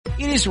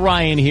It is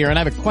Ryan here, and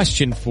I have a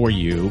question for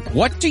you.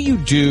 What do you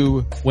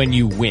do when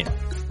you win?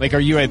 Like, are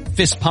you a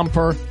fist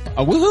pumper,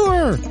 a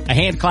woo-hooer, a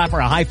hand clapper,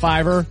 a high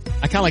fiver?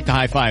 I kind of like the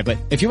high five, but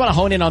if you want to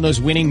hone in on those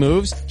winning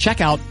moves,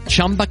 check out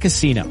Chumba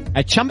Casino.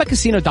 At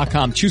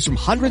ChumbaCasino.com, choose from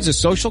hundreds of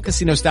social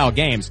casino-style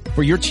games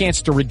for your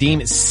chance to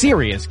redeem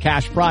serious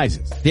cash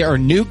prizes. There are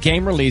new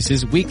game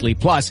releases weekly,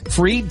 plus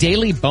free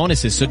daily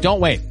bonuses. So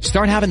don't wait.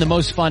 Start having the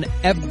most fun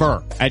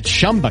ever at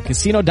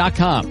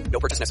ChumbaCasino.com. No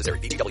purchase necessary.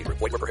 VGW. Void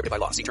where prohibited by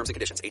law. See terms and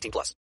conditions.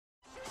 18+.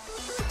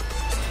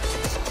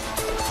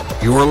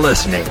 You're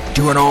listening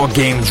to an All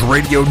Games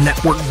Radio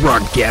Network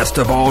broadcast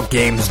of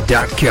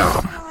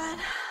AllGames.com.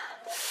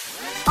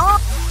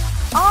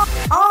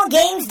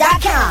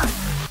 AllGames.com.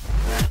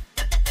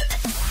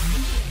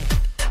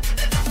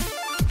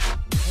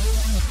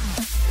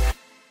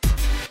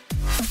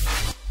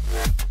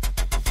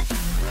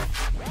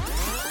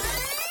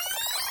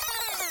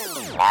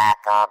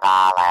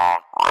 Knuckleballer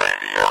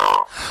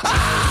Radio.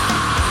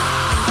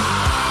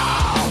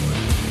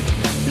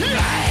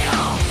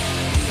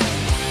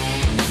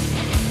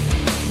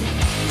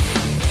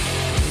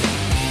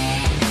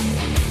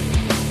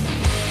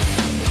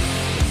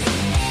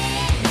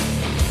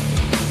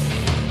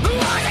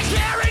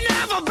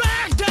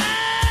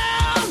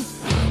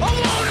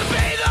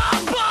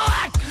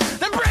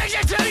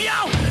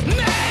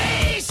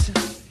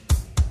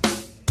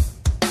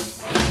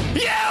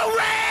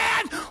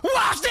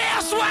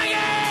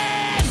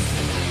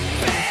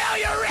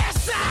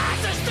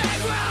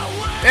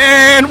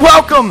 And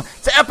welcome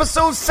to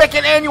episode's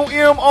second annual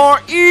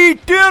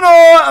MRE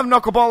dinner of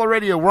Knuckleballer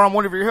Radio, where I'm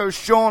one of your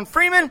hosts, Sean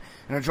Freeman,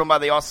 and I'm joined by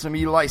the awesome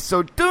Eli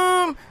So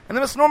Doom, and then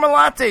Miss Norma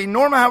Latte.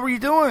 Norma, how are you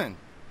doing?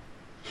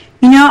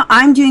 You know,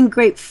 I'm doing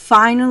great.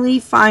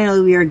 Finally,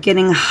 we are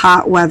getting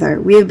hot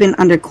weather. We have been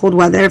under cold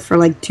weather for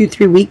like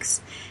 2-3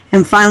 weeks,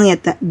 and finally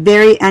at the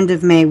very end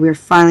of May, we're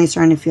finally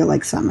starting to feel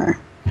like summer.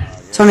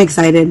 So I'm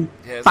excited.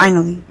 Yeah,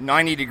 finally. like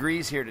 90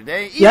 degrees here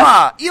today.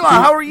 Yep. Eli,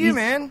 how are you,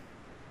 man?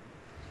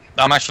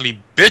 I'm actually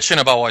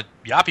bitching about what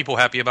y'all people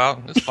happy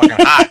about. It's fucking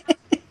hot.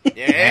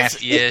 Yeah,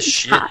 nasty as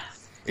shit.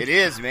 It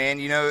is, man.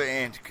 You know,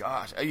 and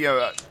gosh,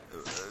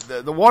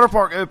 the water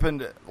park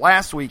opened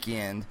last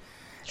weekend,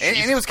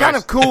 and it was kind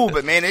of cool.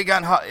 But man,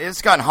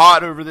 it's gotten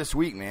hot over this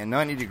week, man.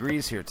 90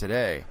 degrees here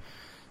today.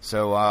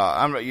 So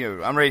I'm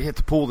ready to hit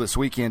the pool this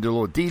weekend, do a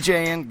little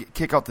DJing,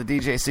 kick off the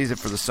DJ season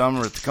for the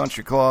summer at the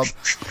country club.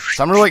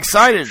 So I'm really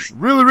excited,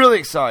 really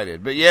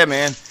excited. But yeah,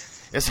 man.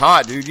 It's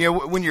hot, dude. You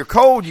know, when you're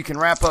cold, you can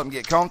wrap up and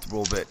get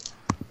comfortable, but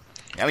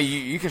I mean,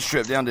 you can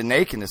strip down to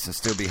nakedness and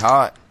still be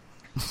hot.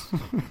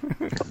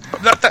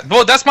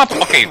 Well, that's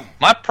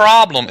my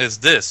problem is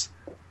this: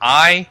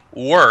 I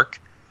work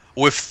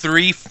with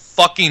 3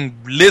 fucking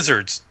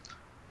lizards.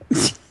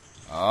 These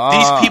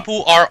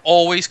people are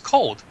always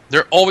cold.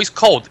 They're always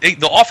cold.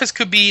 The office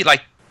could be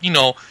like,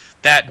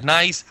 that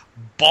nice,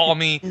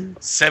 balmy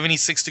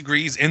 76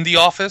 degrees in the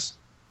office,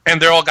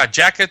 and they're all got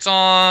jackets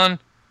on,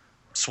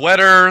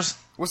 sweaters.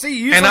 Well,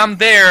 see, and I'm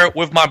there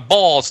with my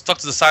balls stuck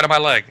to the side of my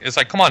leg. It's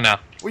like, come on now.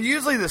 Well,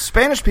 usually the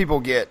Spanish people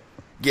get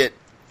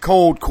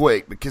cold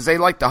quick because they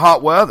like the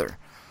hot weather.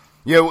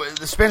 You know,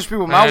 the Spanish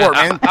people in my work,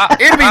 man,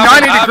 it'll be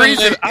 90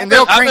 degrees and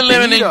they'll crank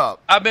the heat up.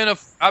 I've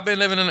been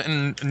living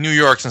in New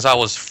York since I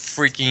was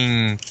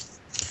freaking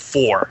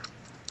 4.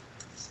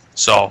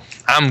 So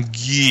I'm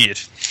good.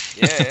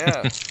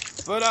 Yeah.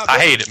 But I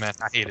hate it, man.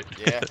 I hate it.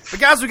 Yeah. But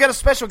guys, we got a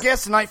special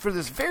guest tonight for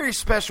this very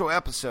special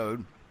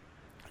episode.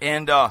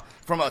 And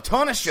from a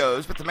ton of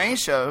shows, but the main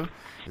show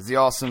is the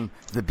awesome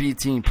The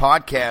B-Team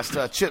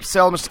Podcast. Chip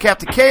Sell, Mr.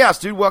 Captin Chaos,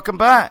 dude, welcome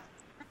back.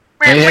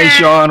 Hey,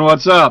 Sean,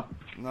 what's up?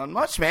 Not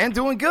much, man.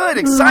 Doing good.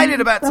 Excited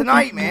about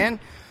tonight,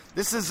 man.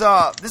 This is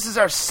our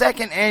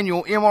second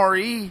annual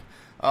MRE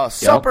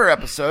supper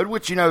episode,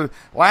 which,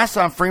 last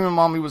time Freeman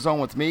Mommy was on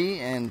with me,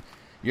 and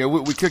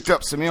we cooked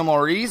up some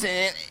MREs,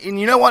 and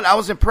you know what? I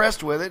was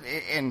impressed with it,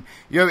 and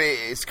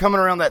it's coming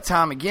around that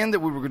time again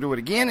that we were going to do it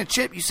again. And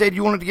Chip, you said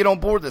you wanted to get on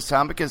board this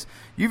time because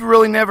you've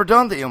really never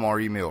done the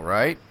MRE meal,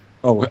 right?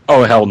 Oh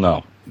hell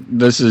no!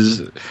 This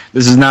is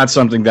not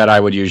something that I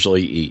would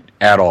usually eat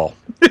at all.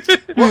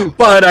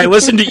 But I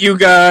listened to you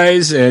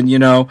guys, and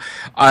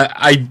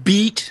I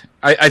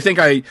think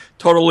I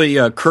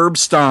totally curb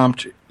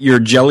stomped your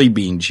jelly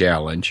bean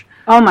challenge.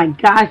 Oh my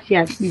gosh,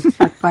 yes, you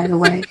suck, by the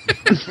way.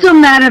 I'm still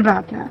mad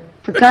about that,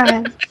 but go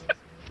ahead.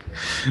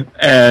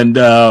 And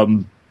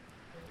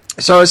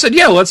so I said,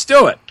 yeah, let's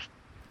do it.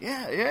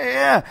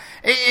 Yeah.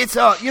 It's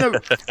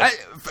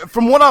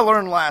from what I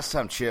learned last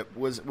time, Chip,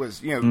 was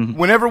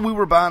whenever we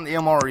were buying the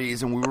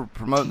MREs and we were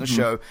promoting the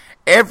show,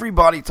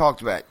 everybody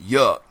talked about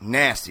yuck,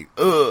 nasty,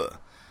 ugh.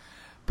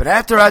 But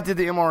after I did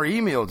the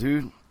MRE meal,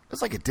 dude,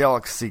 it's like a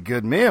delicacy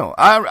good meal.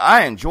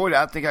 I enjoyed it.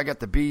 I think I got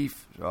the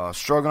beef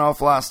stroganoff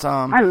last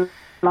time.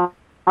 I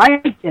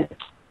liked it.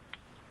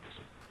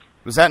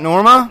 Was that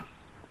Norma?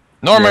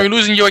 Norma, we're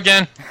losing you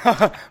again.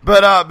 but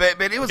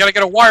it was. You gotta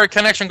get a wired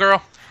connection,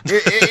 girl.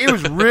 it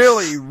was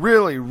really,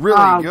 really,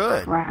 really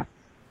good. Crap.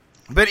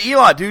 But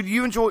Eli, dude,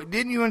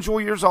 didn't you enjoy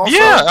yours also?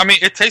 Yeah, I mean,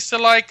 it tasted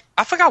like,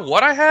 I forgot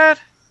what I had.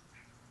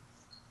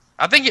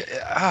 I think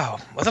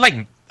was it like,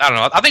 I don't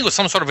know. I think it was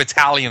some sort of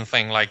Italian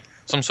thing, like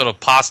some sort of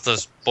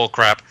pasta's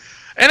bullcrap,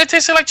 and it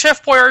tasted like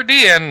Chef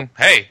Boyardee. And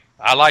hey,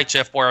 I like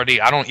Chef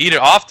Boyardee. I don't eat it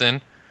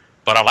often,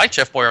 but I like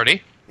Chef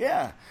Boyardee.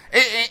 Yeah,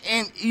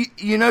 and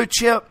you know,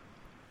 Chip,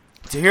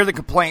 to hear the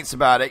complaints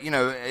about it, you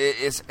know,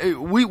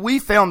 we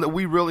found that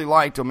we really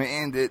liked them,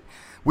 and that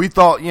we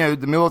thought, you know,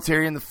 the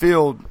military in the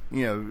field,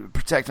 you know,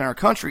 protecting our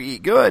country,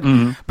 eat good.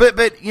 Mm-hmm.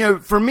 But you know,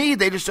 for me,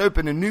 they just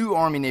opened a new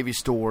Army Navy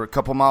store a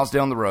couple miles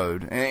down the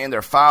road, and they're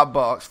 $5,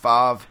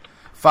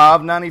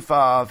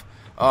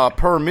 $5.95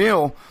 per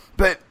meal.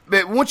 But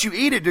once you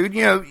eat it, dude,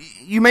 you know,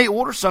 you may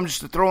order some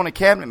just to throw in a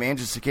cabinet, man,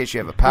 just in case you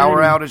have a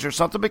power outage or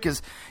something.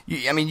 Because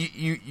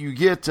you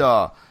get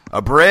a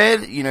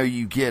bread, you know,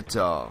 you get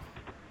a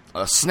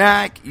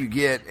snack, you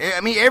get,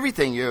 I mean,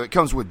 everything. You know, it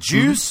comes with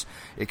juice. Mm-hmm.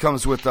 It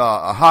comes with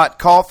a hot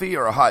coffee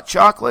or a hot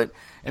chocolate,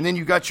 and then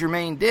you got your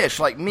main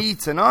dish. Like me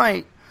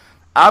tonight,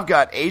 I've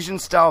got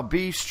Asian-style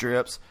beef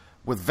strips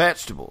with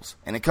vegetables,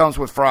 and it comes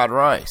with fried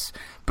rice.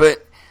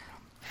 But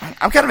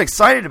I'm kind of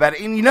excited about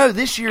it. And, you know,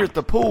 this year at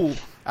the pool,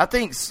 I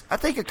think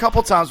a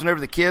couple times whenever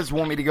the kids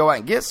want me to go out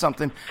and get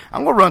something,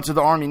 I'm going to run to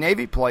the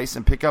Army-Navy place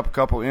and pick up a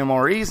couple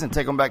MREs and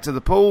take them back to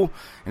the pool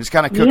and just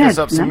kind of cook us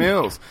up some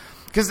meals.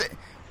 Because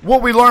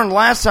what we learned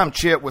last time,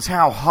 Chip, was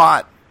how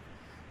hot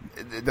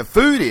the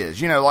food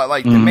is, you know,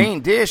 like the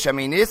main dish. I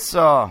mean, it's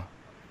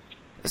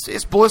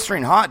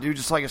blistering hot, dude,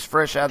 just like it's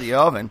fresh out of the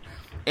oven.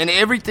 And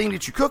everything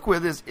that you cook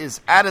with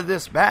is out of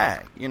this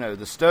bag. You know,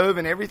 the stove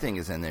and everything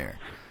is in there.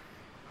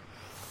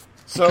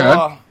 So,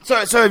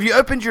 okay. So have you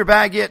opened your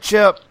bag yet,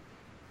 Chip?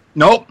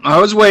 Nope,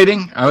 I was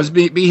waiting. I was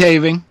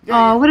behaving.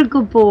 Oh, what a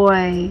good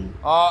boy.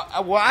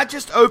 Well, I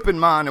just opened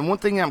mine, and one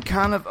thing I'm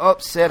kind of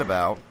upset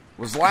about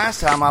was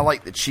last time I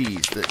liked the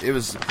cheese. It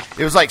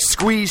was like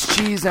squeezed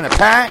cheese in a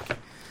pack.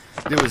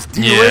 It was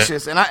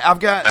delicious, and I've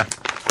got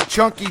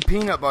chunky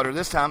peanut butter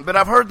this time, but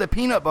I've heard the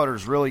peanut butter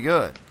is really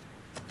good.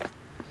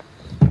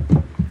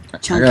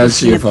 Chunky I gotta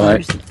see if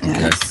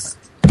yes.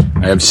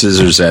 I have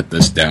scissors at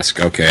this desk.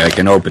 Okay, I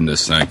can open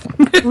this thing.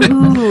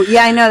 Ooh,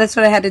 yeah, I know. That's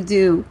what I had to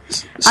do.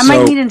 I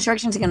might need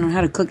instructions again on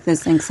how to cook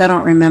this thing, because I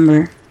don't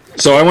remember.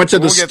 So I went to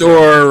the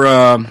store.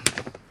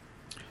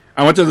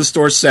 I went to the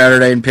store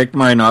Saturday and picked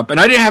mine up, and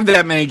I didn't have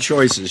that many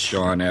choices,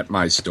 Sean, at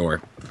my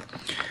store.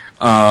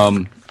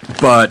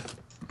 But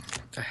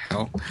the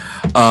hell?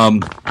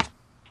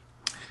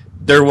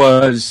 There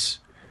was,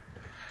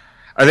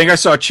 I think I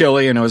saw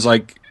chili, and it was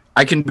like,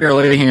 I can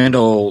barely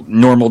handle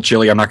normal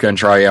chili. I'm not going to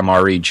try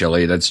MRE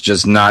chili. That's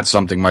just not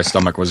something my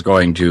stomach was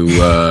going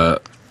to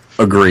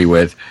agree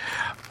with.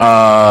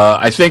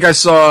 I think I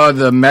saw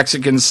the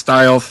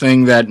Mexican-style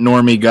thing that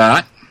Normie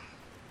got.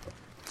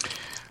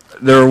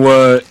 There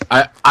was,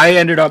 I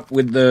ended up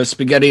with the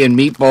spaghetti and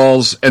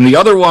meatballs, and the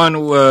other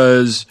one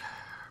was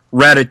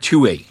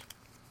ratatouille.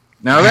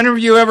 Now, have any of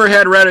you ever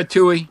had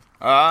ratatouille?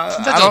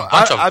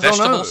 I don't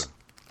know.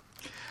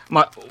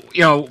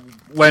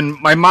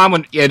 When my mom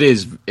would,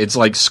 it's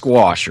like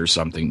squash or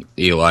something,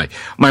 Eli.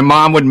 My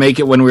mom would make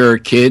it when we were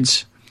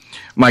kids.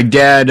 My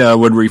dad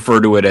would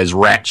refer to it as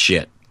rat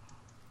shit.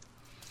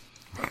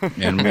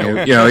 And,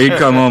 he'd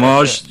come home,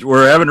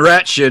 we're having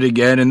rat shit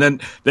again.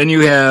 And then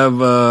you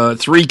have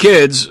 3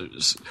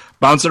 kids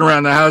bouncing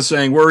around the house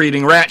saying, we're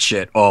eating rat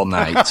shit all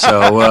night.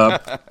 So,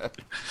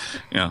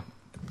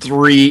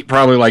 3,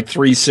 probably like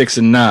 3, 6,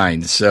 and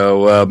 9.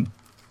 So,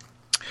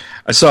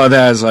 I saw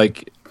that as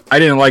like, I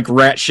didn't like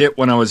rat shit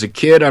when I was a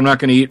kid. I'm not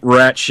going to eat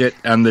rat shit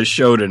on this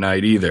show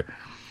tonight either.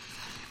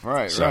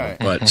 Right.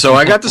 So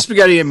I got the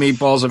spaghetti and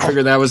meatballs. I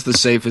figured that was the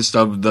safest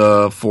of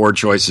the 4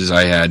 choices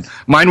I had.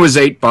 Mine was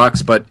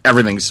 $8, but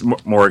everything's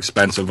more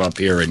expensive up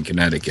here in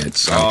Connecticut.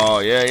 So. Oh,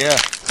 yeah.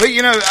 But,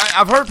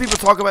 I've heard people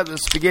talk about the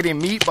spaghetti and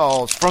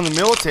meatballs from the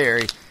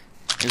military.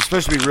 It's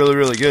supposed to be really,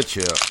 really good,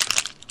 Chip.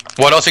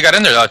 What else you got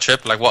in there,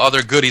 Chip? Like, what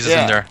other goodies is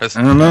in there? I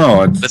don't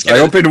know. I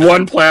opened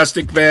one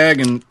plastic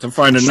bag and to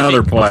find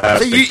another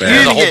plastic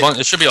bag.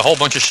 It should be a whole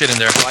bunch of shit in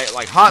there.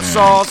 Like hot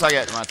sauce. I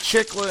got my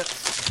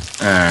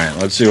chiclets. All right,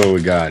 let's see what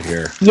we got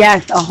here.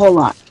 Yes, a whole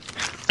lot.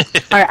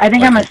 All right, I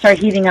think I'm going to start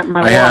heating up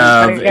my I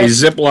have a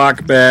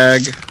Ziploc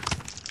bag.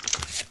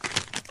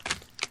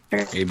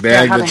 A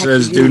bag that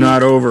says do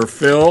not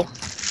overfill.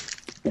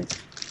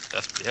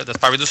 That's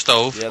probably the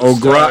stove. Yeah, au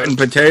gratin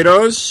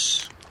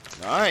potatoes.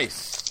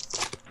 Nice.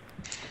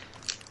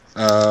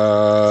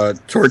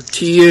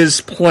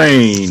 Tortillas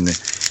plain.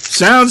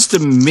 Sounds to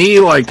me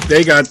like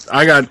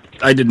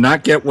I did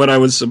not get what I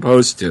was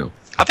supposed to.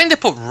 I think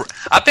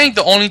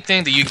the only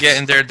thing that you get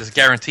in there that's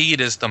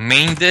guaranteed is the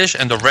main dish,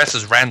 and the rest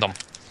is random.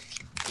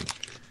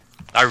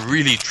 I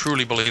really,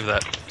 truly believe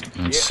that.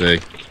 Let's see.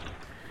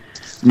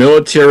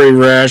 Military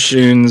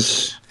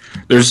rations.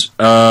 There's,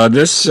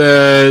 this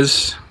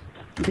says...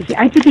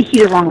 I did the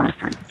heater wrong last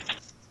time.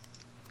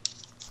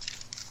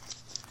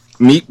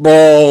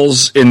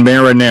 Meatballs in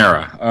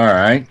marinara. All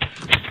right.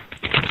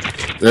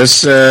 This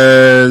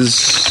says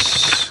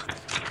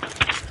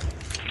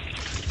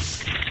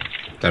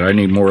that I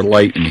need more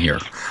light in here.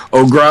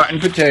 Au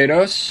gratin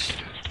potatoes.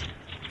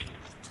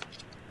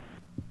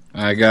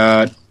 I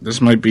got This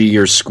might be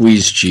your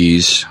squeeze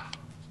cheese.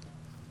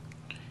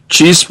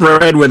 Cheese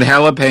spread with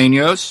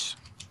jalapenos.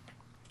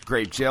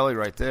 Grape jelly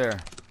right there.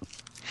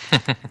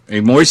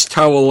 A moist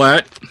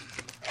towelette.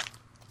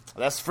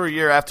 That's for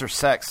your after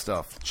sex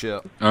stuff,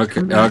 Chip.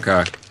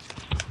 Okay.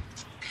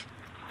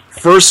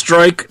 First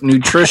Strike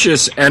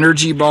nutritious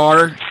energy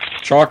bar,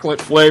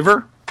 chocolate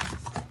flavor.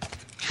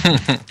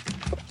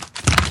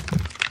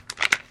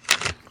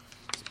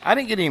 I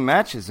didn't get any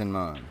matches in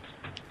mine.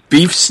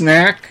 Beef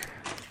snack.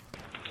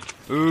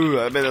 Ooh,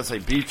 I bet that's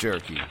like beef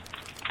jerky.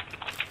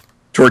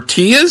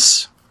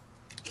 Tortillas.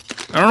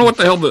 I don't know what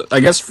the hell.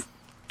 I guess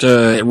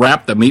to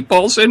wrap the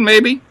meatballs in,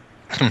 maybe.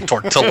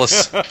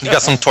 Tortillas. You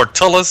got some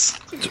tortillas?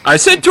 I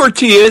said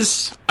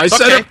tortillas. I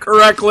said it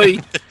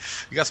correctly.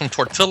 You got some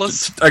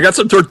tortillas? I got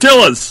some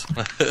tortillas.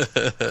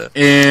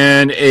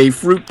 And a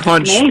fruit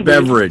punch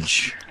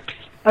beverage.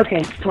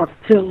 Okay,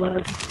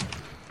 tortillas.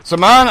 So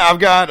mine, I've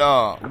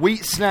got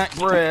wheat snack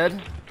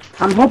bread.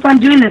 I hope I'm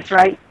doing this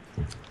right.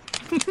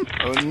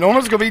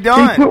 Norma's going to be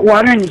Can you put done.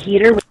 water in the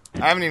heater?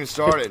 I haven't even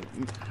started.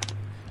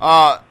 And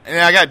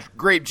I got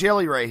grape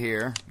jelly right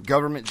here.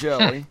 Government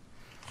jelly.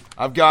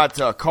 I've got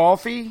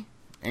coffee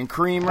and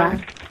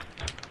creamer.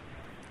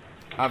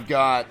 I've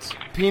got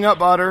peanut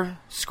butter,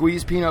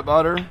 squeezed peanut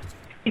butter.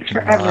 Takes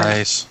forever.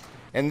 Nice.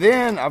 And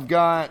then I've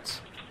got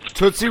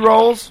Tootsie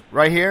Rolls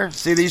right here.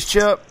 See these,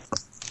 Chip?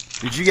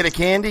 Did you get a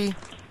candy?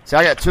 See,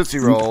 I got Tootsie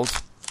Rolls.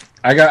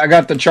 I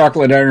got the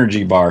chocolate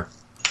energy bar.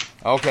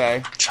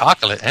 Okay.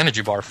 Chocolate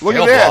energy bar. Look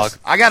at this.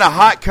 I got a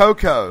hot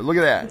cocoa. Look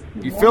at that.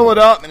 You fill it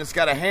up, and it's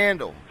got a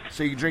handle,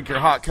 so you can drink your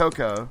hot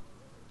cocoa.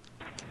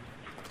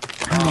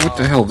 I don't know what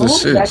the hell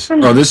this is.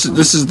 Oh, this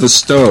is the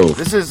stove.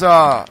 This is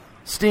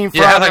steam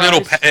fried Yeah, it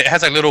has rice. it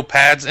has like little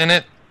pads in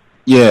it.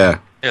 Yeah.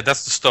 Yeah,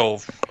 that's the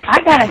stove. I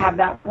gotta have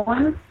that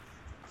one.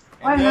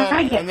 Why And didn't I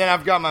then, get and then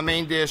I've got my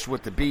main dish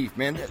with the beef.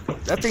 Man,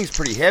 that thing's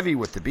pretty heavy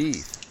with the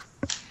beef.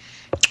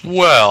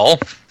 Well,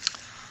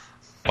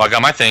 I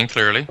got my thing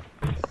clearly.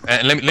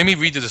 And let me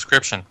read the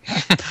description.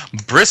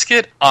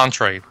 Brisket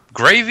entree,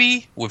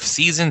 gravy with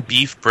seasoned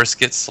beef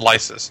brisket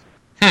slices.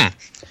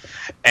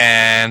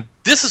 And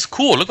this is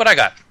cool. Look what I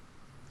got.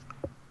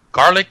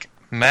 Garlic,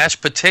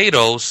 mashed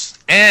potatoes,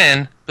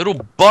 and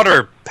little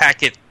butter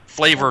packet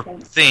flavor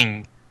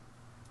thing.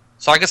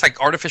 So I guess like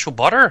artificial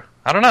butter?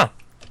 I don't know.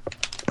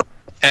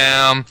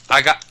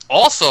 I got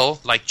also,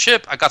 like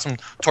Chip, I got some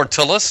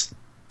tortillas.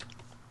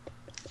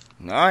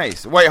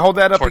 Nice. Wait, hold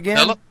that up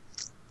again.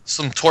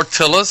 Some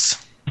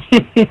tortillas.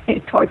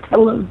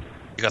 tortillas?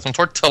 You got some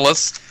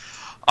tortillas.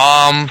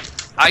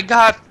 I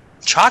got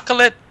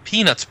chocolate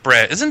peanut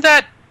spread. Isn't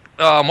that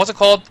what's it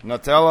called?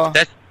 Nutella.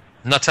 That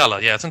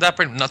Nutella. Yeah, isn't that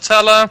pretty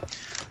Nutella?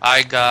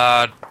 I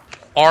got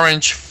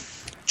orange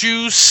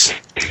juice.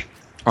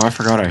 Oh, I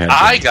forgot I had.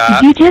 I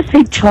got Did you just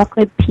say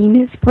chocolate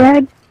penis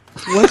bread?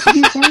 What did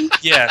you say?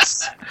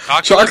 yes,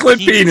 chocolate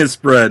penis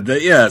spread.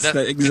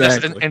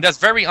 Exactly. And that's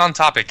very on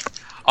topic.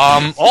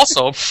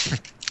 Also,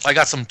 I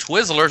got some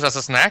Twizzlers as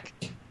a snack.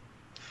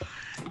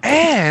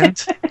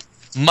 And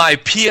my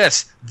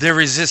PS de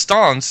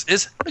resistance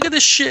is, look at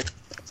this shit.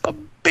 It's a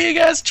big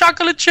ass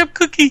chocolate chip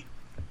cookie.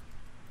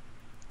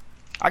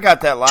 I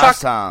got that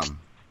last time.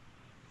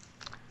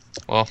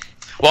 Well,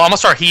 I'm gonna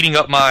start heating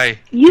up my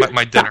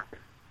dinner.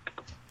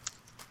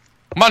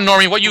 Come on,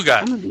 Normie, what you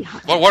got?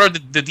 What are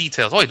the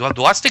details? Oh,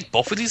 do I stick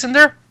both of these in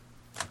there?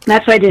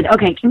 That's what I did.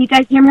 Okay, can you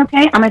guys hear me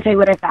okay? I'm going to tell you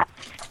what I got.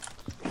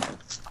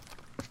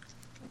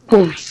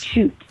 Oh,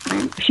 shoot.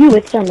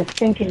 It's starting to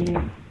stink in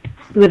here.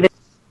 With it.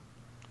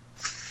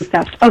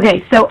 Stuff.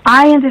 Okay, so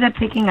I ended up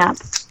picking up...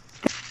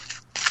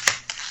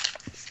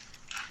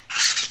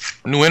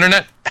 New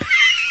internet?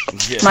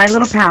 My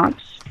little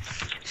pouch.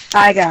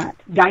 I got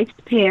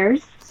diced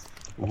pears.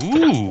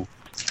 Ooh.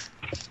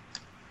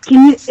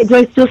 Do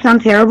I still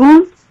sound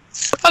terrible?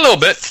 A little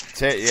bit.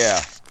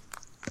 Yeah.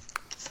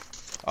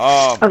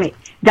 Okay,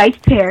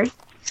 diced pears.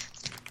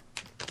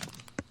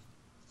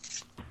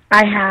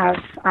 I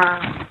have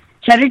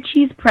cheddar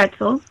cheese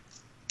pretzels.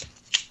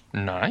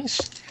 Nice.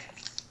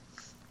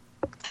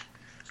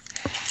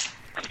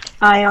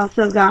 I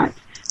also got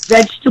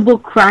vegetable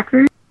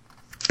crackers.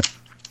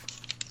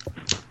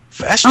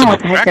 Vegetable what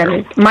the heck that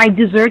is. My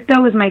dessert,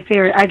 though, is my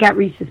favorite. I got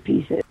Reese's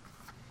Pieces.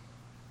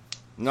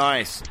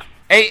 Nice.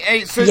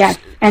 Hey, so... Yes,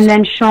 and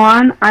then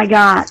Sean, I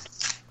got...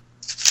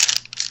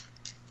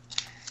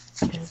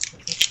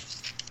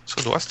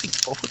 So do I stick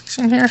both of these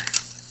in here?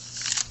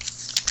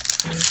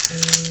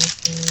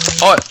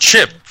 Oh,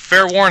 Chip,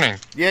 fair warning.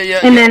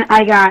 Yeah. And then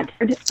I got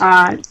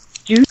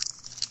juice.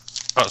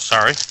 Oh,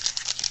 sorry.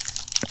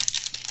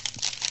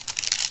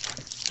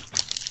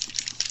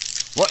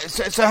 What?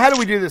 So how do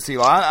we do this,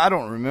 Eli? I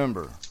don't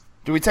remember.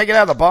 Do we take it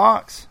out of the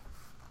box?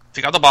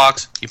 Take out the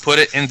box, you put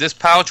it in this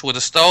pouch with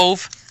a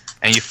stove,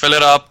 and you fill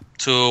it up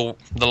to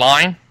the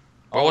line.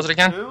 What was it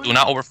again? Do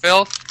not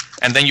overfill.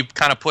 And then you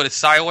kind of put it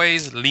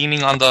sideways,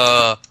 leaning on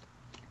the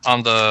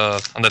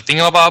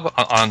thingamabob,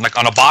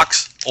 on a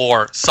box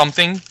or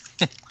something.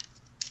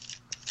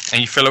 And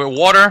you fill it with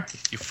water.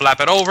 You flap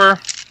it over.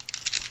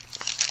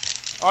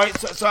 All right,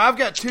 so I've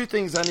got two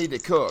things I need to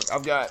cook.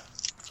 I've got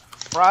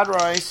fried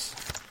rice.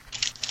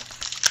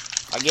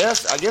 I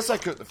guess I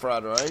cooked the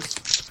fried rice.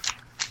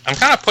 I'm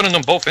kind of putting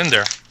them both in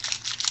there.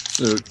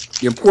 So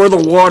you pour the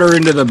water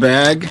into the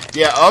bag.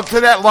 Yeah, up to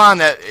that line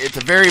that at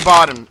the very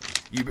bottom,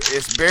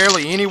 it's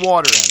barely any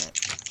water in it.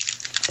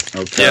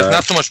 Okay. Yeah, it's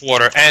not too much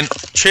water. And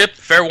Chip,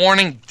 fair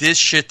warning, this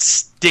shit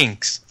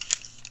stinks.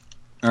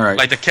 All right.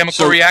 Like the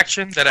chemical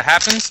reaction that it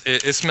happens,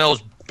 it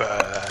smells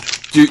bad.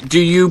 Do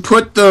you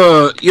put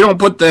you don't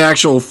put the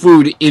actual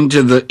food in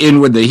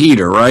with the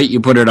heater, right? You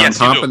put it on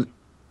top of.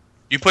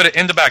 You put it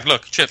in the bag.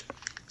 Look, Chip.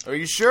 Are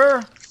you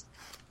sure?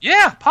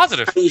 Yeah,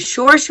 positive. Are you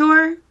sure?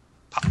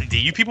 Do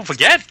you people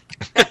forget?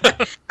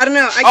 I don't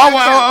know.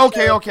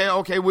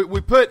 Okay.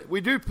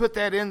 We do put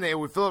that in there.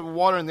 We fill it with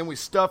water and then we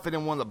stuff it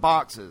in one of the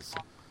boxes.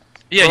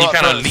 Yeah, you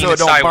kind of lean so it it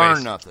don't sideways.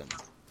 burn nothing.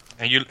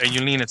 And you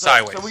lean it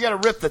sideways. So we got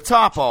to rip the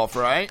top off,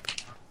 right?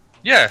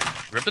 Yeah,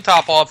 rip the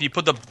top off. You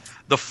put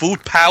the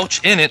food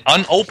pouch in it,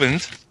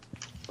 unopened,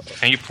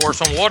 and you pour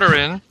some water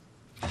in.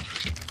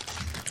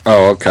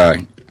 Oh,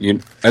 okay.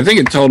 I think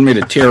it told me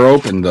to tear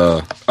open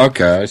the.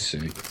 Okay, I see.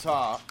 The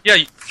top. Yeah,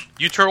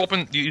 you tear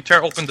open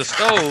the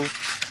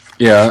stove.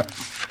 Yeah.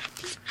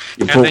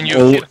 And then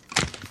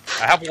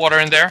I have water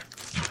in there.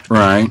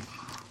 Right.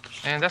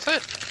 And that's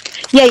it.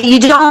 Yeah, you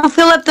don't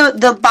fill up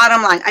the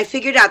bottom line. I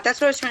figured out.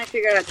 That's what I was trying to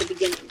figure out at the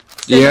beginning.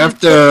 So you have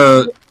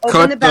to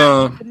open the cut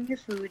bag, put in your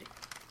food,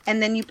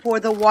 and then you pour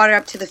the water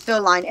up to the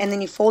fill line, and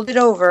then you fold it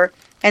over,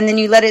 and then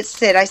you let it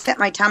sit. I set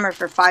my timer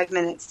for 5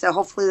 minutes, so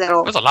hopefully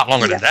that'll... It was a lot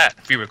longer than that,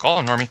 if you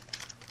recall, Normie.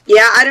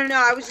 Yeah, I don't know.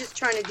 I was just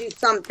trying to do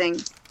something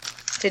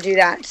to do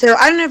that. So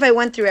I don't know if I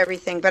went through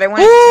everything, but I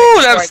went...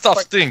 Ooh, that stuff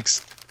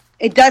stinks.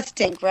 It does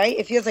stink, right?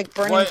 It feels like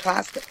burning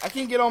plastic. I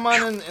can't get on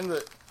mine in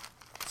the...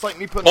 It's like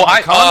me putting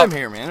a condom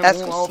here, man.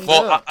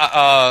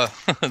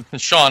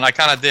 Sean, I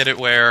kind of did it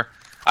where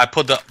I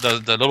put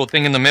the little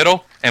thing in the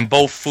middle and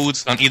both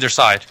foods on either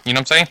side. You know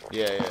what I'm saying?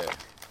 Yeah.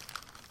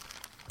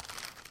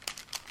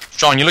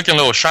 Sean, you're looking a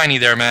little shiny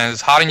there, man.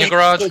 It's hot in your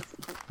garage?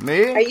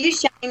 Me? Are you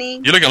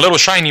shiny? You're looking a little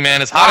shiny,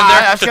 man. It's hot in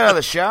there? I just got out of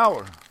the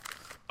shower.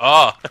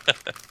 Oh.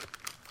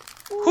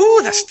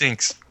 Whew, that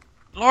stinks.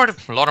 Lord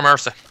of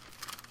mercy.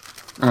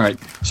 All right.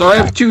 So I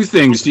have two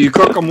things. Do you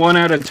cook them one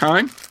at a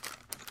time?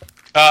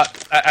 I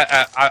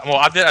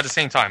did at the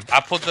same time.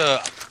 I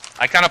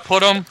kind of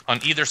put them on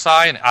either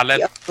side, and I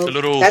let the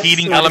little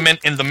heating element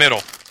in the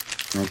middle.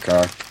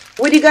 Okay.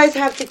 What do you guys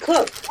have to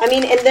cook? I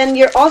mean, and then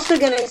you're also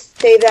going to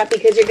save that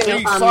because you're going to...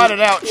 You slide it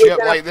out, Chip,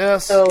 like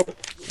this,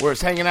 where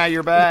it's hanging out of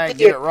your bag.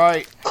 Get it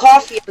right.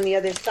 Coffee on the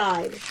other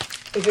side,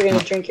 if you're going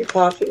to drink your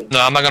coffee.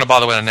 No, I'm not going to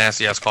bother with a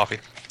nasty-ass coffee.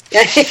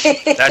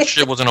 That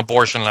shit was an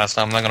abortion last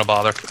time. I'm not going to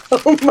bother.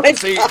 Oh, my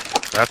God.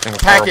 That thing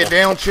was Pack horrible. it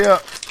down,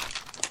 Chip.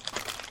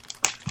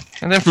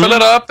 And then fill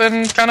it up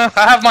and kind of...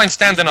 I have mine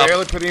standing up.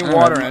 Barely put any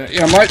water in it.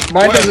 Yeah,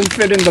 mine doesn't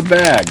fit in the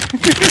bag.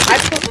 I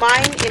put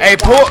mine in Hey,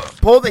 the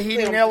pull the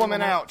heating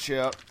element out,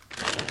 Chip.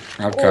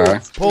 Okay.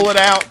 Pull it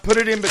out, put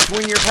it in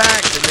between your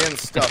packs, and then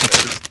stuff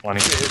it.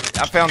 Funny.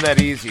 I found that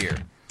easier.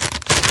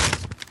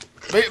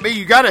 But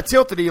you got to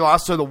tilt it, Eli,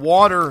 so the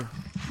water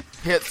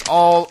hits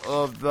all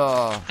of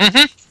the...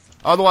 Mm-hmm.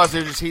 Otherwise,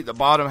 they just heat the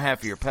bottom half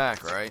of your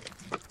pack, right?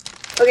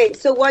 Okay,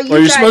 so while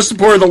you're supposed to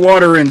pour the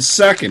water in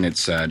second, it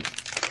said.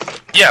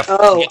 Yeah.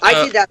 Oh,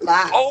 I did that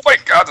last. Oh my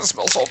God, this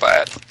smells so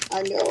bad.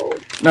 I know.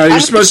 No, are you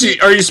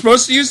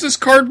supposed to use this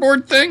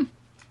cardboard thing?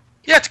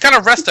 Yeah, to kind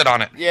of rest it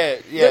on it. Yeah.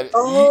 You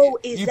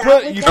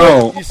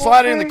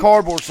slide it in the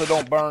cardboard so it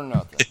don't burn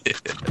nothing.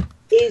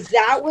 Is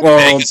that what?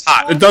 Well,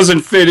 it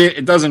doesn't fit.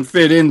 It doesn't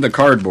fit in the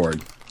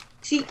cardboard.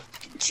 See,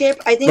 Chip,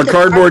 I think the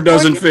cardboard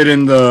doesn't fit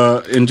into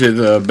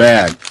the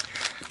bag.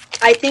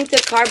 I think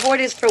the cardboard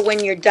is for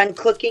when you're done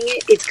cooking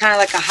it. It's kind of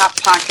like a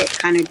hot pocket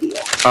kind of deal.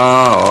 Oh,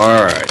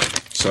 all right.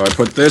 So I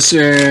put this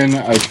in.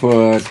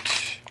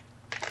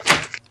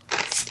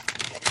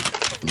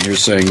 You're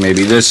saying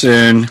maybe this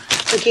in.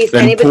 Okay, so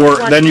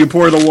then you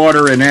pour the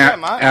water in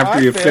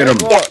after you fit them.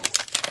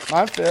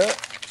 Mine fit.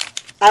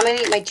 I'm going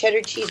to eat my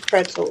cheddar cheese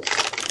pretzels.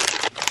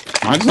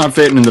 Mine's not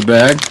fitting in the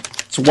bag.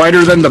 It's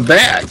whiter than the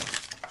bag.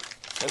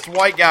 That's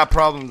white guy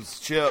problems,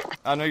 Chip.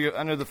 I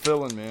know the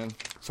filling, man.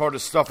 It's hard to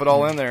stuff it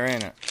all in there,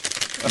 ain't it?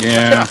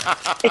 Yeah.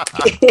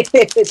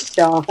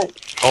 Sean.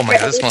 Oh my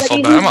God, this smells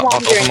so bad. I'm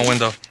about to open the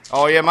window.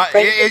 Oh yeah,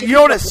 you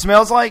know what it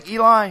smells like,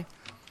 Eli?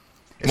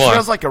 It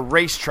smells like a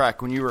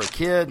racetrack when you were a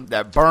kid.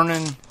 That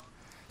burning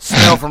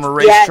smell from a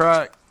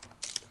racetrack.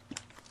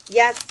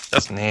 Yes.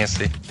 That's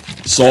nasty.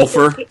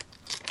 Sulfur.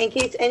 In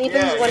case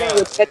anybody's wondering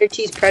what cheddar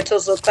cheese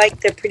pretzels look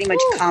like, they're pretty much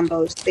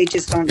combos. They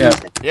just don't use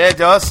them. Yeah, it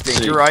does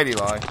stink. You're right,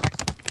 Eli.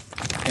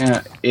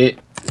 Yeah,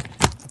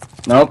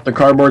 Nope, the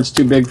cardboard's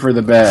too big for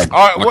the bag.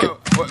 All right,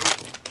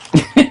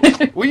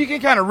 well, you can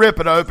kind of rip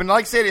it open.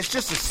 Like I said, it's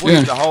just a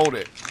sleeve to hold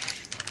it.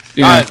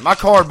 Yeah. My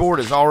cardboard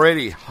is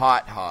already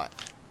hot.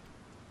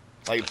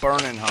 Like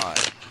burning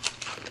hot.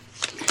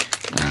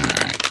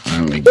 Alright,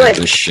 let me get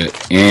this shit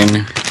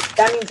in.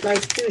 That means my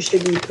stew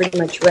should be pretty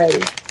much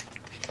ready.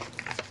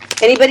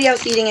 Anybody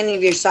else eating any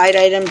of your side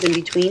items in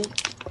between?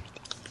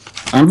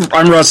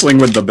 I'm wrestling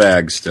with the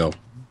bag still.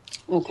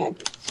 Okay.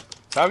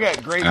 So I've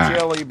got grape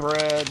jelly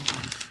bread.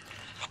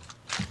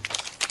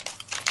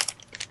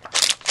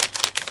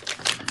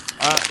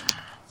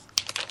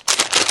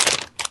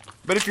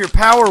 But if your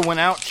power went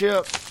out,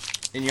 Chip,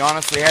 and you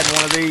honestly had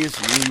one of these,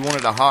 and you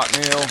wanted a hot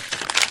meal.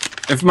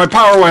 If my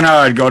power went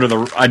out,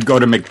 I'd go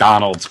to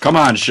McDonald's. Come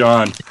on,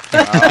 Sean.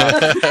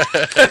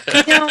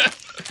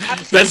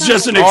 That's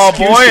just an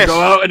excuse to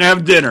go out and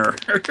have dinner.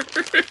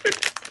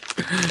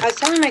 I was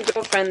telling my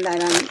girlfriend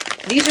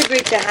that these are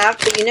great to have,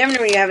 but you never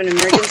know when you have an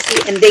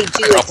emergency, and they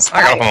do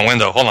expire. I gotta open my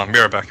window. Hold on, be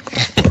right back.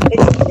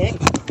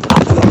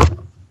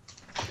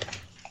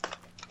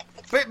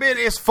 But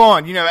it's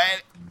fun,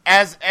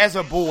 as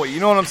a boy. You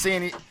know what I'm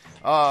saying?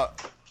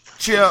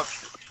 Chip,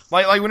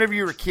 like whenever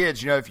you were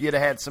kids, if you'd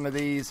have had some of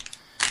these.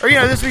 Or,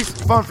 this would be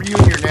fun for you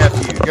and your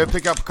nephew. Go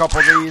pick up a couple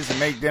of these and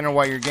make dinner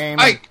while you're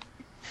gaming.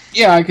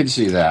 Yeah, I could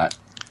see that.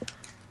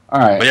 All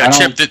right. But yeah,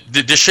 Chip,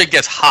 this shit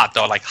gets hot,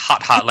 though. Like,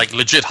 hot. Like,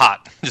 legit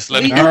hot. Just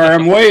let me know.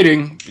 I'm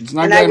waiting. It's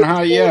not getting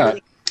hot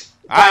yet.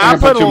 I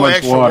put a little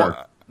extra water.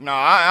 No,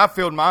 I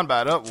filled mine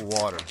back up with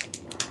water.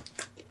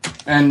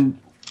 And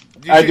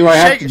do I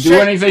have to do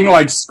anything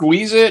like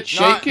squeeze it,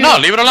 shake it? No,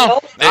 leave it alone.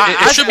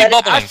 It should be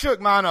bubbling. I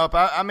shook mine up.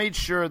 I made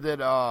sure that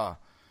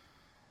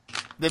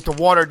the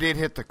water did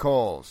hit the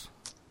coals.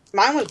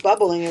 Mine was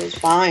bubbling. It was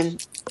fine.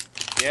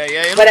 Yeah.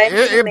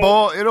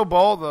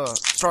 It'll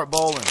start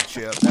boiling,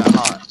 Chip. That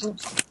hot.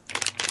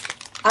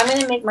 I'm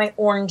gonna make my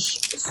orange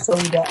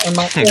soda or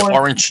my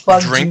orange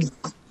drink.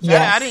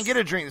 Yeah, I didn't get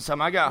a drink this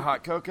time. I got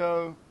hot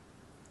cocoa.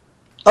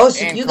 Oh,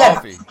 so and you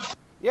coffee.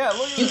 Yeah,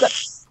 look at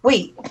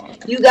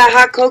you got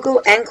hot cocoa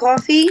and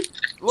coffee?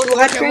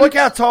 Look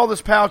how tall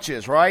this pouch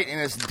is, right?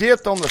 And it's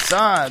dipped on the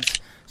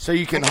sides so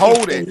you can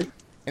hold it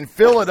and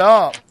fill it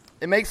up.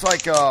 It makes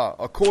like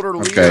a quarter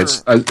liter. Okay,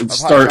 it's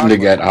starting to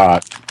get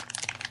hot.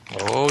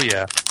 Oh,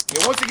 yeah.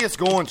 Yeah, once it gets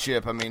going,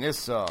 Chip, I mean,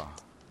 it's... Let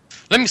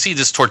me see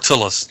this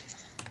tortillas.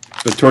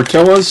 The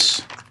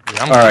tortillas?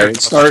 Yeah, all right,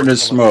 it's starting to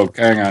smoke.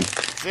 Hang on.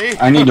 See?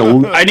 Hang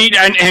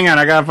on,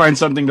 I gotta find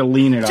something to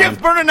lean it on. Chip's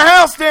burning the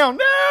house down!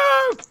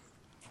 No!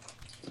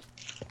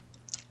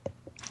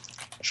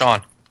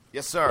 Sean.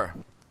 Yes, sir.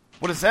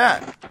 What is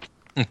that?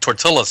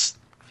 Tortillas.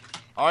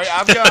 All right,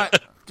 I've got...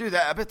 Dude,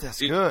 I bet that's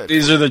good.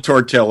 These are the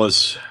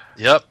tortillas.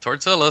 Yep,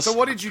 tortillas. So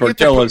what did you get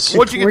to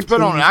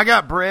put on it? I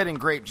got bread and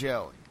grape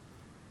jelly.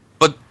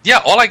 But,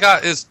 yeah, all I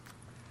got is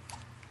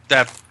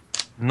that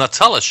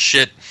Nutella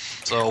shit.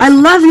 So I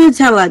love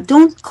Nutella.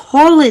 Don't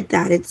call it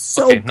that. It's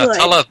so good.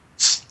 Nutella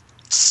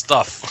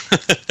stuff.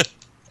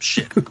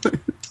 Shit.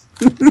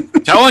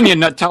 Telling you,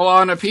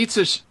 Nutella on a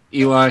pizza,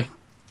 Eli.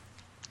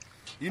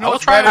 You know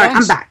what's better?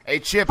 I'm back. Hey,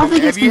 Chip,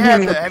 have you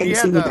had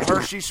the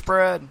Hershey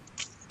spread?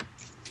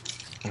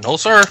 No,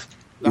 sir.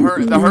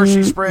 The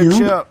Hershey spread,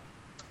 Chip?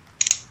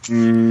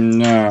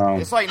 No.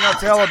 It's like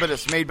Nutella, but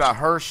it's made by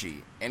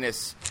Hershey. And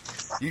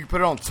you can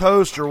put it on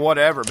toast or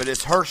whatever, but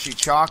it's Hershey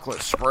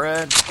chocolate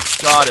spread.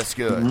 God, it's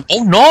good.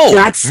 Oh, no.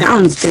 That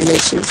sounds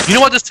delicious. You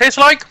know what this tastes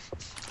like?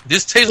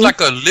 This tastes like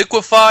a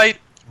liquefied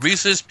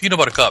Reese's peanut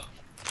butter cup.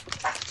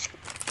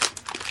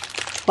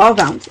 12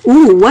 ounce.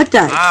 Ooh, what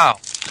does? Wow.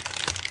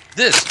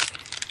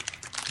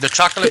 The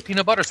chocolate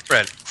peanut butter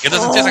spread. It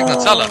doesn't taste like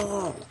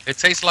Nutella. It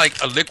tastes like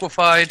a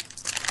liquefied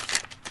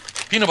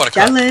peanut butter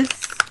cup. Jealous.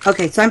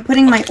 Okay, so I'm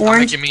putting my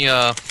orange making me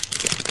a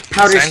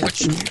powder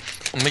sandwich.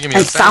 Making me a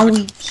a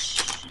sandwich.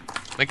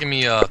 sandwich. Making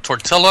me a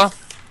tortilla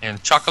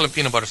and chocolate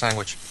peanut butter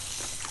sandwich.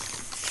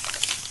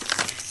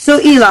 So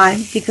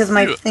Eli, because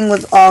my thing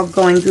was all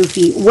going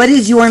goofy, what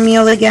is your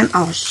meal again?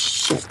 Oh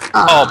shit!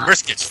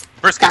 Brisket.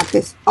 Got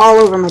this all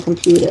over my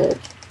computer.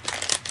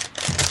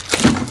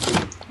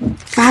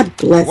 God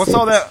bless What's it.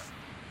 all that?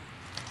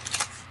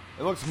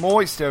 It looks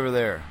moist over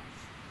there.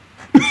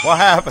 What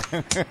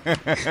happened?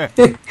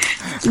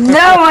 No,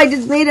 I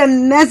just made a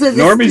mess of this.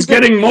 Normie's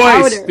getting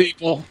moist, powder.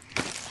 people.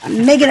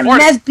 I'm making a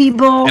mess,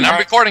 people. And I'm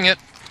recording it.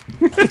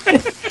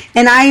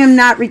 And I am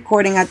not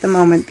recording at the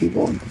moment,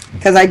 people,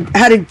 because I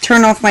had to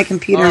turn off my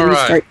computer and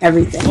restart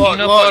everything.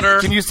 Peanut butter,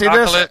 can you see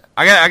chocolate. this?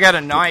 I got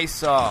a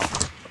nice,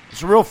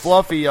 it's a real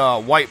fluffy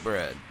white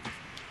bread.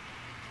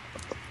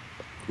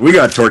 We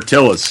got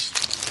tortillas.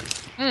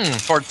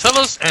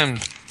 Tortillas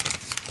and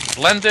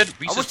blended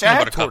Reese's peanut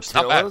butter cups.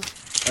 Not bad.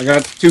 I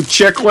got 2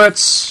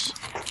 chiclets.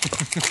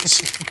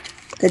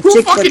 The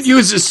Who fucking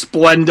uses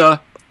Splenda?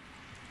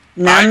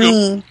 Not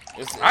me.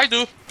 I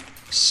do.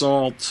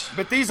 Salt.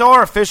 But these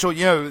are official,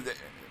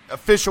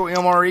 official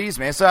MREs,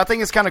 man. So I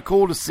think it's kind of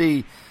cool to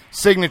see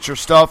signature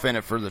stuff in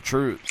it for the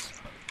troops.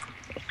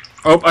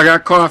 Oh, I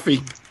got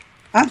coffee.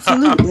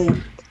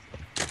 Absolutely.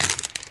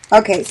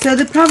 Okay, so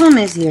the problem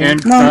is here.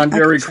 And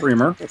non-dairy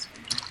creamer.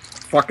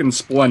 Fucking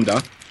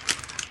Splenda.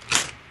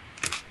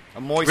 A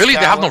moist Really? They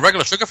have no salad.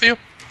 regular sugar for you?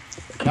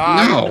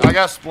 No. I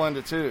got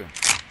Splenda too.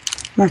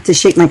 I have to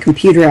shake my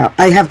computer out.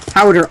 I have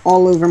powder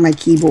all over my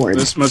keyboard.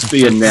 This must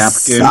be a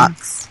napkin.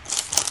 Sucks.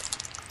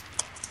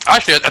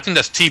 Actually, I think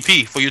that's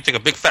TP for you to take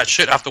a big fat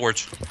shit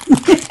afterwards.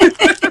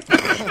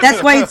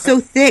 That's why it's so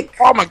thick.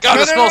 Oh my god,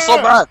 it smells so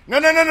bad.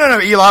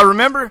 No, Eli,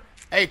 remember?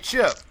 Hey,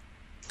 Chip,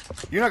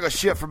 you're not gonna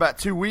ship for about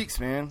 2 weeks,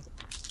 man.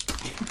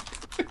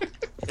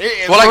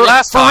 Well, like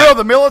last time. For real,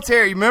 the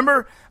military,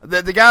 remember?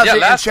 The guys in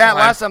chat time.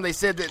 last time, they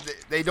said that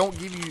they don't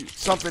give you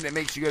something that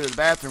makes you go to the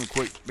bathroom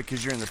quick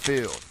because you're in the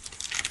field.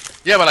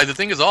 Yeah, but like the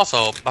thing is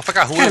also, I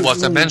forgot who it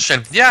was that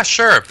mentioned, yeah,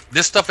 sure,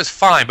 this stuff is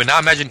fine, but now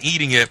imagine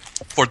eating it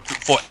for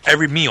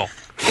every meal.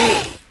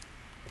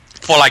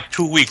 For like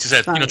 2 weeks. He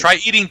said, try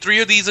eating 3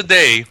 of these a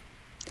day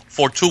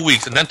for 2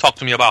 weeks and then talk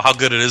to me about how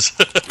good it is.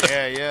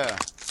 Yeah.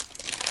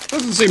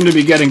 Doesn't seem to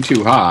be getting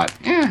too hot.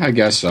 Yeah, I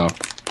guess so.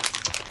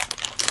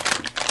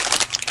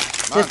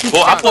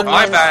 Well, I put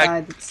my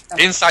bag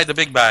inside the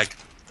big bag,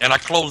 and I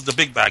closed the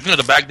big bag. You know,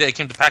 the bag that it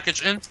came to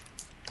package in?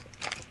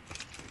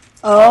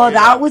 Oh,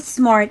 that was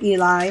smart,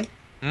 Eli.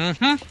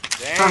 Mm-hmm.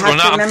 I'll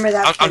have to remember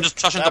that. I'm just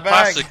touching the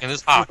plastic, and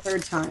it's hot. The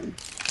third time.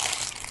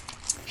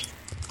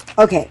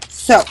 Okay,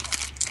 so.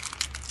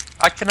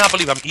 I cannot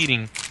believe I'm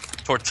eating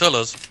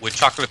tortillas with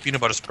chocolate peanut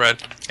butter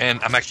spread,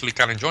 and I'm actually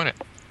kind of enjoying it.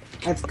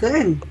 That's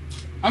good.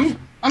 I'm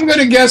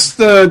gonna guess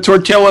the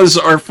tortillas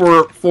are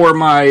for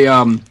my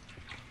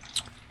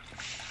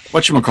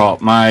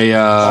whatchamacallit, my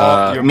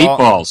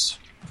meatballs.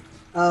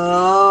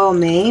 Oh,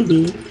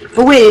 maybe.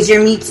 But wait, is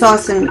your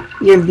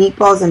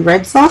meatballs and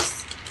red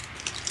sauce?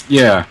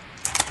 Yeah.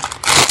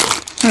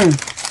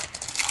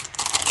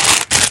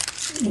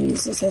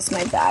 Use this as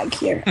my bag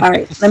here. All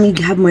right, let me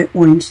have my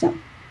orange though.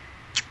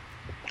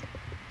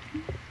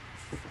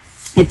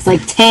 It's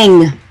like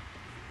Tang.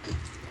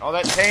 Oh,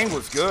 that Tang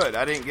was good.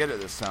 I didn't get it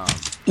this time.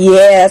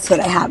 Yeah, that's what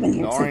I have in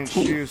here. The orange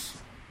juice.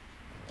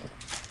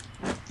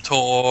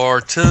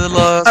 Tortillas.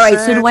 All right,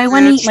 so do I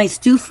want to eat my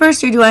stew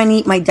first, or do I want to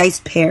eat my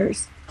diced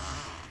pears?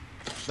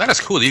 That is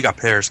cool that you got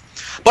pears.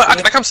 But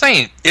like I'm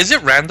saying, is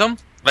it random?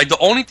 Like the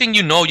only thing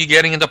you know you're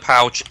getting in the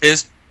pouch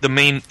is the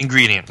main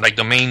ingredient, like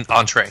the main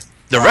entree.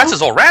 The rest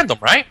is all random,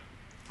 right?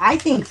 I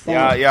think so.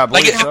 Yeah, I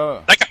believe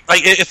so.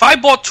 Like if I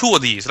bought 2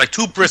 of these, like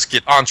 2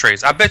 brisket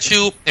entrees, I bet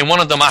you in one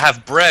of them I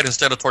have bread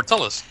instead of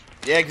tortillas.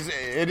 Yeah, because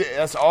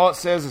that's all it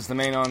says is the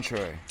main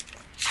entree.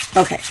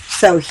 Okay,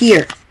 so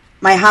here,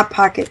 my Hot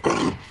Pocket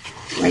thing,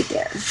 right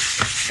there.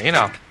 You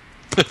know.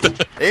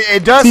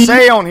 It does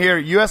say on here,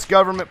 U.S.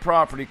 government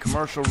property,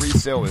 commercial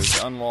resale is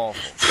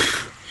unlawful.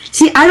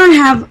 See, I don't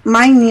have,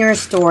 my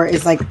nearest store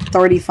is like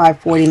 35,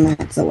 40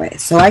 minutes away,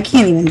 so I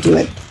can't even do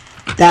it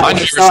that My way.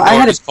 nearest So I store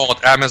had is called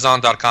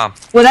Amazon.com.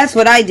 Well, that's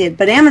what I did,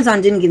 but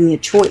Amazon didn't give me a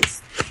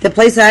choice. The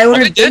place that I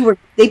ordered,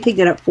 they picked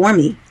it up for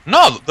me.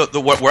 No,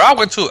 where I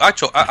went to,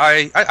 actually,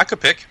 I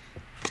could pick.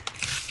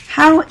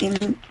 How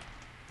in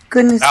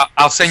goodness?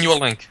 I'll send you a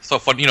link. So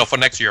for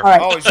next year. All right,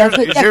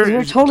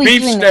 we're totally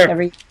doing this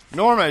every.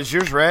 Norma, is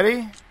yours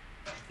ready?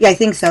 Yeah, I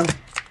think so.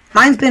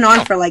 Mine's been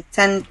on for like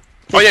 10. 15.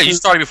 Oh yeah, you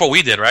started before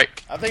we did, right?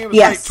 I think it was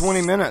like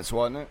 20 minutes,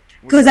 wasn't it?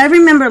 Because I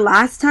remember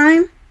last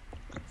time,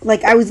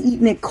 like I was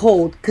eating it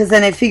cold, because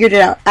then I figured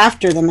it out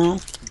after the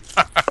mouth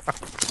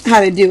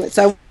how to do it.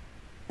 So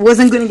I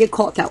wasn't going to get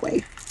caught that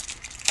way.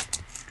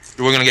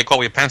 You were going to get caught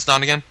with your pants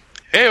down again?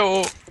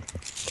 Hey-oh.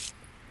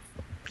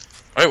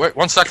 Wait,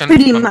 1 second.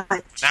 Pretty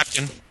much.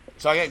 Napkin.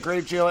 So I got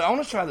grape jelly. I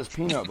want to try this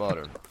peanut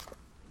butter.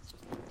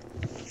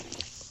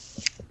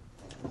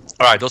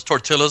 All right, those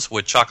tortillas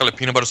with chocolate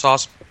peanut butter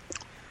sauce,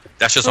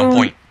 that's just on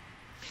point.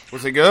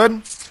 Was it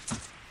good?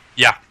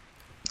 Yeah.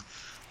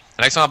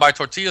 The next time I buy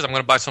tortillas, I'm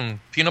going to buy some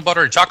peanut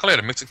butter and chocolate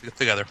and mix it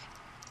together.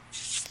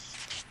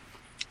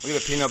 Look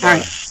at the peanut All butter.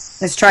 right,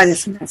 let's try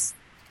this mess.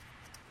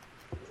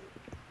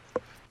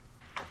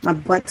 My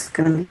butt's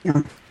going to be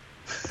on.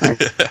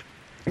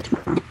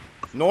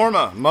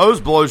 Norma, Moe's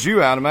blows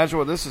you out. Imagine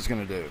what this is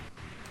going to do.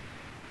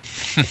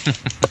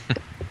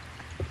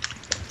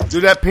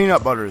 Dude, that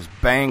peanut butter is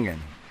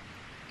banging.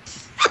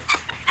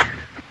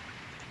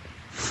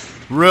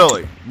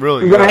 Really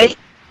good. Right?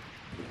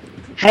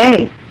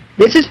 Hey,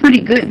 this is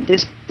pretty good.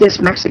 This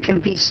Mexican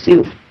beef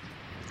stew.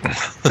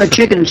 A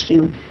chicken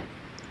stew.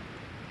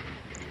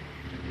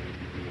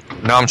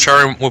 Now I'm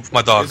sharing with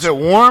my dogs. Is it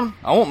warm?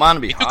 I want mine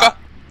to be hot.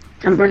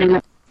 I'm burning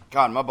up.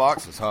 God, my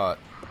box is hot.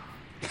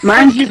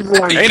 Mine's just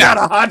warm. Ain't not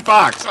a hot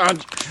box,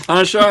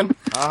 huh, Sean?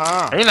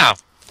 Hey now.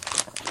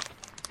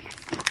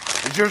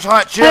 Is yours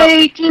hot, Chip?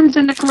 Hey, Tim's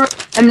in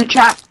the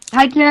chat.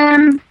 Hi,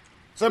 Tim.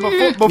 So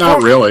before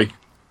Not really.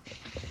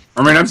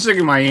 I mean, I'm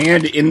sticking my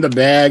hand in the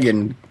bag,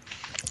 and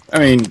I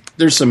mean,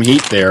 there's some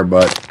heat there,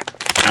 but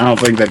I don't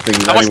think that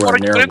thing's How much anywhere water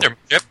you near. put in there,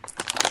 Chip?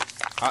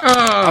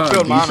 I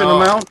filled mine Decent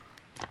up.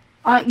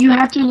 amount. You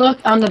have to look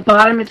on the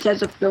bottom. It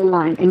says a fill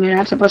line, and you're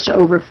not supposed to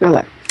overfill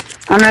it.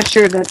 I'm not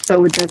sure that's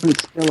so it doesn't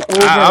spill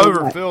over. I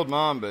overfilled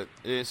mine, but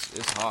it's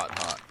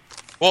hot.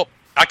 Well,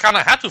 I kind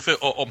of had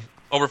to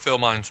overfill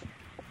mine.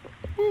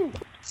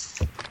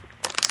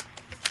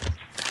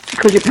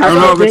 Because your I don't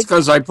know if it's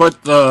because I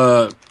put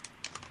the.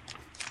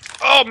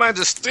 Oh man,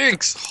 this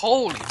stinks!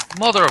 Holy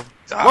mother of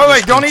God!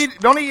 Wait, don't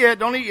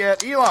eat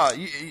yet.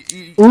 Eli,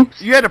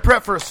 you had to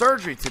prep for a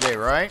surgery today,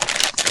 right?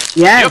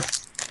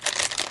 Yes.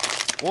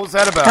 What was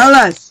that about? Tell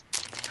us.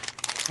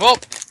 Well,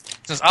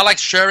 since I like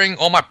sharing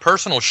all my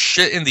personal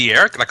shit in the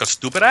air, like a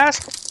stupid ass,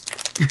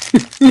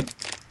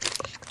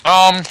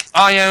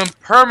 I am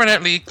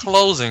permanently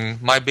closing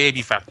my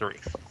baby factory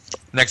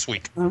next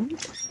week.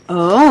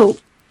 Oh.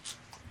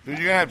 Dude,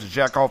 you're gonna have to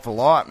jack off a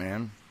lot,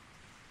 man.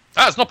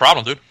 That's no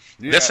problem, dude.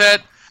 Yeah. They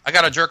said I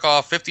gotta jerk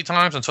off 50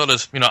 times until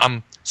this,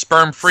 I'm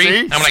sperm free. See?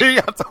 I'm like, See?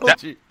 I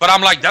told you. But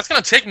I'm like, that's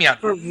gonna take me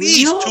at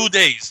least real? 2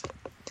 days.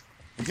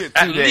 Get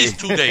At 2 least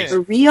days. 2 days. For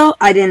real?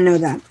 I didn't know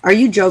that. Are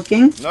you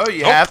joking? No,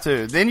 you have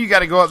to. Then you got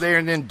to go up there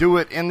and then do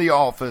it in the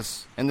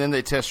office, and then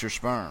they test your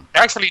sperm.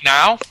 Actually,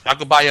 now I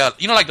could buy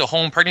like the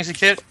home pregnancy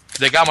kit.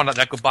 They got one that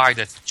I could buy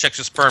that checks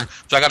your sperm.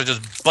 So I gotta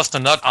just bust a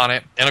nut on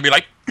it, and it'll be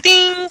like,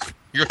 ding,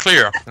 you're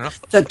clear.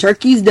 The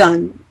turkey's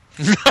done.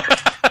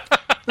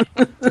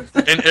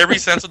 In every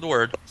sense of the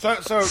word. So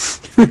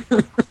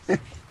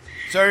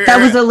That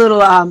was a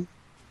little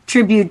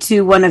tribute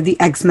to one of the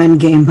X-Men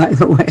game, by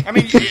the way. I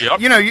mean,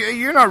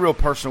 you're not real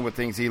personal with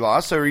things, Eli.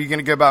 So are you going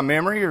to go by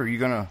memory, or are you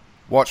going to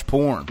watch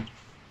porn?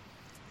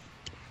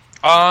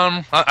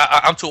 I'm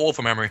too old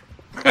for memory.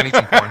 I need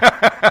some porn.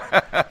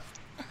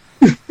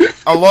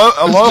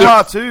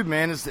 Aloha tube,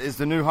 man, is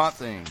the new hot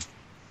thing.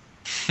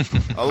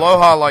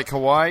 Aloha like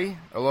Hawaii.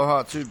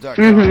 AlohaTube.com.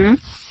 Mm-hmm.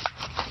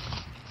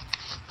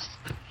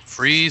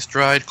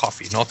 Freeze-dried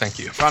coffee. No, thank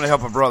you. Trying to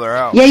help a brother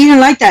out. Yeah, you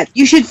didn't like that.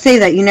 You should say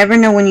that. You never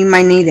know when you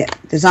might need it.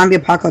 The zombie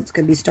apocalypse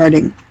could be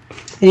starting.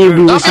 And you'd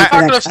be If wishing the for that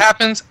apocalypse stuff.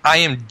 happens, I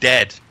am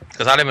dead.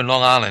 Because I live in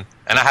Long Island,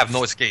 and I have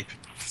no escape.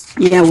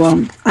 Yeah,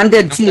 well, I'm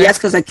dead too. That's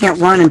because I can't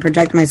run and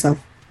protect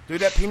myself.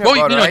 Dude, that peanut Well,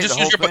 butter, just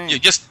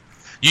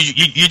use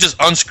you just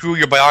unscrew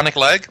your bionic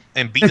leg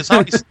and beat the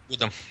zombies with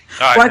them.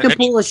 All right, Or I could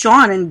pull a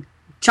Sean and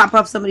chop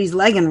off somebody's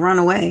leg and run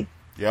away.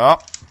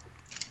 Yup.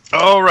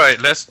 All right,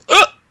 let's...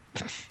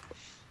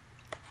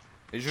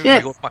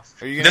 Shit.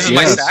 This is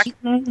my sack.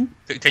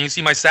 Can you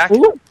see my sack?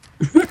 Ooh.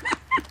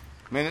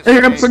 Man, It's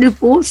a pretty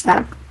full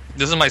stack.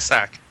 This is my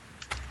sack.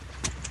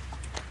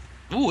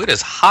 Ooh, it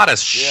is hot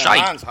as shite.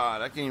 Mine's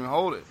hot. I can't even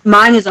hold it.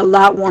 Mine is a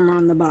lot warmer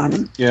on the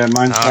bottom. Yeah,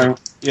 mine's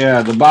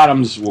the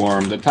bottom's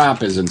warm. The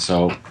top isn't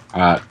so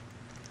hot.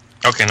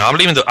 Okay, now I'm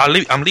leaving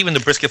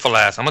the brisket for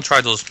last. I'm gonna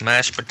try those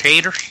mashed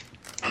potatoes.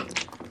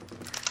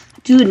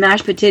 Dude,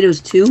 mashed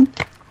potatoes too?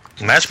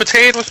 Mashed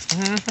potatoes?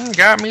 Mm-hmm,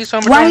 got me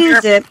some. Why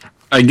is it?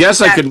 I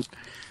guess I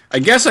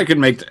could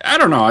make. I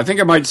don't know. I think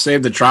I might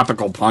save the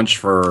tropical punch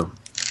for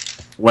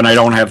when I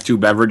don't have two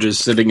beverages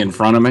sitting in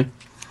front of me.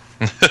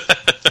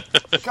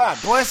 God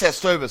bless that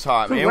stove is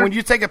hot, man. When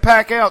you take a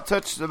pack out,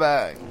 touch the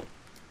bag.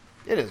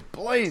 It is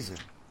blazing.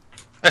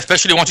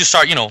 Especially once you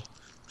start,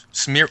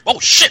 smear. Oh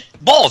shit!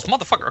 Balls,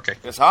 motherfucker. Okay.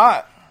 It's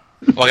hot.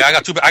 Oh yeah, I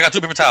got two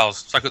paper towels,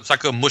 so I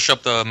could mush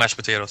up the mashed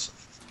potatoes.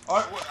 All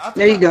right, well,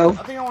 There you go.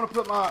 I think I want to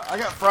put I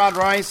got fried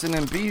rice and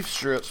then beef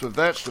strips with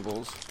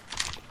vegetables.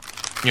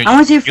 You I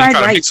want to see gonna fried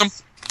try to rice. mix them?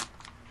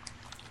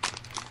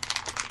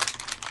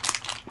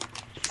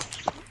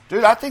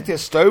 Dude, I think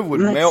this stove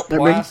would Nice. melt They're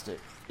big. plastic.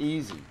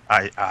 Easy.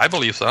 I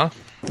believe so.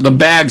 The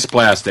bag's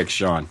plastic,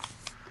 Sean.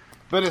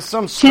 But it's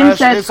some Tim special.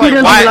 says It's like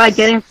kudos wax. you like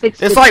getting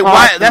fixed. It's with like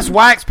coffee. that's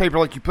wax paper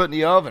like you put in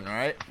the oven,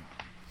 right?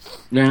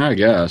 Yeah, I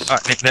guess. All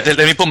right, let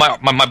me put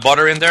my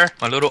butter in there.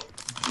 My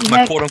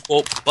quote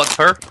unquote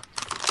butter.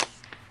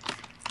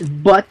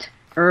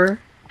 Butter.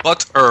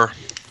 Butter.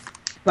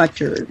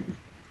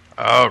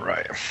 All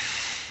right.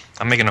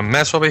 I'm making a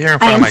mess over here in I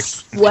front of am my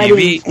sweating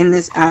TV. in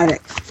this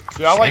attic.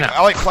 Dude,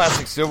 I like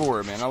plastic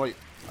silverware, man. I like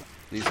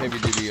these heavy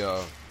duty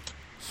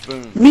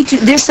spoons. Me too.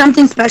 There's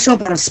something special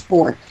about a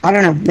sport. I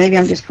don't know. Maybe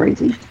I'm just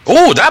crazy.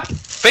 Oh, that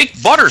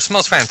fake butter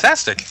smells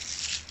fantastic.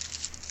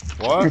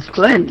 What? It's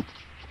good.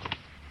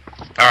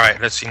 All right,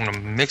 let's see. I'm gonna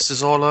mix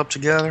this all up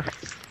together.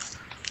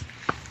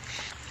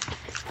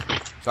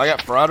 So I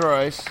got fried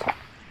rice.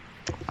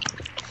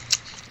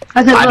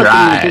 How's it Fried look?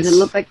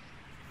 rice.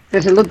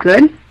 Does it look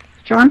good,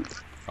 John?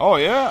 Oh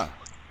yeah.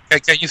 Hey,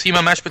 can you see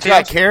my mashed It's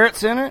got potatoes?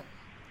 carrots in it.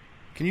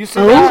 Can you see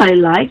Oh, that? I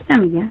like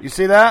them. Yeah. You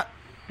see that?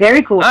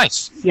 Very cool.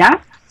 Nice.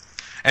 Yeah.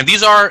 And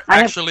these are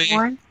I actually have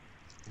corn.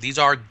 these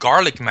are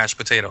garlic mashed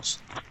potatoes.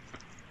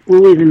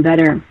 Ooh, even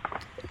better.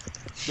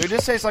 Dude,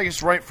 this tastes like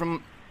it's right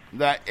from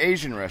that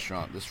Asian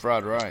restaurant. This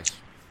fried rice.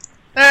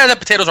 The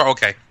potatoes are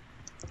okay.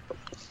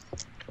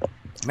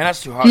 Man,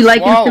 that's too hot. Do you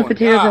like swallowing. instant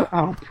potatoes?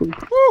 God. Oh,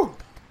 poop. Woo.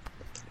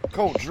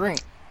 Cold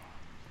drink.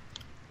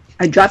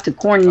 I dropped a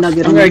corn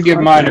nugget. I'm on gonna my give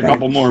car mine a today.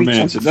 couple more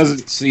minutes. It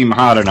doesn't seem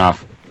hot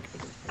enough.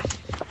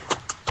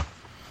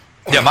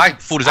 Yeah, my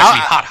food is actually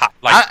hot.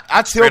 Like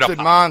I straight up tilted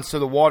hot. mine so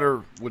the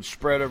water would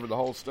spread over the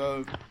whole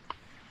stove.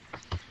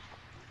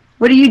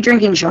 What are you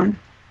drinking, Sean?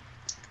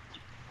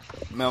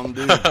 Mountain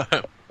Dew.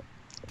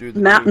 Dude,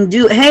 Mountain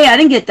Dew. Hey, I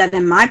didn't get that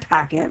in my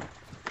packet.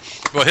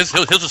 Well, his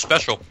is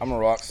special. I'm a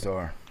rock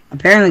star.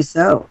 Apparently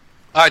so.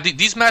 All right,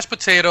 these mashed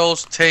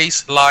potatoes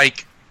taste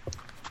like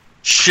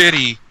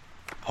shitty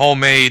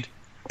homemade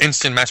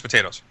instant mashed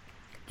potatoes.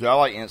 Dude, I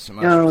like instant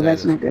mashed No, potatoes.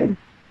 that's not good.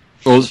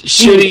 Well,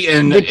 shitty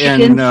and The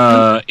chicken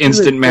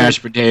instant is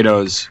mashed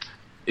potatoes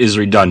is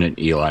redundant,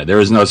 Eli. There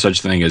is no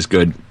such thing as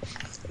good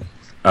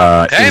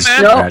instant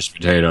man. mashed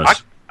potatoes.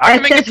 I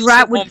can make a SS decent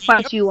Rat would homemade-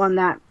 fight you on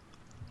that.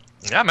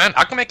 Yeah, man,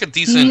 I can make a He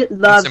decent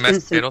loves instant mashed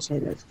instant potatoes.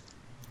 potatoes.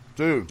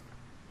 Dude,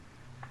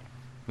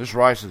 This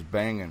rice is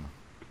banging.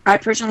 I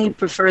personally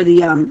prefer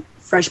the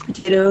fresh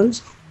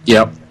potatoes.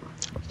 Yep.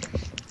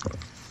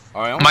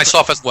 All right,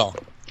 Myself as well.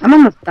 I'm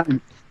almost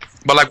done.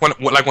 But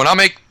when I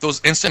make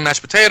those instant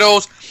mashed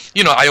potatoes,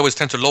 I always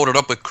tend to load it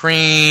up with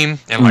cream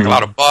and like a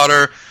lot of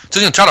butter.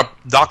 Just try to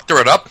doctor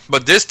it up.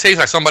 But this tastes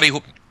like somebody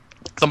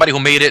who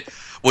made it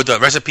with the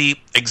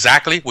recipe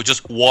exactly, with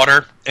just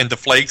water and the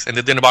flakes, and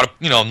they didn't about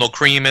no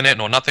cream in it,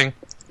 no nothing.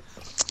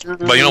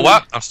 But you know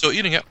what? I'm still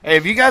eating it. Hey,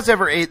 have you guys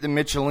ever ate the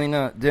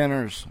Michelina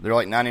dinners? They're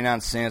like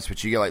 99 cents,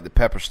 but you get like the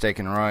pepper steak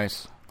and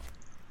rice.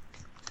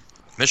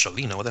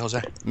 Michelina? What the hell's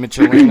that?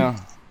 Michelina.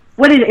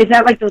 What is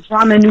that like those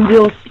ramen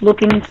noodles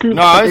looking soup?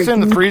 No, it's in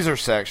the freezer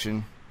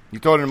section. You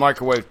throw it in the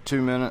microwave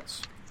 2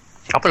 minutes.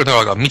 I thought you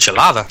were like a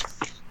michelada.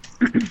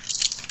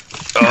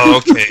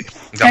 Okay.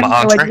 Got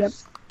my entree.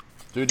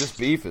 Dude, this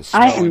beef is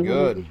smelling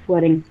good. Really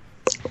sweating.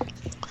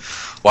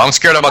 Well, I'm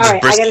scared about this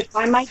brisket. I gotta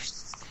find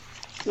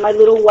my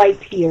little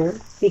wipe here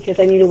because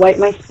I need to wipe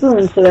my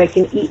spoon so that I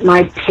can eat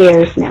my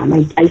pears now,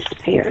 my diced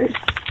pears.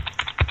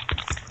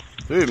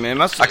 Dude, man,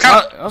 that's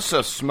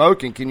just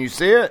smoking. Can you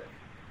see it?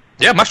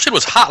 Yeah, my shit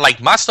was hot.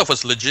 Like, my stuff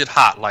was legit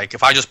hot. Like,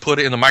 if I just put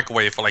it in the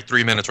microwave for like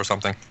 3 minutes or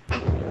something. I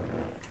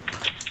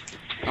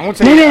want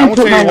to tell you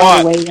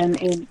what.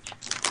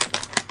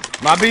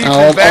 My beef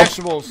and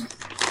vegetables,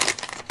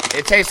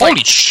 it tastes Holy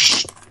like...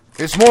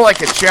 It's more like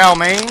a chow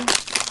mein.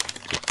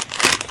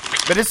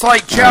 But it's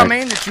like chow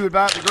mein that you would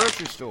buy at the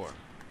grocery store.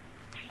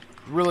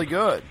 Really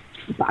good.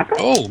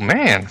 Oh,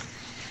 man.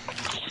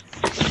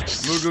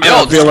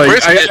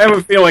 I have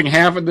a feeling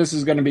half of this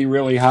is going to be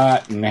really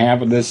hot and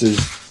half of this is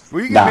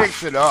Well, you can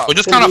mix it up. Well,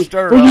 just kind of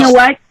stir it Well, you up. know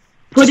what?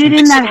 Put it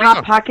in that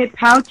Hot Pocket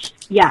pouch,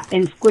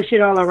 and squish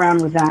it all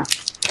around with that.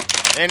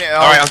 And,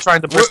 all right, I'm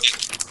trying to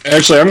brisket.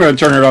 Actually, I'm going to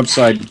turn it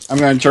I'm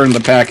going to turn the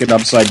packet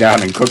upside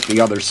down and cook the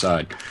other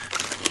side.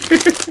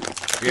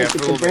 Yeah, it's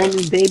a brand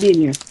new baby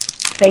and you're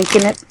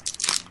thanking it.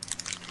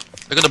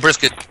 Look at the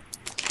brisket.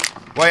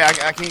 Wait,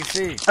 I can't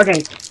see.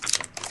 Okay.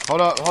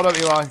 Hold up,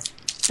 Eli.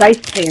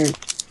 Diced pears.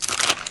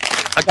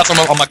 I got some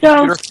on my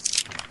computer.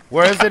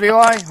 Where is it,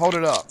 Eli? Hold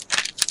it up.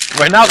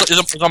 Right now,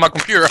 it's on my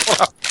computer.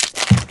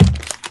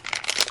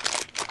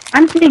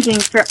 I'm thinking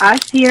for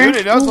us here, Dude,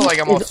 it does look like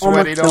I'm all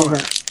sweaty, don't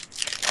it?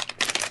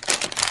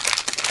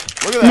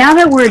 Look at that. Now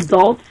that we're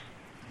adults,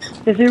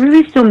 does it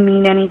really still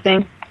mean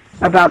anything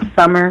about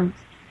summer?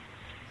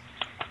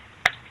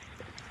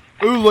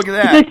 Ooh, look at Do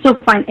that. you guys still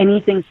find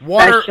anything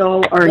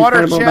special or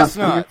water incredible about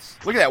summer? chestnuts.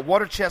 Look at that,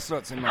 water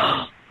chestnuts in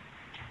there.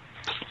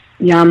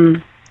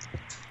 Yum.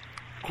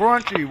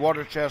 Crunchy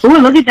water chestnuts.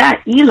 Ooh, look at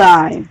that,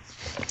 Eli.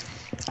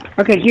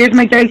 Okay, here's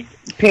my diced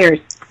pears.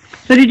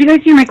 So did you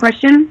guys hear my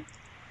question?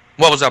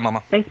 What was that,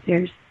 Mama? Diced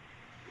pears.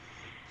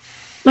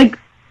 Like,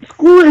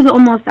 school is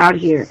almost out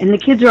here, and the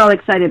kids are all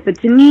excited, but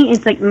to me,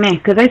 it's like, meh,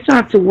 because I still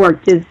have to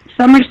work. Does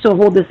summer still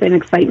hold the same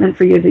excitement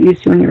for you as it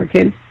used to when you were a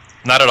kid?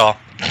 Not at all.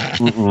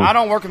 I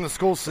don't work in the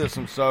school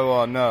system,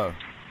 so no.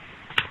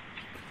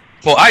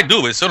 Well, I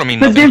do, but it still don't mean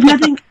But nothing. there's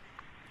nothing...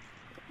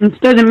 It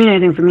doesn't mean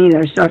anything for me either.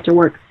 I still have to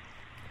work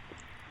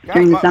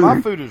during the summer.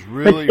 My food is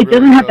really, but it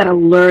doesn't have that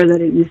allure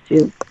that it used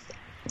to.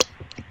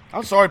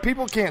 I'm sorry,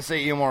 people can't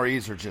say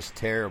MREs are just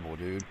terrible,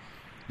 dude.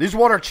 These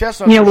water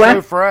chestnuts You know are what?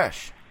 so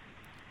fresh.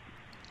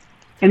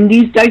 And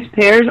these diced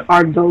pears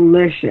are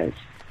delicious.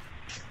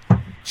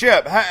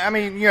 Chip, I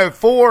mean,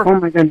 for Oh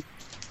my god.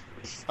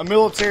 a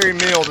military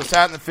meal that's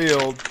out in the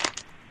field,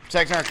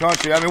 protecting our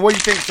country, I mean, what do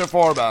you think so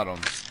far about them?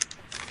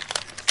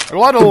 A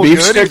lot of The little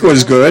beef stick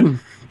was good.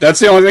 That's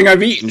the only thing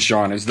I've eaten,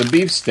 Sean, is the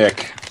beef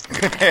stick.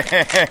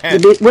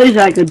 What is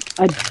that,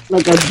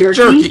 like a jerky?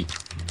 Jerky.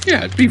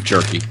 Yeah, it's beef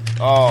jerky.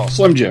 Oh.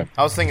 Slim Jim.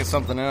 I was thinking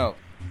something else.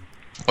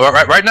 Well,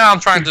 right now, I'm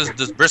trying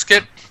this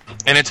brisket,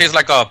 and it tastes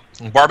like a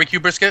barbecue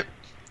brisket.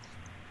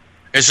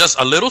 It's just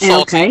a little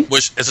salty,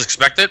 which is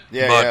expected.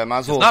 Yeah, but might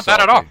as well it's not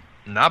bad at all.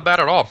 Not bad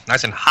at all.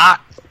 Nice and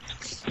hot.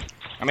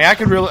 I mean, I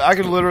could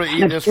literally eat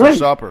That's this good. for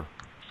supper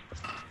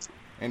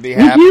and be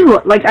Me happy.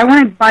 too. Like, I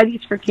want to buy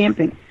these for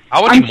camping.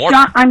 I would I'm eat more.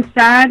 I'm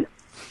sad.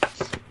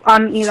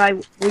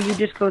 Eli, will you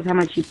disclose how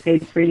much you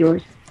paid for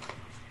yours?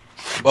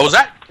 What was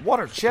that?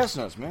 Water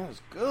chestnuts, man,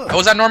 it's good. What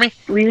was that, Normie?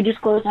 Will you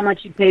disclose how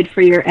much you paid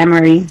for your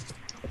MRE?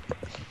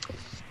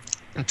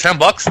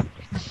 $10,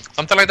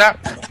 something like that.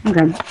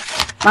 Okay.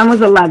 Mine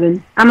was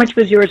 11. How much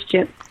was yours,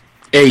 Chip?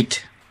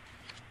 8.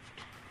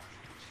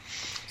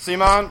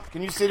 Simon,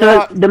 can you see So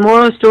that? the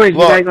moral of the story is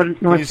Look, you gotta go to can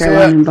you North see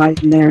Carolina that? and buy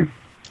them there.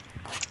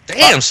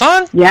 Damn,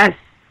 son. Yes.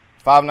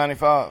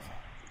 $5.95.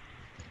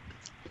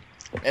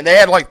 And they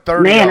had like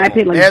 30 Man, of I them.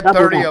 paid like They had double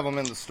 30 that. of them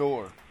in the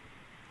store.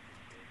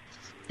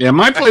 Yeah,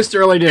 my place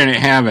really didn't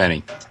have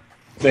any.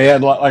 They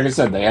had, like I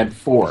said, they had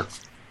 4.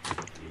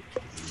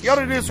 You ought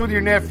to do this with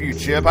your nephew,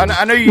 Chip. I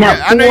know you.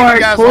 Now, I know you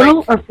guys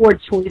total like. or 4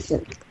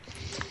 choices?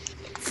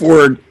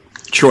 4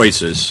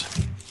 choices.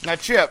 Now,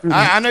 Chip,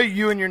 I know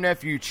you and your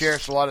nephew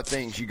cherish a lot of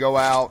things. You go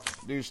out,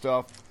 do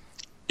stuff.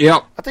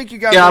 Yep. I think you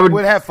guys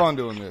would have fun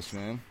doing this,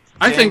 man.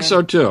 I think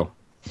so too.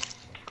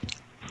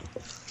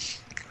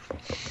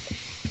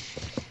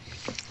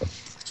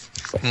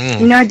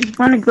 You know, I just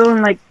want to go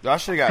and, like, I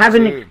should've got have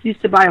an two. excuse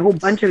to buy a whole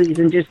bunch of these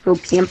and just go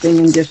camping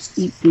and just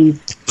eat these.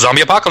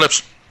 Zombie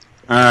apocalypse.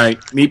 All right,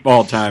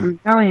 meatball time. I'm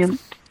telling you.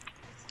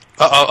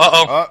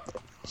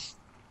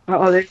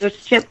 Oh, There's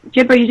this Chip.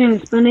 Chip, are you using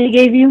the spoon they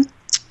gave you?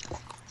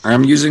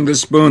 I'm using the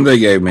spoon they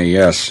gave me,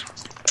 yes.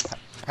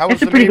 how was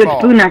It's a the pretty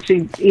meatball? good spoon,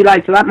 actually, Eli.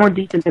 It's a lot more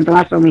decent than the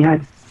last one we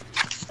had.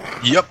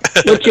 Yep.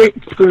 What's your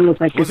spoon look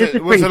like? 'Cause Was this it-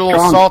 is was pretty it a little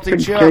strong, salty,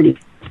 pretty Chip? sturdy.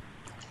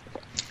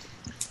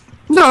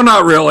 No,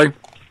 not really.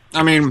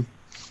 I mean,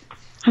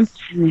 I'm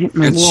trying to hit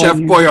my it's wall Chef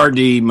here.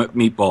 Boyardee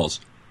meatballs.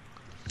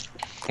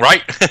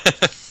 Right?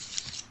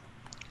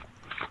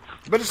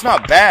 But it's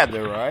not bad,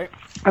 though, right?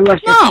 I love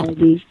Chef No.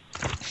 Boyardee.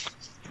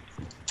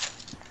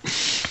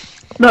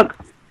 Look,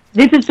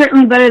 this is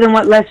certainly better than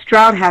what Les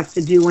Stroud has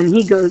to do when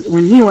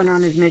he went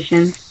on his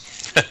mission.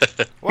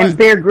 And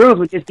Bear Grylls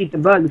would just eat the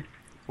bugs.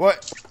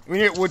 What?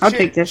 I'll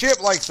take this.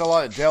 Chip likes a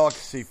lot of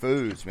delicacy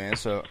foods, man.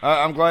 So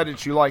I'm glad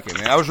that you like it,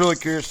 man. I was really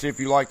curious to see if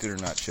you liked it or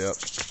not, Chip.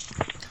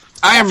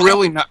 I am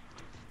really not.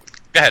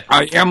 Go ahead.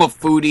 I am a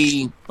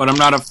foodie, but I'm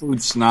not a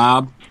food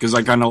snob because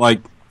I kind of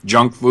like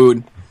junk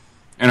food.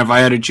 And if I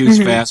had to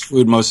choose fast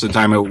food, most of the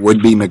time it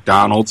would be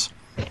McDonald's.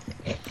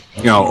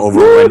 You know, over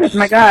Woo, when. that's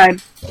my guy.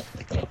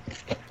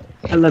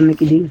 I love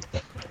Mickey D's.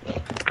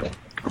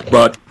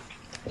 But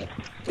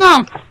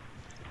no,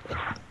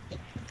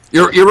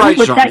 you're right,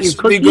 What's Sean. that, This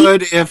your would be cookie?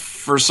 good if,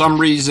 for some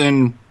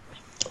reason,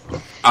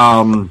 if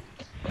I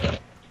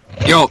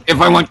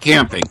went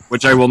camping,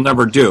 which I will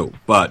never do.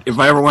 But if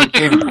I ever went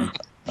camping,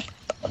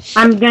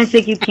 I'm going to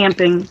take you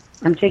camping.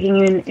 I'm taking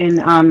you in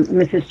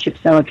Mrs.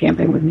 Chipsella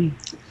camping with me.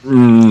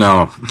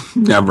 no,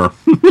 never.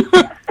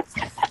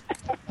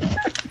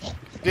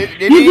 Did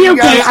You'll be you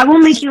okay. guys? I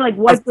won't make you, like,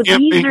 wipe with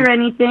Camping. these or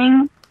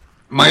anything.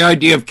 My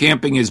idea of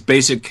camping is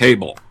basic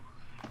cable.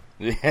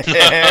 Yeah.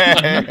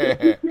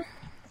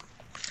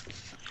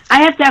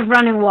 I have to have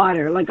running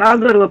water. Like, I'll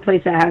go to a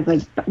place that has,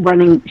 like,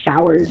 running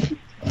showers.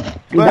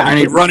 I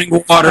need running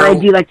water. Or I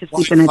do like to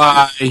sleep in it.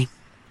 Wi-Fi,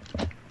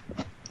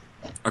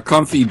 a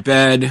comfy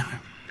bed.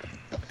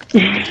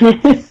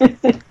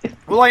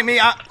 Well, like me,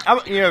 I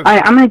you know, All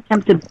right, I'm going to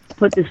attempt to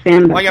put this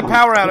fan back like a on.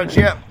 power outage,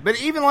 yeah.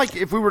 But even like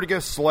if we were to go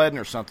sledding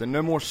or something,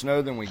 no more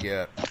snow than we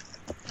get.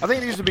 I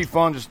think it used to be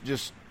fun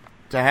just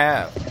to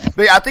have.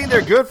 But I think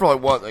they're good for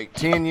like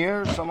 10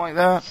 years, something like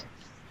that.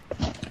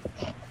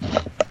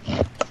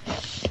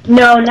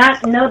 No,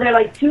 they're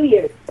like 2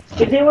 years.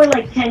 If they were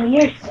like 10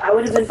 years, I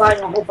would have been buying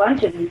a whole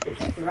bunch of these to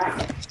keep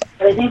around.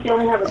 But I think they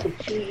only have like a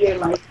 2-year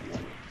life.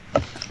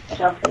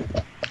 Shelf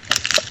life.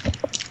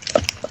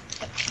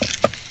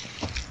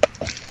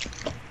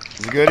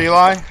 Is it good,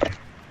 Eli?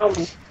 Oh,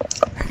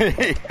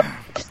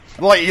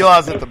 Like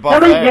Eli's at the they're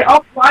buffet.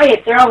 all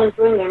quiet. They're all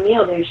enjoying their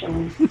meal there,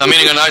 Sean. I'm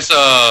eating a nice,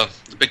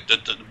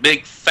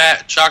 big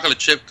fat chocolate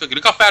chip cookie.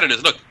 Look how fat it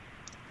is. Look.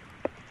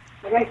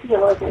 I gotta see a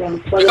look at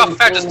them. Look how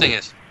fat this thing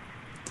is.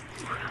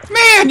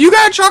 Man, you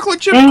got a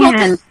chocolate chip Man,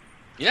 cookie?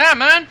 Yeah,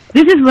 man.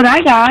 this is what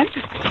I got.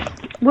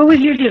 What was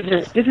your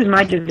dessert? This is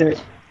my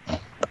dessert.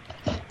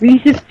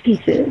 Reese's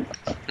Pieces.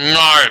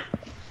 No.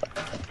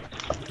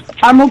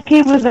 I'm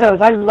okay with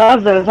those. I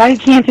love those. I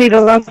can't say the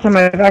last time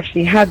I've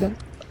actually had them.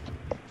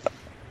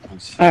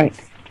 Alright.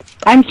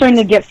 I'm starting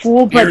to get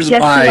full, but Here's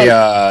just my,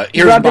 to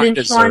here's rub my it in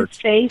dessert. Sean's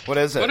face. What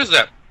is it? What is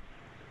that?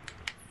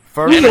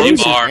 First Energy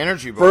Foods bar.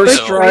 Energy bar.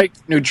 First Strike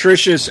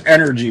Nutritious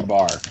Energy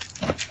Bar.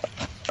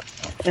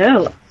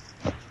 Oh.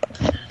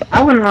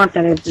 I wouldn't want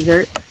that as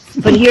dessert.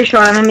 But here,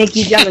 Sean, I'm going to make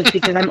you jealous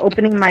because I'm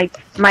opening my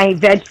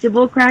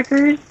vegetable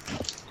crackers,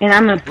 and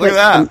I'm going to put Look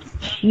at some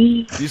that.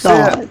 cheese You see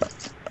sauce.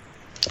 it?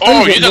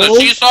 Oh, is you it, got the Wolf?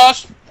 cheese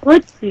sauce?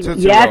 Let's see.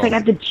 Tootsie Yes, Roll. I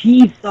got the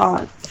cheese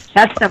sauce.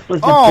 That stuff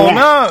was the Oh best.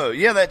 no!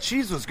 Yeah, that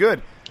cheese was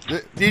good.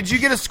 Did you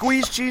get a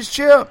squeezed cheese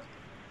chip?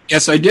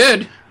 Yes, I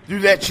did.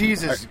 Dude, that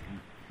cheese is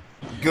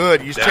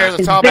good. You tear the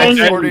It's top off,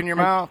 banging. pour it in your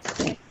mouth.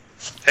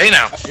 Hey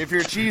now. If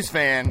you're a cheese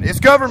fan, it's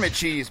government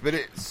cheese, but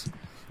it's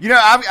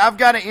I've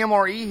got an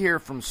MRE here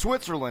from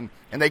Switzerland,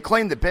 and they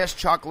claim the best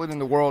chocolate in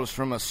the world is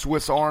from a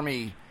Swiss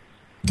Army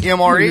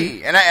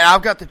MRE, and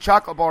I've got the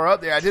chocolate bar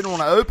up there. I didn't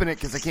want to open it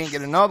because I can't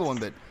get another one,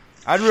 but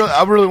I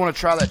really want to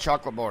try that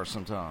chocolate bar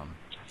sometime.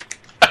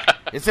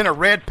 It's in a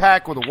red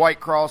pack with a white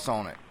cross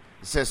on it.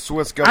 It says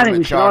Swiss I think government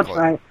we should all chocolate.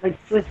 try it. Like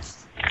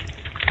Swiss.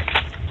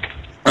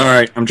 All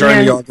right, I'm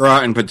trying Yeah. the au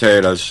gratin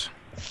potatoes.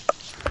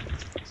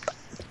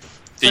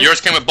 Did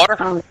yours came with butter?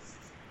 Oh,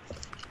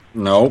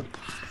 Nope.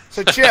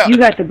 So, Chip, you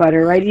got the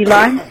butter, right,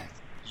 Eli?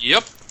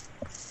 Yep.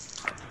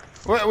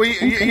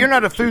 you're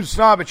not a food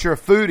snob, but you're a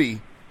foodie.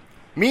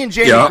 Me and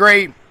Jamie Yeah.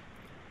 Gray,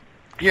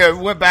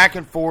 went back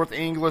and forth,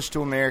 English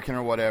to American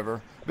or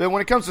whatever. But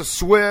when it comes to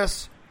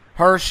Swiss,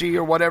 Hershey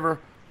or whatever,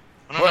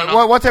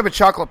 No. what type of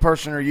chocolate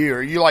person are you?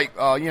 Are you like,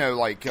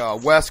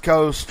 West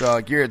Coast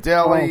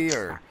Ghirardelli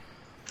or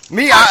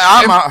me?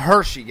 I'm a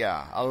Hershey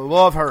guy. I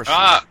love Hershey.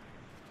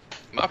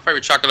 My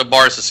favorite chocolate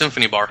bar is the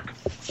Symphony Bar.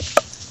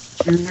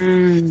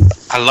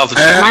 Mm. I love the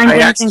Mine I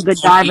has actually been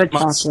don't Godiva eat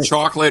much chocolate.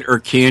 chocolate or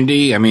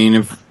candy. I mean,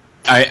 if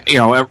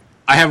I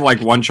have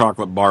like one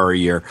chocolate bar a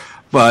year,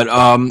 but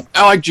I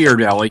like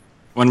Ghirardelli.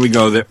 when we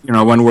go there.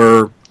 When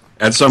we're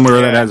at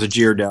somewhere that has a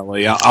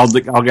Ghirardelli,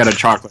 I'll get a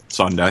chocolate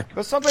sundae.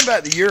 But something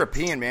about the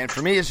European, man,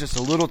 for me, it's just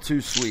a little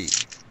too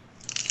sweet.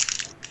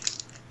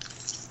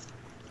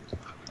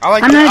 I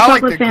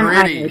like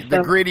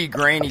the gritty,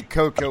 grainy,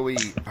 cocoa-y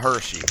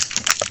Hershey.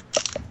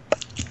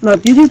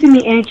 Look, you can give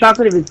me any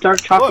chocolate if it's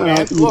dark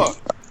chocolate. Look,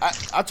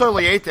 I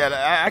totally ate that.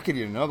 I could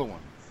eat another one.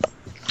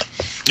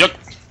 Yep.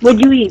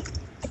 What'd you eat?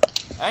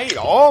 I ate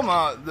all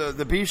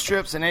the beef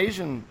strips and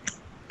Asian.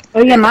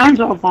 Oh yeah, mine's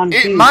all gone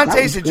too. Mine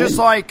tasted just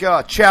like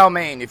chow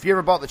mein. If you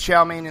ever bought the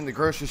chow mein in the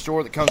grocery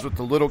store that comes with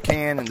the little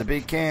can and the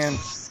big can,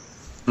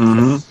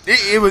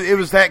 it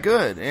was that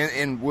good.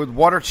 And with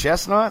water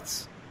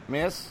chestnuts,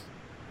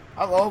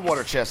 I love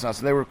water chestnuts.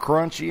 They were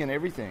crunchy and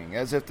everything,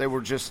 as if they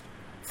were just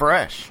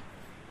fresh.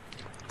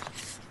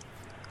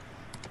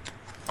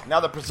 Now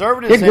the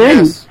preservatives in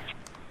this,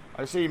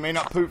 I see you may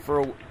not poop for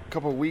a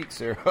couple of weeks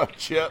there,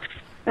 Chip.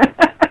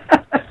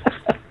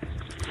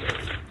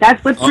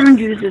 That's what prune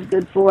juice is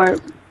good for.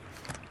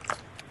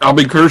 I'll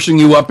be cursing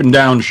you up and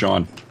down,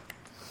 Sean.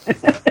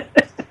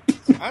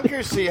 I'm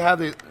curious to see how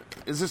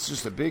is this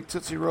just a big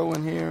Tootsie Roll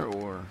in here,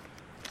 or?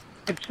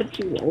 A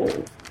Tootsie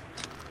Roll.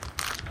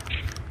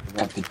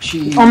 Got the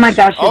cheese. Oh my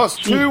gosh. Oh, it's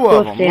two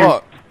of them.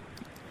 Look.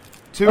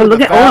 Two of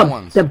the fat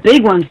ones. The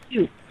big ones,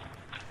 too.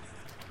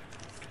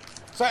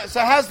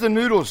 So how's the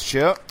noodles,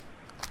 Chip?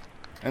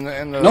 And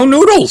the No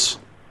noodles.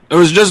 It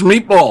was just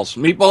meatballs.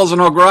 Meatballs and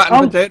au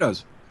gratin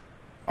potatoes.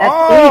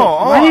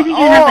 Why did you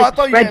have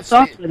red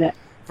sauce with it?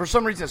 For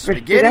some reason,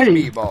 spaghetti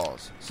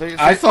meatballs.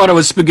 I thought it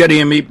was spaghetti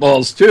and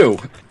meatballs, too.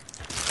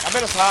 I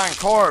bet it's high in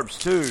carbs,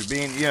 too,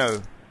 being,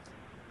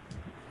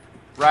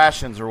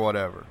 rations or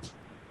whatever.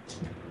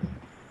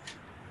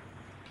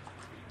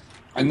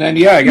 And then,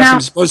 I guess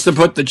I'm supposed to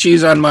put the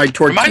cheese on my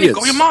tortillas.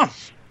 Go your mom.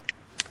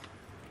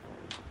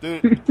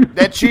 Dude,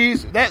 that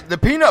cheese, the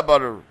peanut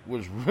butter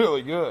was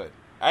really good.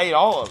 I ate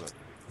all of it.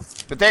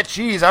 But that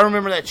cheese, I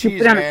remember that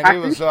cheese, man. It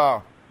was,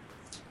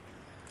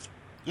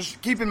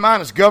 just keep in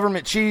mind it's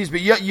government cheese, but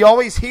you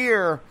always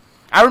hear,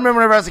 I remember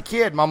whenever I was a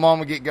kid, my mom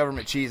would get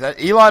government cheese.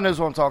 Eli knows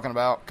what I'm talking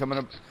about. Coming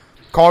in a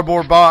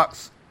cardboard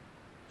box.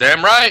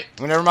 Damn right.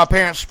 Whenever my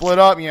parents split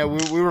up, we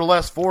were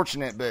less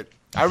fortunate, but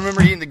I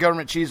remember eating the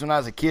government cheese when I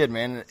was a kid,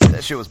 man.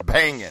 That shit was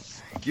banging.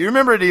 You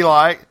remember it,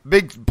 Eli?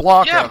 Big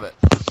block of it.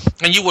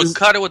 And you would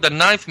cut it with a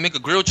knife and make a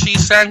grilled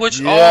cheese sandwich?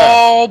 Yeah.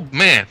 Oh,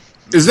 man.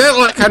 Is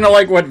that kind of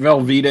like what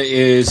Velveeta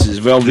is? Is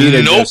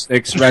Velveeta just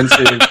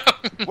expensive?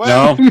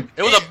 Well, no?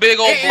 It was a big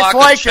old block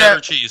of cheddar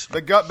cheese.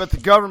 But the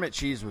government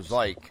cheese was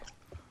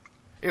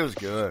it was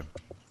good.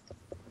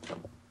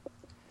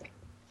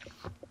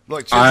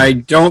 Look, I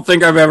don't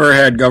think I've ever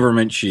had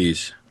government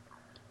cheese.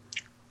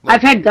 Look,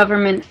 I've had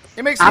government.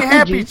 It makes me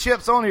happy.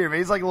 Chip's on here, man.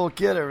 He's like a little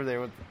kid over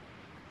there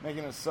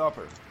making his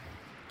supper.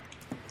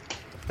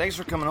 Thanks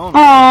for coming on.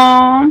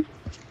 Aww.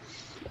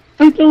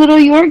 It's a little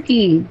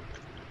Yorkie.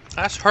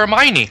 That's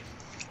Hermione.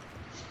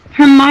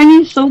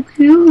 Hermione's so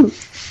cute.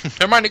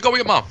 Hermione, go with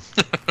your mom.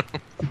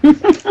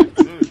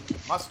 Dude,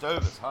 my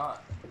stove is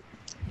hot.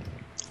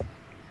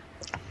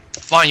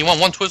 Fine, you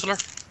want one Twizzler?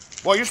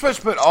 Well, you're supposed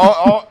to put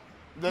all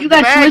you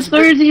got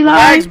Twizzlers, Eli? The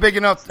bag's big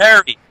enough.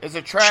 Cherry. It's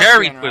a trash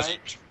Cherry can,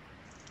 Twizzlers.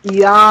 Right?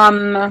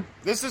 Yum.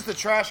 This is the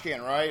trash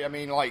can, right? I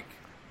mean,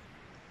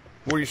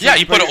 where you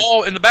you put it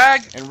all in the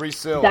bag and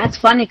reseal. That's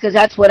funny because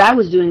that's what I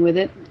was doing with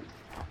it.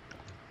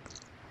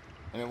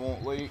 And it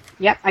won't leak.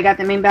 Yep, I got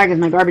the main bag as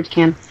my garbage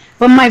can.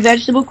 But my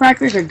vegetable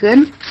crackers are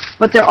good,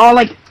 but they're all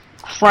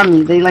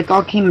crummy. They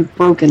all came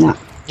broken up.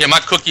 Yeah, my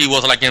cookie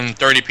was in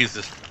 30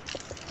 pieces.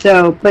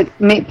 So, but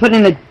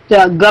putting the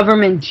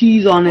government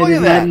cheese on it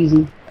is not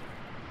easy.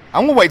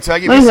 I'm gonna wait till I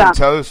get me some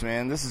toast,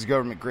 man. This is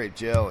government grape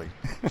jelly.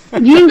 You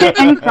didn't get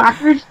any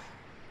crackers,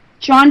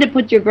 Sean, to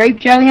put your grape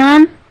jelly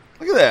on?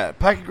 Look at that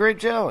pack of grape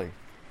jelly.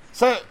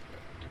 So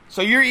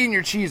you're eating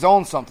your cheese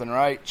on something,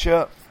 right,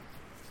 Chip?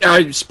 Yeah,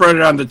 I spread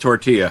it on the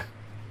tortilla.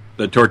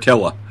 The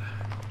tortilla.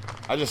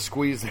 I just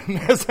squeezed it.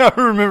 That's how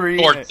I remember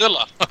eating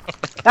Tortilla.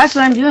 That's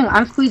what I'm doing.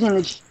 I'm squeezing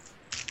the cheese.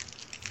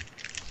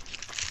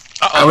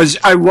 I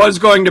was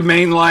going to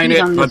mainline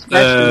it,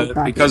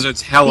 but because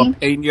it's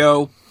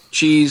jalapeno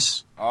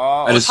cheese.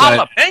 Oh, it's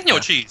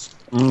jalapeno cheese.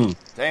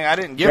 Dang, I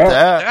didn't get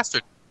that.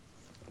 Bastard.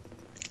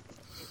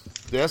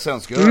 Yeah, that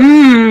sounds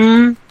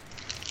good.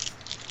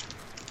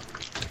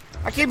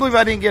 I can't believe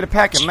I didn't get a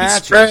pack of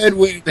matches. Spread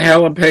with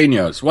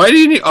jalapenos. Why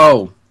didn't you?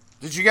 Oh.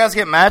 Did you guys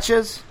get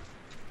matches?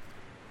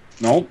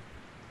 Nope.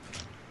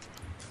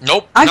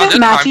 I got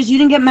matches. You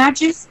didn't get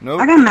matches?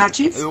 Nope. I got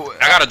matches.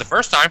 I got it the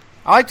first time.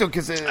 I like them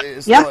because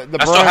it's the I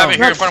still have it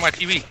here in front of my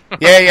TV.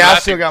 Yeah, I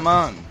still got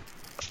mine.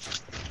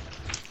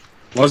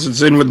 Unless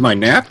it's in with my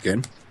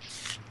napkin.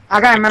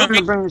 I gotta remember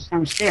to bring this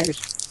downstairs.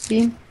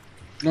 See?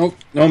 Nope,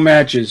 no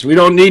matches. We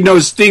don't need no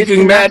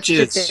stinking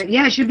matches.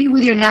 Yeah, it should be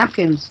with your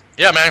napkins.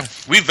 Yeah, man.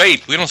 We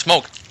vape. We don't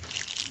smoke.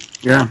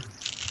 Yeah.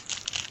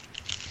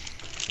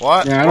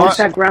 What? Yeah, What's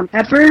that, ground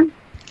pepper?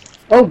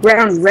 Oh,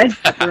 ground red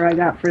pepper I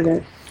got for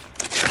this.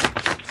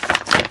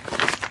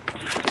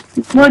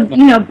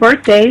 Well,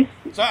 birthdays.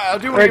 So I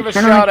do want to give a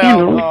shout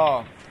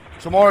out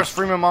Tomorrow's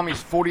Freeman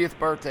Mommy's 40th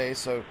birthday,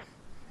 so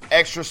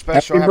extra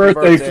special. Happy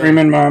birthday,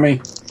 Freeman Mommy.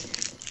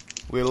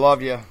 We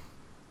love you.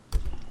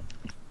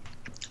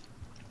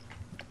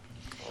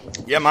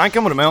 Yeah, mine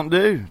come with a Mountain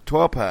Dew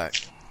 12-pack.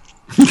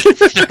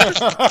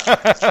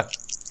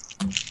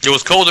 It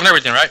was cold and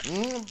everything, right?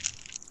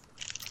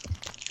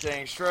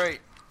 Dang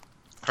straight.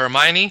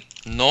 Hermione,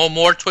 no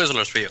more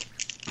Twizzlers for you.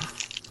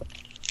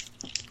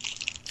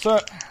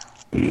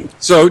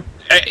 So,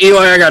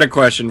 Eli, I got a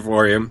question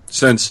for you.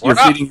 Since you're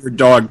feeding your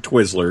dog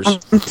Twizzlers,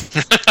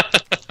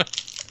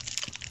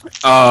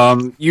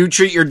 you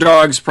treat your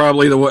dogs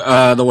probably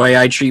the way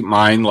I treat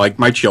mine, like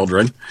my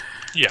children.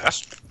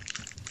 Yes.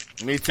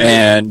 Me too.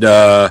 And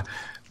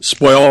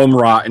spoil them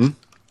rotten.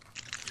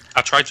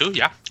 I try to,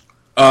 yeah.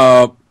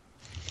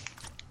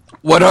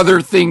 What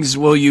other things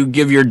will you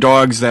give your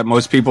dogs that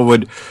most people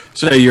would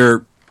say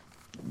or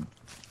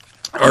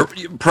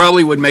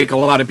probably would make a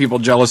lot of people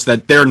jealous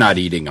that they're not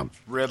eating them?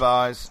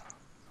 Ribeyes.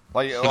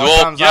 Like, when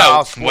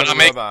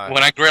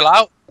I grill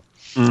out,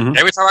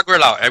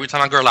 every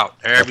time I grill out,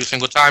 every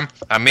single time,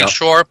 I make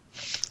sure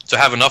to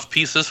have enough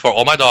pieces for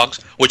all my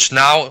dogs, which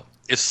now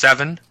is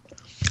 7.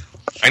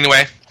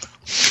 Anyway,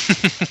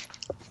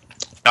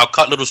 I'll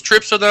cut little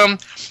strips of them.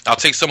 I'll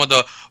take some of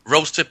the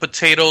roasted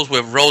potatoes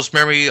with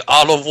rosemary,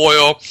 olive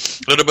oil,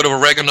 a little bit of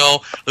oregano,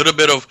 a little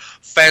bit of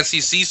fancy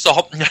sea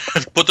salt,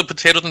 put the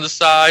potatoes on the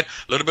side,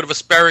 a little bit of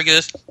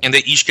asparagus, and they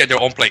each get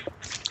their own plate.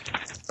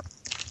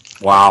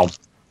 Wow.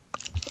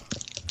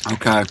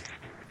 Okay.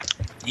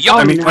 Yep.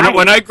 I mean,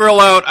 when I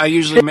grill out, I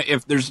usually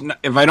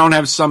if I don't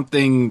have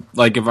something,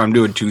 like if I'm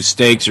doing 2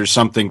 steaks or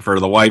something for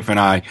the wife and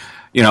I,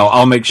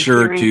 I'll make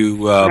sure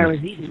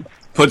to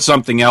put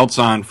something else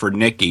on for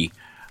Nikki.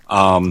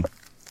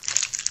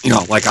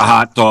 Like a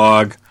hot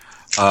dog.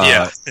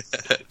 I've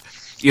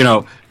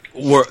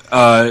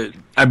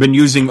been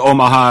using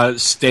Omaha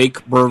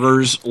steak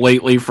burgers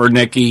lately for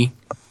Nikki.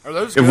 Are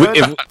those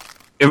good?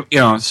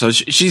 So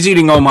she's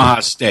eating Omaha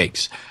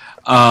steaks.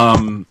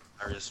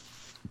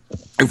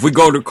 If we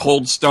go to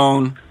Cold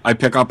Stone, I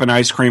pick up an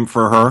ice cream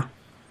for her.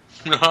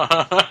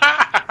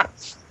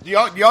 Do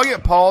y'all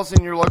get Paul's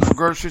in your local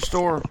grocery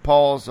store?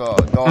 Paul's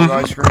dog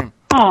ice cream?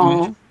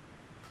 Oh.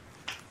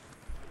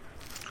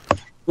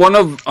 One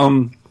of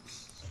oh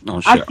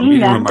shit!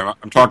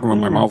 I'm talking with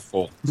my mouth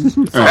full.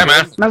 Hey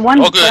man, my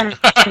one friend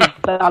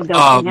dog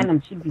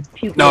doesn't should be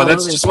puking. No,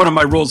 that's just one of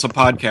my rules of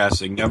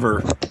podcasting.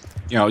 Never,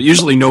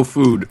 usually no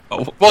food.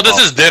 Well, this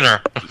is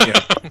dinner. Yeah.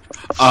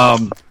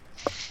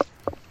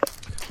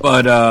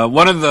 But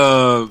one of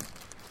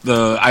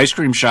the ice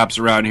cream shops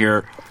around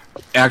here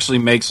actually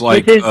makes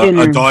like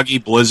a doggy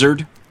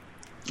blizzard.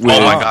 Oh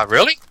my god,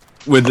 really?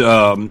 With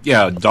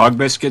dog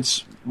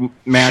biscuits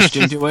mashed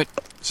into it.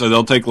 So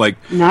they'll take like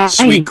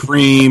sweet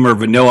cream or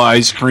vanilla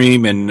ice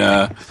cream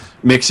and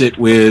mix it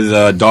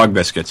with dog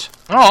biscuits.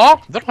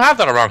 Oh, they don't have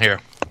that around here.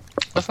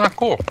 That's not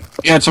cool.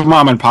 Yeah, it's a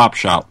mom and pop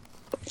shop.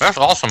 That's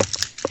awesome.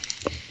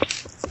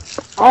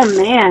 Oh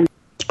man.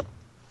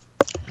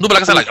 No, but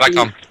like I said, like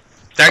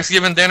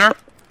Thanksgiving dinner.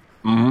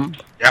 Mm-hmm.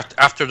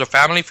 After the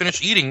family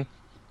finish eating,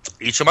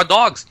 each of my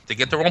dogs, they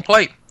get their own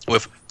plate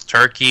with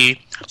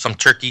turkey, some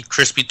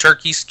crispy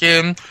turkey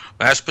skin,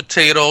 mashed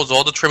potatoes,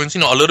 all the trimmings, a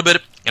little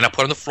bit, and I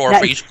put on the floor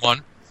for each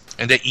one,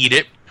 and they eat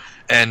it,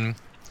 and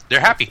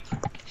they're happy.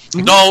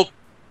 Mm-hmm. Though,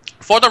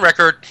 for the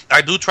record,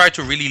 I do try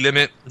to really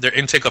limit their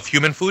intake of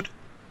human food.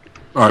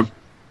 All right.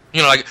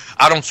 Like,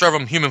 I don't serve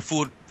them human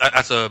food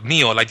as a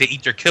meal. Like, they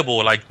eat their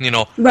kibble, like,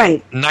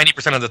 right.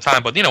 90% of the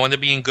time. But, when they're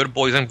being good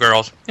boys and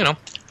girls,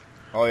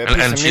 Oh, yeah,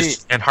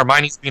 and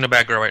Hermione's being a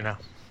bad girl right now.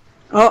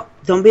 Oh,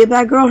 don't be a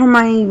bad girl,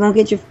 Hermione. You won't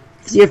get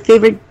your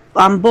favorite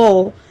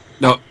bowl.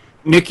 No,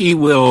 Nikki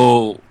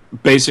will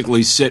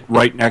basically sit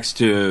right next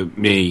to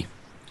me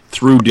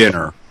through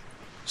dinner,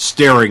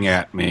 staring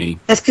at me.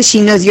 That's because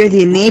she knows you're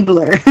the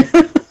enabler.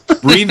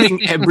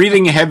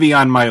 breathing heavy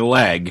on my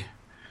leg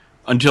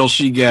until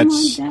she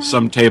gets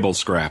some table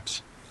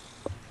scraps.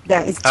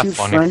 That is too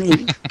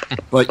funny.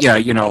 But yeah,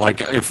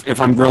 like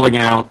if I'm grilling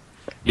out,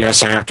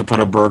 yes, I have to put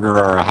a burger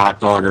or a hot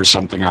dog or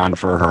something on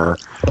for her.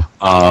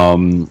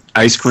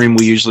 Ice cream,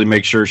 we usually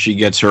make sure she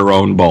gets her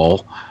own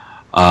bowl.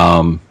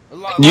 It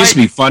used to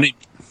be funny.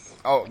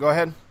 Oh, go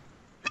ahead.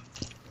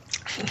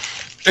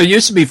 It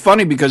used to be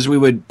funny because we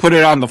would put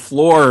it on the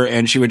floor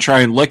and she would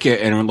try and lick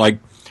it and would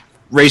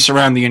race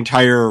around the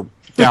entire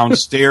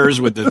downstairs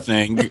with the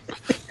thing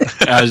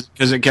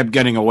because it kept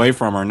getting away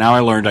from her. Now I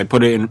learned I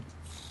put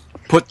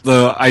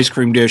the ice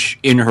cream dish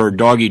in her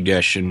doggy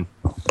dish and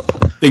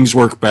things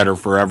work better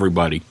for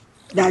everybody.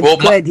 That's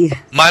good.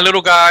 My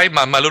little guy,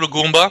 my little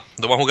Goomba,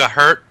 the one who got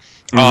hurt,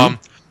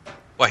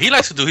 what he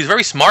likes to do, he's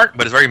very smart,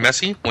 but it's very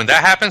messy. When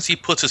that happens, he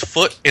puts his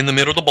foot in the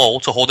middle of the bowl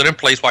to hold it in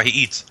place while he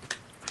eats.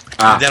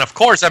 And then, of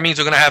course, that means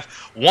you're going to have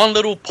one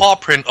little paw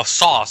print of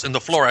sauce in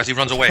the floor as he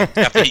runs away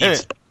after he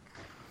eats.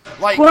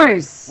 Like, of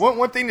course.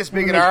 One thing that's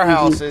big at our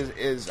house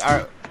is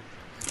our...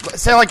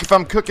 Say, like, if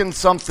I'm cooking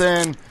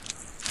something,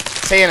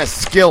 say in a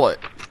skillet,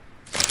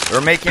 or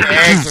making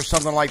eggs or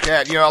something like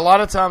that, a lot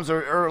of times,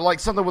 or like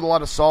something with a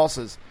lot of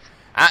sauces,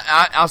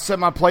 I'll set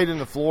my plate in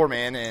the floor,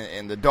 man,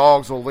 and the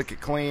dogs will lick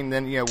it clean.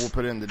 Then we'll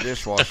put it in the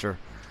dishwasher.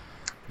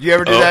 You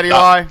ever do that,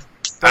 Eli?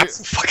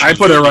 I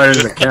put it right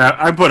in the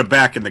I put it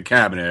back in the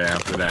cabinet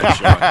after that,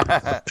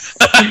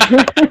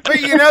 Sean.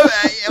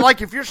 But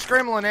like if you're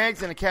scrambling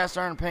eggs in a cast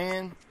iron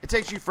pan, it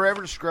takes you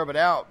forever to scrub it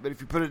out. But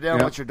if you put it down,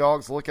 let your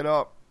dogs lick it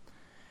up.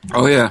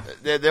 Oh yeah,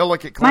 they'll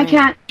lick it clean. My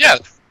cat. Yeah,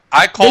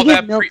 I call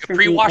that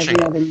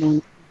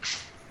pre-washing.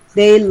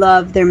 They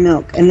love their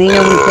milk, and they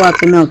know when you pull out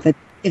the milk that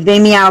if they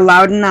meow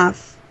loud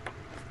enough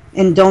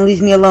and don't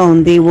leave me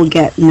alone, they will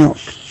get milk.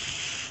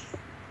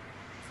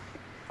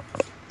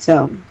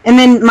 So, and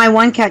then my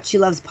one cat, she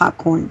loves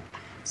popcorn.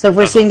 So if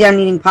we're sitting down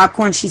eating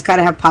popcorn, she's got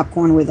to have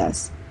popcorn with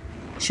us.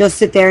 She'll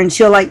sit there and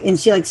she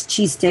likes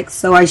cheese sticks,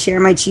 so I share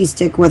my cheese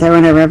stick with her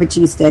whenever I have a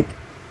cheese stick.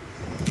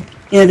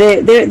 They're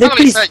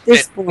pretty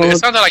spoiled. It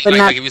sounded like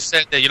if you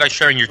said that you like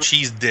sharing your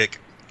cheese dick.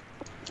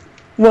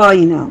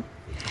 Well,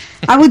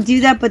 I would do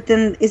that, but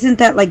then isn't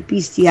that like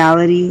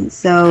bestiality?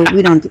 So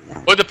we don't do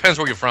that. Well, it depends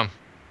where you're from.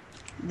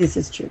 This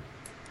is true.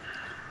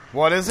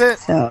 What is it?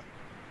 So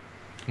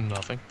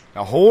nothing.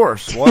 A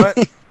horse? What?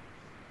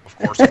 Of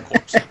course.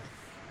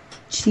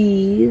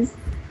 Cheese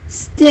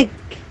stick.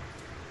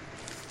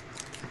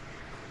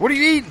 What are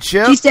you eating,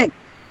 Chip? Cheese stick.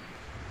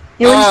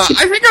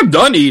 I think I'm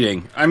done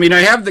eating. I mean, I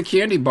have the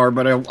candy bar,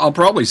 but I'll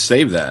probably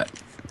save that.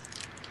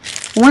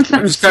 I'm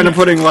just kind of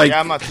putting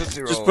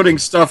just putting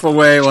stuff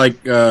away,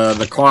 like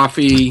the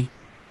coffee.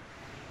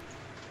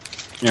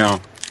 The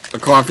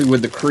coffee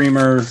with the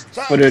creamer.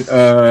 Put it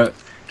to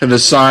the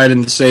side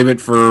and save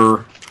it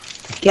for.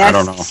 I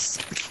don't know.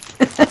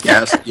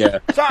 Yes, yeah.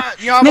 So,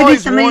 I've maybe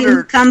always somebody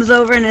wondered, comes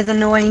over and is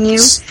annoying you.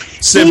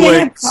 Siblings. Hey, I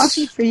have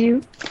coffee for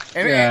you.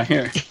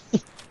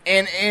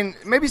 And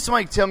maybe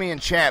somebody can tell me in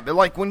chat, but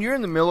like when you're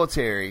in the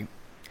military,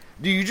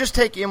 do you just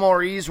take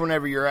MREs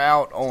whenever you're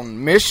out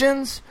on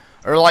missions?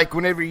 Or like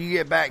whenever you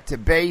get back to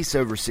base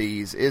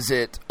overseas, is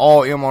it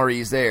all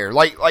MREs there?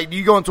 Like do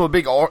you go into a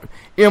big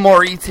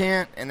MRE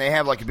tent and they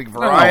have like a big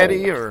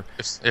variety? Or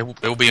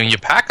it will be in your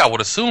pack, I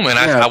would assume, and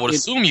I would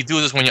assume you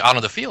do this when you're out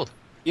on the field.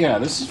 Yeah,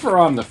 this is for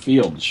on the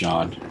field,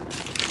 Sean.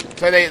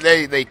 So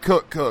they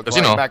cook. Because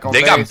back on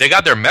they base?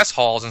 got their mess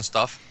halls and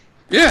stuff.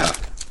 Yeah.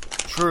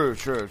 True.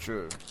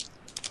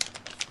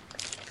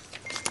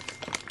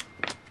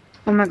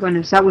 Oh my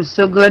goodness, that was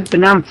so good, but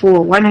now I'm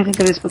full. Why didn't I think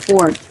of this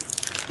before?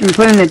 I'm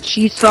putting the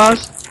cheese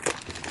sauce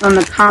on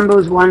the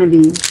combos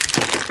wannabe.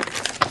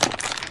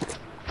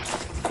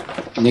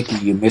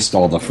 Nikki, you missed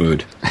all the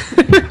food.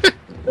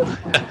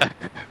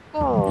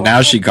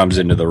 Now she comes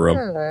into the room.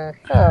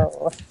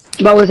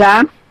 What was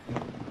that?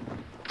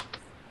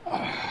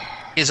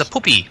 Is a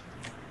poopy.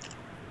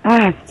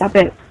 Stop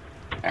it.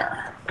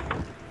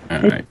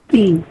 All right.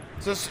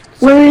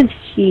 Where is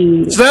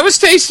she? So that was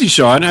tasty,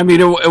 Sean. I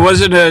mean, it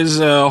wasn't as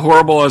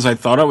horrible as I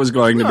thought it was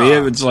going to be.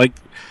 It was like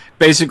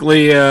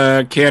basically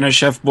a can of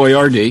Chef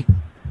Boyardee.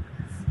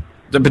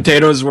 The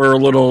potatoes were a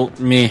little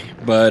meh,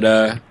 but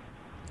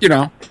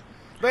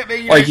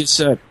like you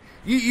said.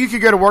 You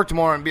could go to work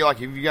tomorrow and be like,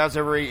 have you guys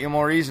ever eat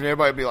MREs? And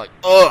everybody would be like,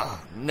 ugh,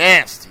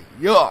 nasty,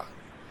 yuck.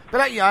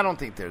 But I don't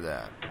think they're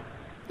that.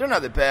 They're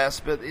not the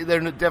best, but they're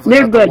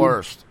definitely not good. The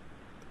worst.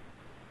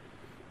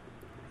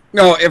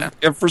 No,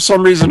 if for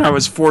some reason I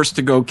was forced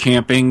to go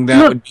camping,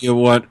 that would be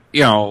what,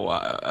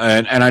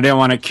 and I didn't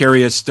want to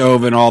carry a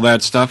stove and all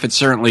that stuff. It's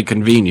certainly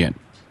convenient.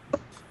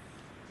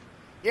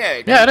 Yeah,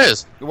 it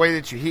is. The way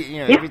that you heat,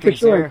 everything's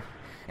for sure. there.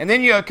 And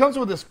then it comes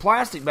with this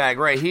plastic bag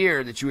right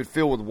here that you would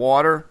fill with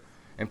water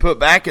and put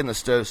back in the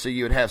stove so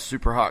you would have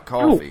super hot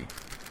coffee.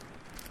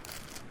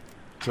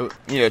 To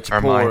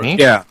pour.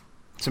 Yeah.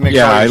 To mix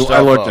I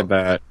stuff looked up. at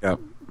that. Yeah.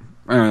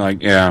 I'm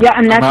like, yeah. Yeah,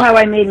 and that's how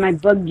I made my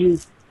bug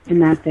juice in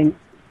that thing.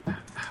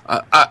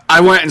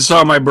 I went and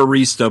saw my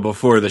barista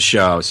before the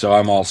show, so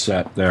I'm all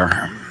set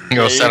there. You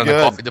go set in the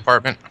coffee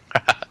department.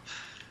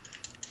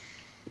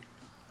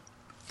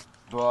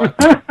 But,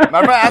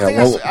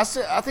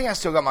 I think I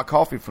still got my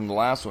coffee from the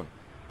last one.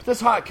 But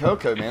this hot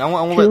cocoa, man, I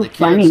won't let the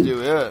kids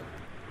do it.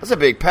 That's a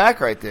big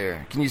pack right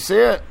there. Can you see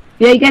it?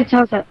 Yeah, you got to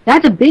tell us that.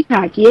 That's a big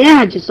pack.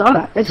 Yeah, I just saw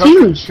that. That's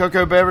huge.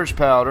 Cocoa beverage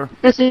powder.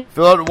 That's it.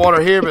 Fill up the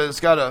water here, but it's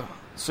got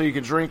so you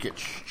can drink it.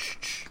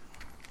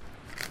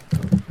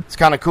 It's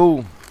kind of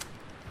cool.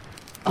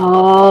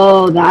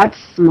 Oh, that's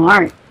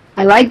smart.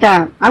 I like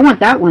that. I want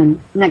that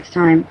one next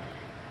time.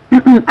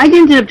 I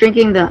ended up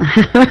drinking the...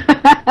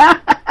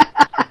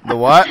 The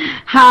what?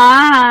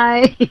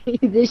 Hi.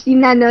 Did she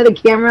not know the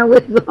camera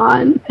was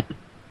on?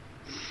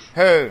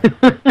 Who?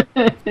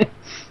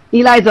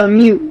 Eli's on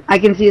mute. I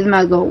can see his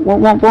mouth go,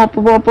 womp, womp, womp,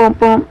 womp, womp,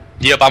 womp.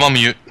 Yep, I'm on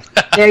mute.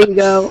 There you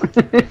go.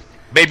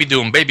 Baby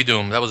Doom.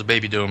 That was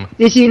Baby Doom.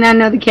 Did she not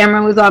know the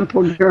camera was on,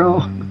 poor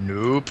girl?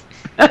 Nope.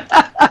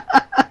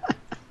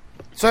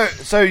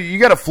 So you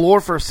got a floor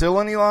for a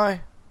ceiling, Eli?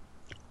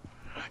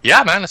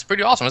 Yeah, man, it's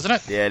pretty awesome, isn't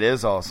it? Yeah, it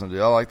is awesome,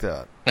 dude. I like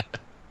that.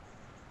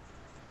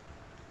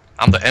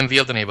 I'm the envy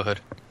of the neighborhood.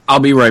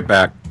 I'll be right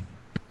back.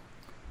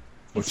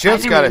 Well,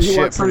 Chip's got to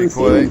shit pretty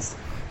quick.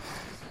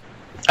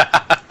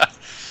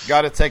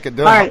 Got to take a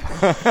dump.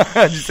 Right.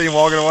 Did you see him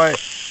walking away?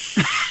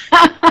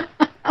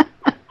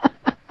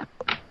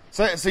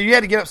 So you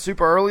had to get up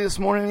super early this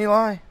morning,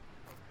 Eli?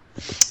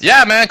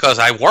 Yeah, man, because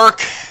I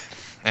work,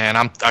 and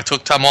I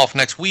took time off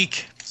next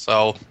week,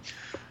 so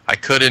I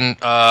couldn't,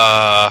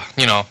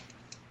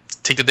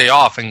 take the day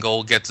off and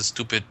go get the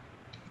stupid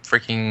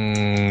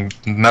freaking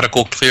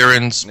medical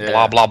clearance,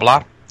 blah, blah,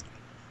 blah.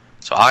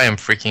 So I am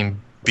freaking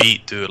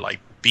beat, dude, like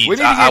beat. We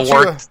need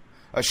to get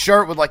a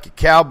shirt with like a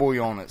cowboy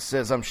on it that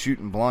says I'm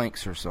shooting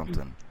blanks or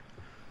something.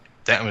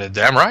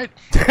 Damn right.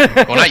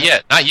 Well, not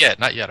yet,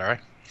 all right?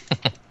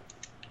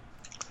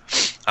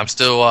 I'm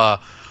still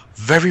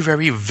very,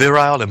 very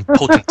virile and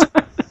potent.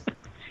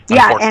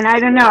 Yeah, and I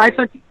don't know. I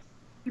thought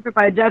you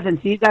by a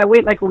dozen, so you got to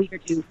wait like a week or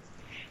two.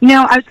 You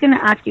know, I was going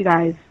to ask you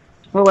guys.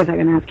 What was I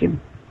going to ask you?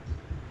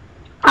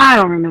 I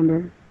don't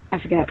remember. I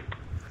forget.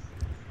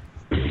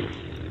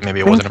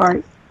 Maybe it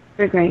wasn't.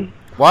 Great.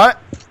 What?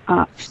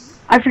 I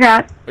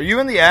forgot. Are you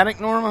in the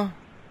attic, Norma?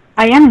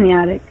 I am in the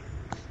attic.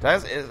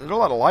 There's a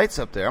lot of lights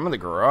up there. I'm in the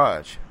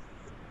garage.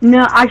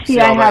 No,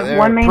 actually, I have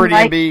one main Pretty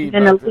light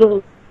and a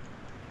little...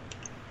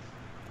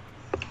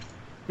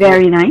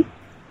 Very nice.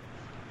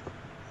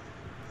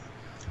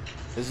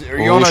 Are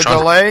you on a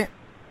delay?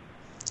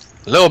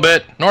 A little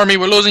bit. Normie,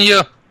 we're losing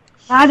you.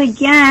 Not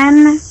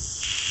again.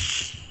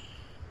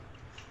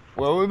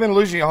 Well, we've been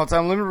losing you the whole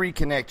time. Let me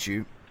reconnect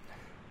you.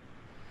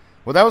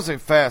 Well, that was a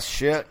fast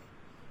shit,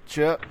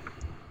 Chip.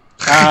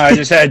 I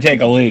just had to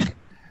take a leak.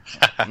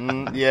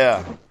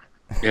 Yeah.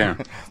 Yeah.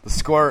 The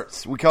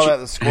squirts. We call that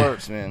the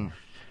squirts, man.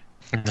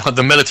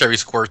 The military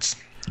squirts.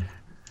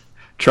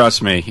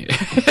 Trust me.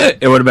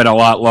 It would have been a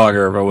lot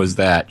longer if it was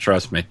that.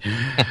 Trust me.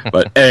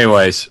 But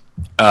anyways,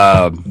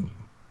 so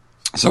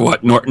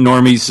what?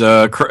 Normie's,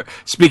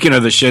 speaking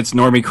of the shits,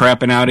 Normie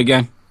crapping out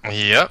again?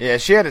 Yep. Yeah,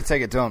 she had to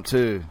take a dump,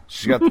 too.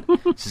 She's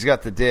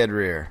got the dead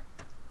rear.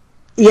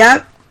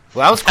 Yep.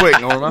 Well, that was quick,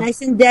 Norma.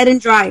 Nice and dead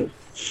and dry.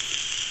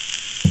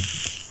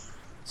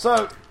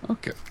 So,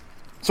 okay.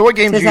 So what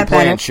games are you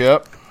playing,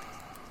 Chip?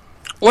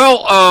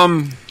 Well,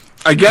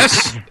 I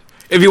guess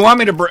if you want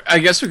me to, I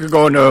guess we could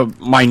go into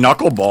my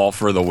knuckleball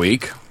for the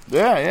week.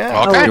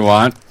 Yeah. Okay. If you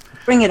want.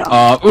 Bring it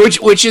on.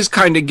 Which is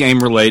kind of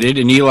game related,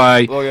 and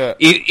Eli.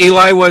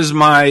 Eli was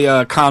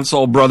my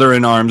console brother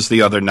in arms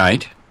the other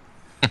night.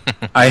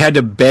 I had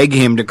to beg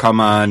him to come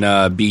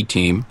on B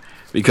Team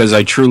because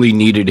I truly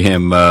needed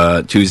him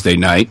Tuesday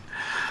night.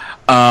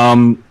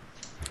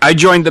 I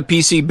joined the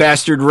PC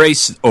Bastard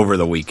race over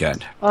the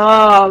weekend.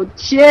 Oh,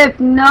 Chip,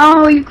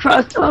 no, you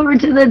crossed over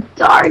to the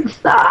dark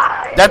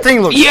side. That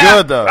thing looks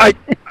good, though.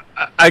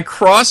 I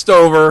crossed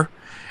over,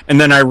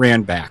 and then I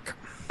ran back.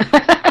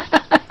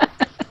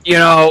 You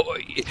know,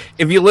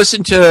 if you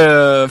listen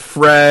to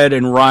Fred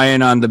and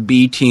Ryan on the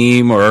B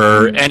Team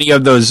or any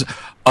of those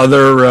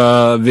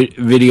other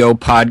video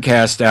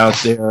podcasts out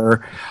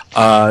there,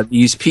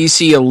 these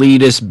PC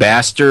elitist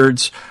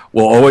bastards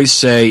will always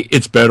say,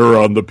 it's better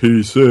on the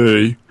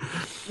PC.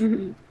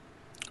 Mm-hmm.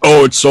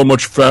 Oh, it's so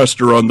much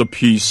faster on the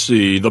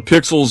PC. The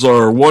pixels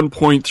are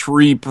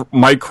 1.3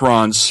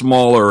 microns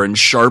smaller and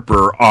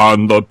sharper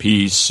on the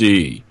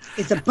PC.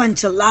 It's a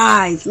bunch of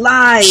lies.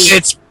 Lies.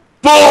 It's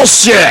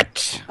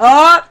bullshit!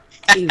 Oh,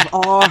 you've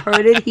all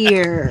heard it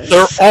here.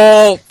 They're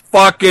all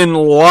fucking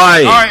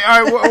lying. All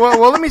right.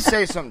 Well, let me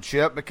say something,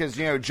 Chip, because,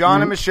 you know,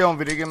 John and Michelle and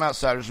Video Game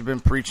Outsiders have been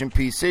preaching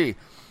PC.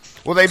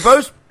 Well, they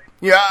both...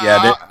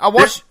 Yeah, I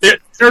watched...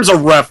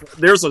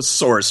 There's a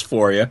source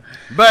for you.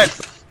 But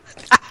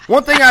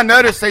one thing I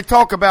noticed, they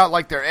talk about,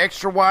 like, their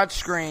extra-wide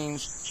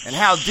screens and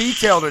how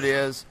detailed it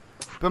is.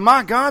 But,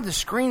 my God, the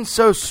screen's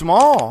so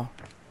small.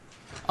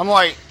 I'm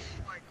like,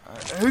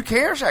 who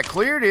cares how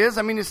clear it is?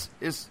 I mean, it's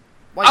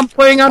like... I'm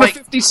playing on a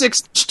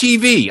 56-inch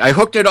TV. I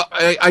hooked it up.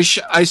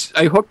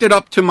 I hooked it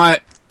up to my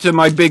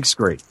big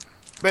screen.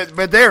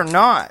 But they're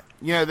not.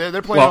 You know,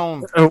 they're playing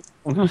on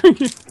one of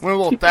the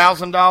little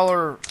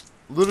 $1,000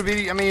 little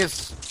video. I mean,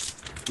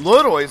 it's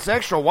little. It's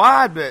extra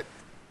wide, but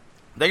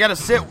they got to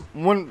sit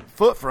 1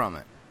 foot from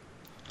it,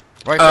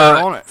 right there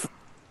on it.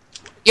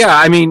 Yeah,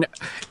 I mean,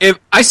 if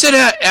I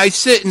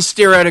sit and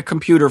stare at a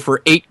computer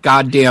for 8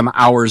 goddamn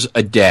hours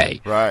a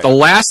day. Right. The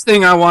last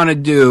thing I want to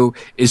do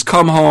is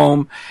come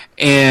home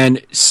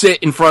and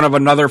sit in front of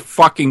another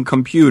fucking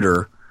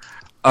computer,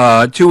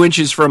 2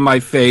 inches from my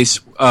face,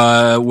 with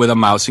a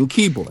mouse and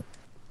keyboard.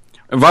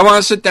 If I want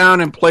to sit down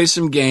and play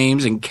some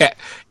games and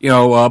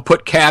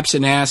put caps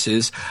in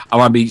asses, I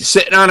want to be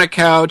sitting on a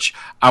couch.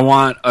 I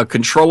want a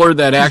controller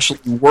that actually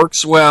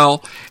works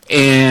well,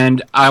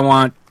 and I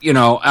want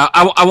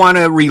I want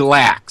to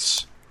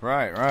relax.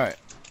 Right.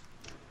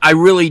 I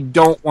really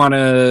don't want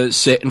to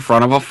sit in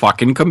front of a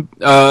fucking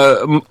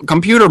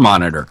computer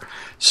monitor.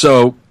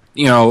 So,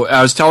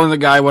 I was telling the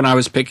guy when I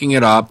was picking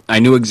it up, I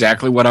knew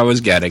exactly what I was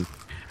getting,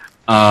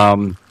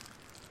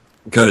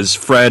 because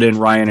Fred and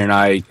Ryan and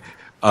I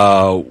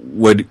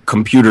would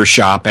computer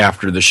shop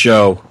after the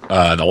show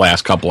the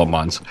last couple of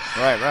months.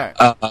 Right.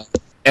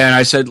 And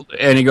I said,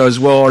 and he goes,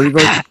 well, are you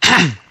going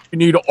to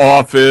need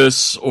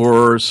Office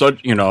or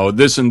such,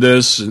 this and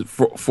this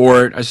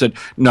for it? I said,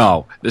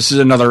 no, this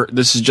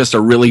is just a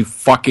really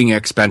fucking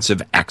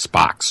expensive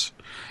Xbox.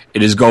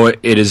 It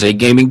is a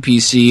gaming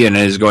PC, and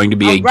it is going to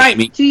be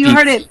gaming. So you PC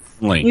heard it.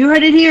 only. You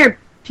heard it here.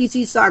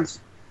 PC sucks.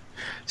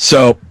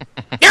 So,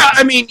 yeah,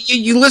 I mean,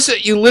 you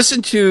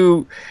listen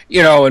to,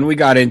 and we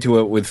got into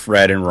it with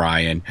Fred and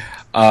Ryan.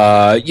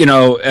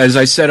 As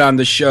I said on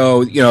the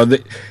show,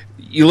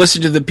 you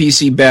listen to the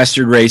PC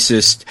bastard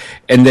racist,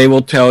 and they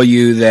will tell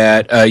you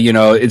that,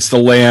 it's the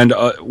land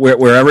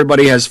where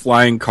everybody has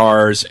flying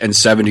cars and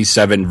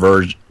 77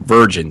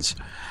 virgins.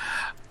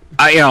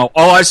 All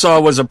I saw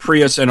was a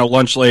Prius and a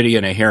lunch lady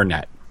and a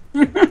hairnet.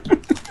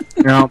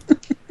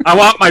 I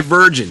want my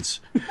virgins.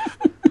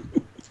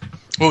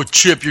 Oh,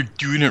 Chip, you're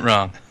doing it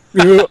wrong.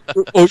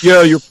 Oh,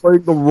 yeah, you're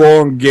playing the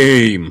wrong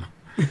game.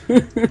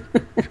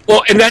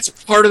 Well, and that's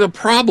part of the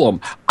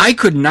problem. I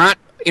could not,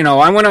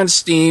 I went on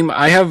Steam.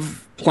 I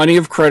have plenty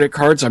of credit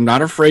cards. I'm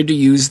not afraid to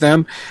use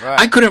them. Right.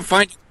 I couldn't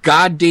find a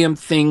goddamn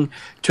thing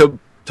to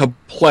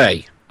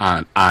play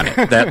on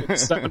it that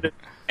sounded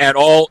at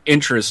all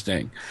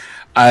interesting.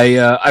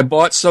 I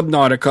bought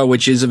Subnautica,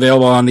 which is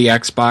available on the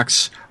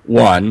Xbox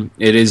One.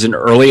 It is an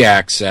early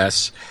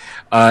access.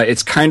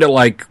 It's kind of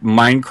like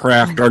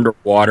Minecraft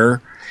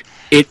underwater.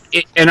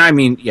 And I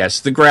mean, yes,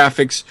 the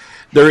graphics,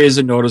 there is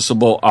a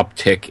noticeable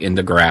uptick in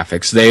the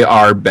graphics. They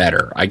are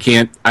better.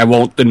 I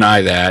won't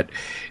deny that.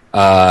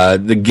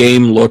 The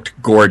game looked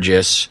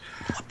gorgeous,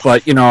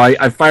 but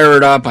I fire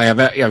it up.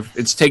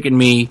 It's taken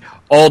me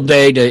all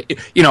day to,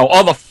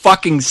 all the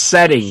fucking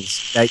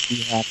settings that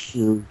you have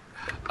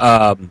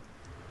to,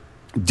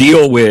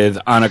 deal with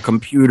on a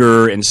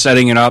computer and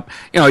setting it up.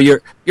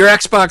 Your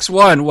Xbox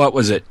One, what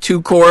was it?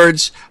 2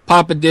 cords,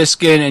 pop a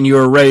disc in, and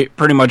you're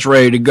pretty much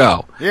ready to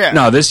go. Yeah.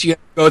 No, this you have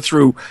to go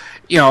through.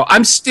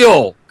 I'm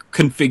still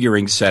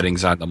configuring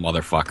settings on the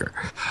motherfucker.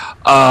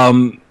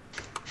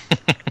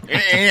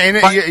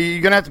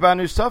 You're gonna have to buy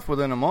new stuff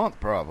within a month,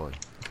 probably.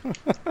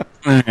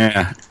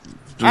 Yeah.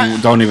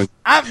 Don't even.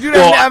 I've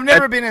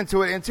never been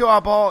into it until I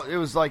bought. It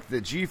was like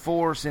the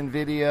GeForce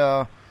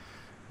NVIDIA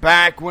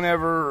back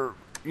whenever.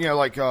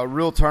 Like a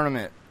Real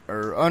Tournament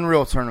or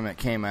Unreal Tournament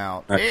came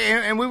out,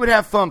 and we would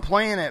have fun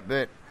playing it.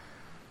 But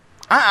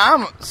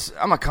I'm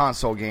a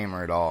console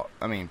gamer at all.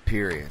 I mean,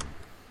 period.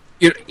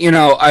 If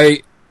I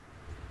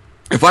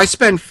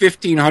spend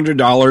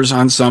 $1,500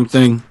 on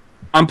something,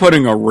 I'm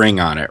putting a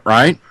ring on it,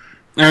 right?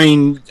 I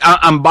mean,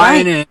 I'm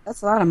buying it.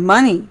 That's a lot of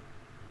money.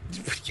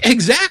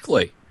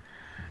 Exactly.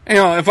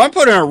 If I'm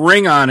putting a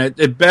ring on it,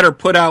 it better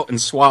put out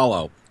and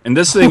swallow. And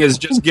this thing has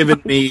just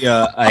given me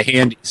a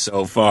handy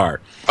so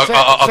far.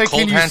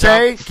 Can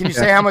you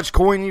say how much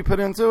coin you put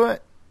into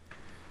it?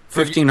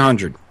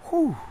 1,500.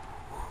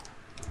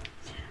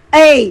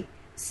 Hey,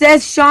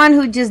 says Sean,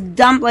 who just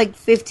dumped like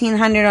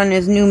 1,500 on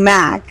his new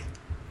Mac.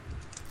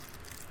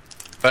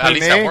 But at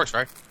least that works,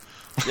 right?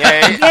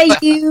 Yeah,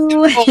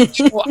 you.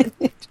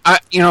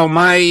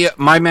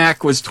 My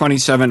Mac was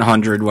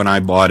 2,700 when I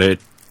bought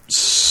it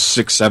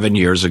 6-7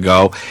 years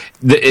ago.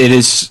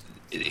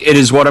 It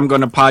is what I'm going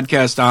to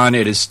podcast on.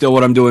 It is still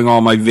what I'm doing all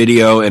my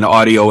video and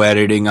audio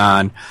editing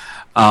on.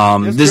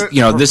 This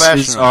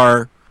is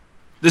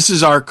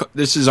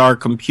our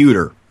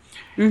computer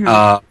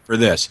for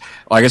this.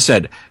 Like I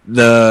said,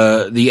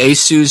 the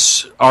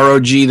Asus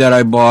ROG that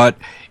I bought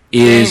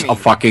is a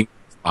fucking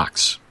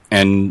box,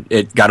 and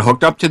it got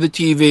hooked up to the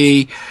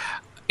TV.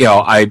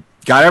 I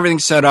got everything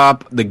set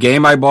up. The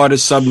game I bought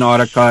is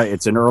Subnautica.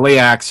 It's an early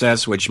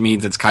access, which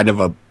means it's kind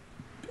of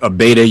a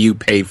beta you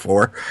pay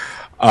for.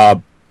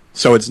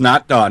 So it's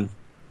not done.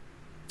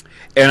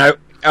 And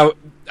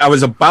I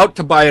was about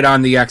to buy it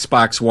on the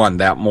Xbox One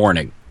that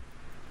morning.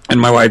 And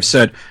my wife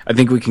said, I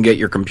think we can get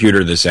your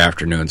computer this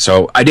afternoon.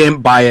 So I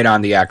didn't buy it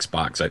on the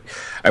Xbox.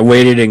 I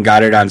waited and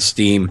got it on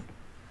Steam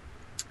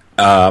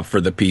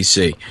for the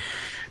PC.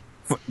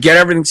 Get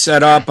everything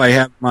set up. I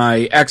have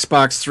my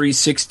Xbox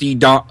 360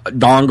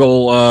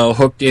 dongle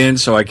hooked in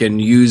so I can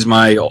use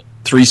my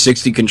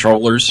 360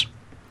 controllers.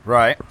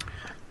 Right.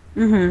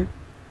 Mm-hmm.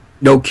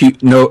 No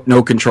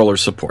controller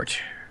support.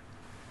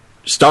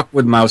 Stuck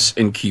with mouse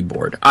and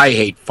keyboard. I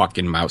hate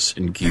fucking mouse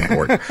and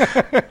keyboard.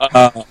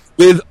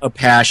 With a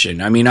passion.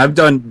 I mean, I've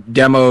done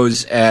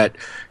demos at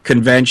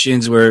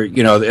conventions where,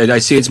 I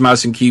see it's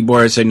mouse and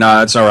keyboard. I say,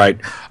 nah, it's all right.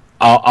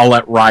 I'll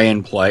let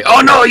Ryan play.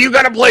 Oh, no, you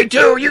got to play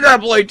too. You got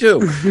to play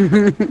too.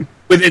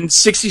 Within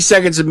 60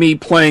 seconds of me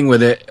playing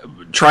with it,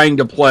 trying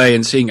to play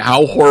and seeing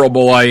how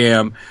horrible I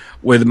am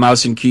with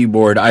mouse and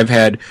keyboard, I've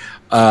had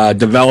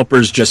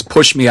developers just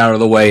push me out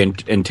of the way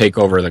and take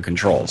over the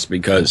controls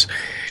because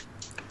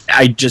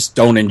I just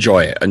don't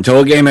enjoy it. Until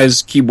a game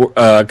has keyboard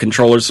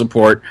controller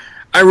support,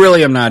 I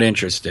really am not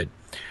interested.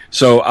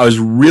 So I was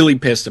really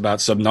pissed about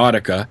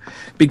Subnautica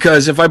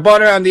because if I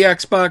bought it on the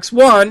Xbox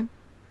One,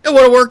 it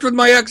would have worked with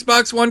my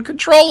Xbox One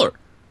controller.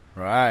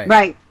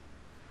 Right.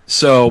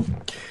 So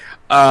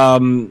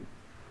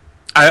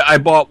I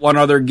bought one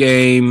other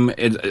game,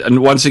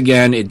 and once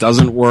again, it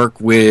doesn't work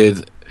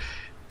with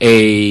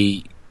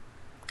a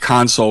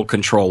console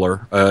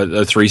controller,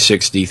 a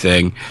 360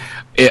 thing.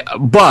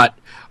 But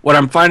what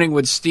I'm finding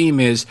with Steam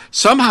is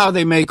somehow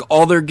they make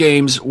all their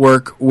games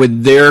work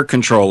with their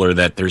controller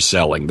that they're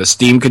selling. The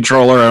Steam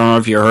controller, I don't know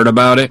if you heard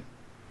about it.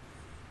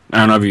 I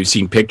don't know if you've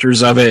seen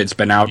pictures of it. It's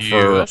been out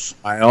for a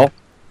while.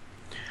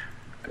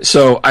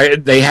 So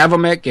they have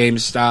them at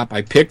GameStop.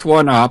 I picked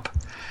one up,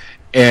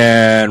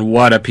 and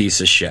what a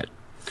piece of shit.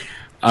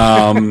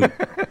 No,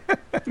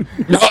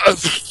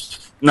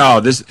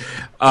 this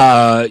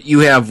you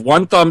have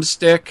one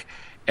thumbstick,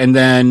 and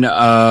then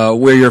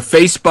where your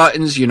face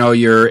buttons,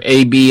 your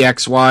A, B,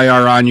 X, Y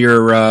are on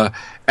your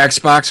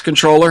Xbox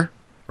controller.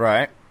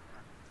 Right.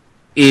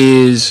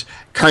 Is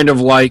kind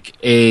of like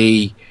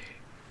a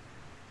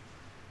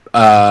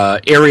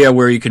area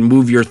where you can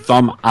move your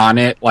thumb on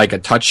it, like a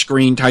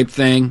touchscreen type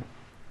thing.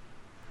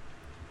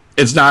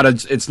 It's not a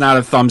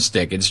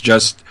thumbstick. It's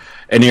just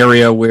an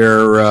area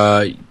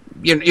where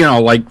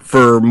like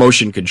for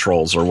motion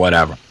controls or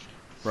whatever.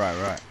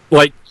 Right.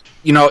 Like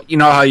you know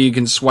how you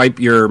can swipe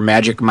your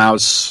Magic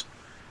Mouse,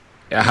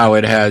 how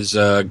it has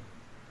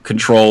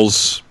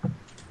controls,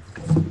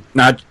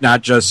 not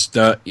just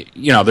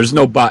there's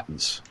no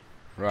buttons.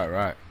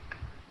 Right.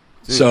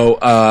 Dude.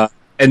 So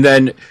and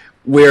then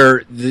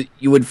where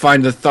you would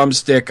find the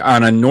thumbstick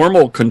on a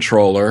normal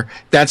controller,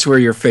 that's where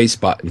your face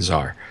buttons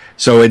are.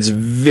 So it's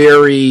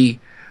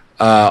very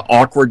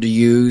awkward to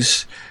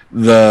use.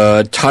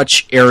 The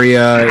touch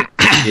area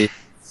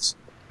is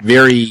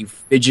very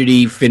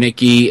fidgety,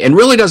 finicky, and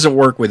really doesn't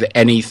work with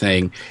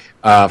anything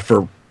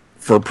for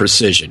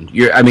precision.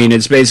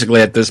 It's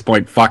basically at this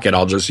point, fuck it,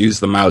 I'll just use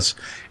the mouse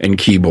and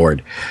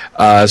keyboard.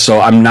 So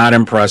I'm not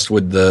impressed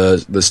with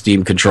the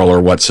Steam controller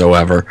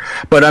whatsoever.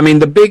 But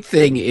the big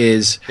thing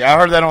is, I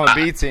heard that on the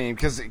B team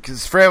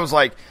because Fred was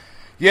like,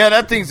 "Yeah,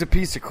 that thing's a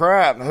piece of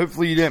crap.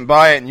 Hopefully you didn't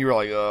buy it," and you were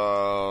like,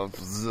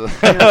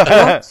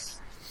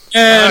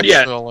 and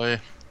yeah.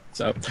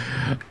 So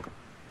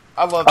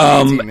I love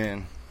the B team,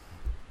 man.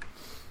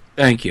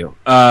 Thank you.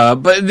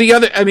 But the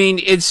other,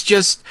 it's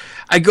just,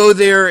 I go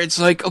there, it's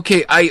like,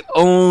 okay, I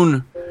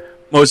own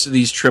most of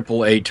these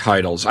AAA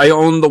titles. I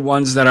own the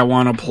ones that I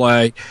want to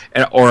play,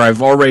 or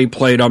I've already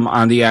played them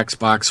on the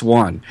Xbox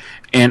One.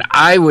 And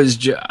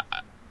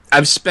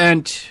I've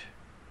spent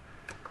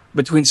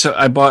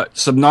I bought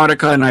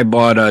Subnautica and I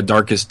bought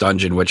Darkest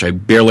Dungeon, which I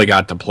barely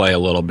got to play a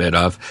little bit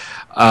of.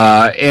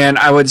 And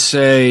I would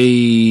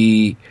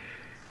say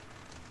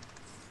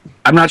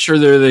I'm not sure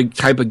they're the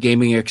type of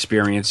gaming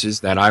experiences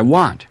that I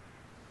want.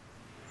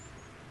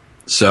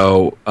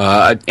 So,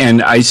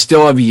 and I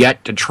still have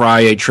yet to try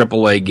a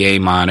AAA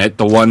game on it.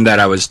 The one that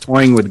I was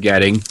toying with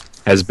getting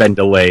has been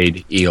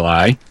delayed,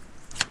 Eli.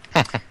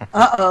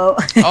 Uh-oh.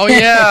 Oh,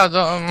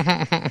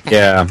 yeah.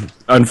 Yeah.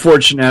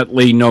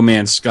 Unfortunately, No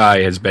Man's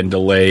Sky has been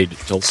delayed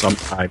till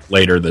sometime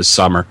later this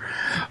summer,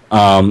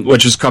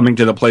 which is coming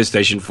to the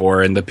PlayStation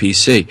 4 and the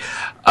PC.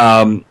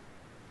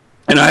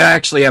 And I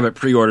actually have it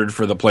pre-ordered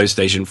for the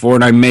PlayStation 4,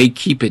 and I may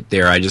keep it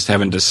there. I just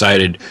haven't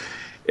decided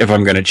if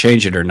I'm going to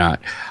change it or not.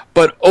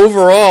 But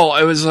overall,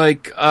 I was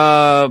like,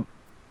 I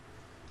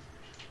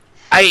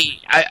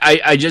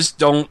just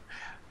don't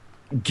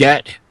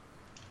get.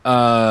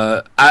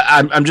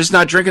 I'm just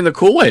not drinking the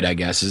Kool-Aid, I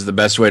guess, is the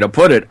best way to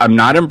put it. I'm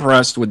not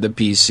impressed with the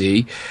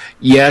PC.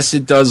 Yes,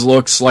 it does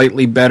look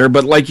slightly better,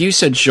 but like you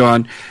said,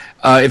 Sean,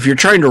 if you're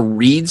trying to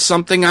read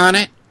something on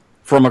it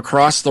from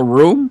across the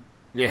room,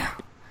 yeah.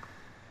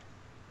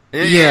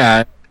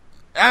 I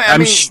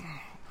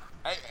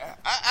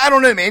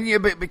don't know, man. Yeah,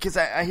 but because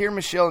I hear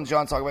Michelle and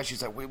John talk about it,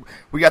 she's like,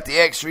 we got the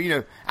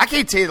extra. I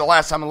can't tell you the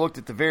last time I looked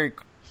at the very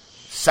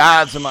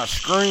sides of my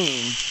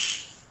screen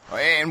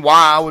and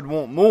why I would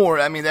want more.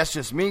 That's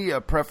just me,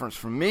 a preference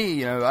from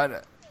me.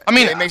 It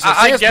makes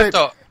no sense.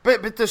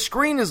 But the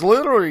screen is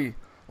literally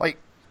like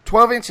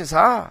 12 inches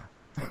high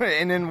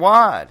and then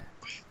wide.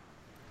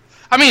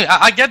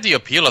 I get the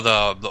appeal of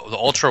the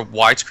ultra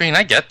wide screen.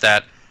 I get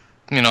that.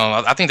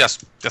 I think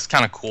that's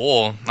kind of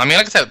cool. Like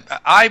I said,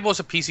 I was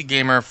a PC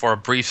gamer for a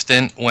brief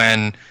stint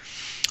when,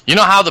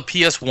 how the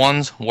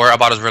PS1s were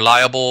about as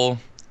reliable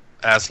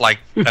as like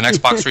an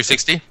Xbox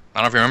 360. I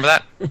don't know if you remember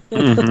that.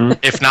 Mm-hmm.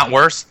 If not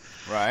worse.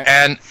 Right.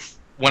 And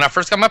when I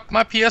first got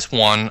my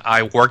PS1,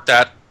 I worked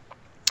at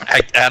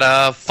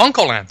a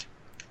Funkoland.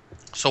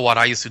 So what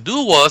I used to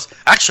do was,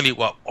 actually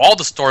what all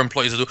the store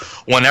employees do,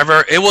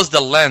 whenever it was the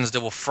lens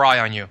that will fry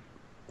on you.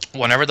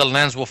 Whenever the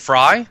lens will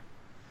fry,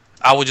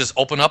 I would just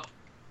open up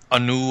a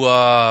new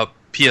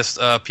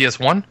PS1,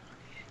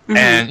 mm-hmm.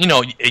 and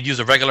it used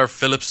a regular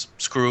Phillips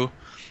screw.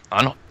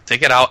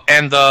 Take it out,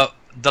 and the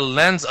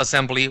lens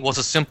assembly was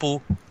a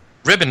simple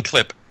ribbon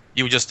clip.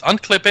 You would just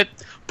unclip it,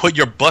 put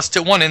your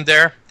busted one in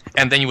there,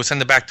 and then you would send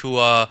it back to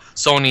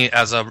Sony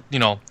as a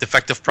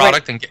defective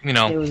product, right.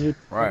 And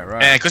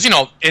right, and because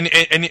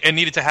it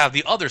needed to have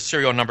the other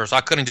serial numbers. So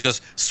I couldn't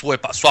just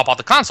swap out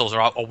the consoles,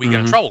 or we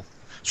get in trouble.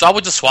 So I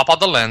would just swap out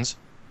the lens,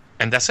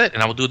 and that's it.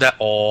 And I would do that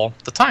all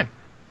the time.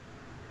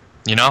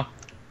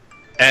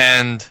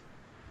 And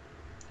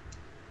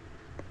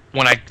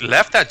when I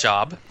left that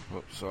job...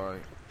 Oops, sorry.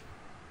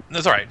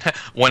 That's all right.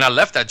 When I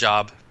left that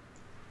job,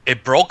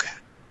 it broke,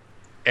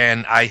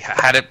 and I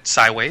had it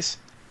sideways.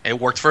 It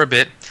worked for a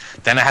bit.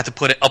 Then I had to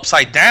put it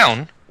upside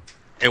down.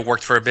 It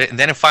worked for a bit, and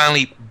then it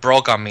finally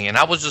broke on me, and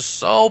I was just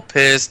so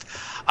pissed.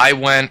 I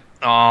went.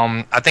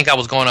 I think I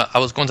was going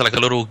to like a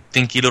little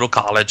dinky little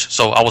college,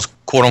 so I was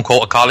quote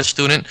unquote a college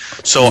student.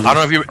 So I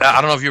don't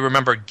know if you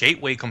remember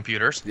Gateway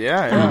computers.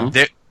 Yeah.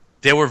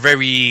 They were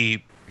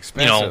very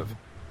expensive.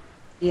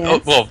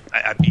 Yes. Well,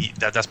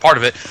 that's part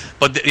of it.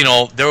 But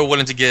they were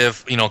willing to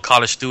give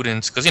college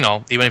students, because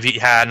even if you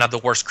had not the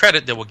worst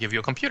credit, they would give you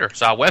a computer.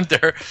 So I went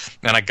there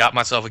and I got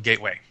myself a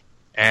Gateway,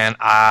 and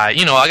I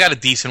got a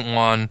decent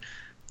one,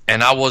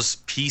 and I was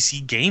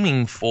PC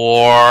gaming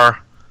for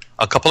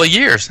a couple of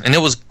years, and it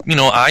was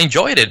I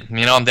enjoyed it,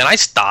 and then I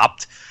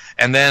stopped,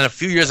 and then a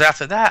few years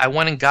after that, I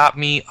went and got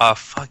me a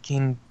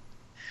fucking.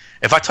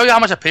 If I tell you how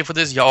much I paid for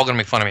this, y'all gonna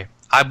make fun of me.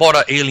 I bought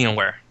an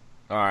Alienware.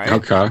 All right.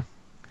 Okay.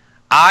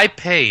 I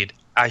paid,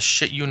 I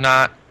shit you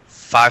not,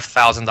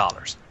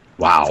 $5,000.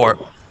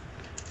 Wow.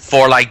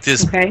 For like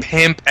this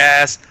pimp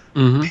ass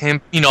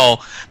pimp.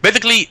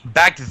 Basically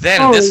back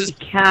then. Holy this is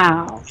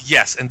cow.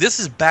 Yes, and this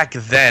is back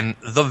then.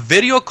 The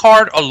video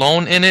card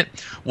alone in it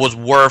was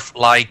worth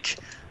like,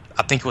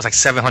 I think it was like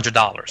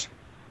 $700.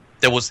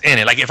 That was in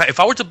it. Like if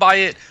I were to buy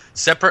it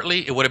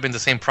separately, it would have been the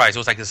same price. It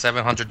was like a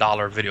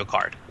 $700 video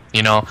card.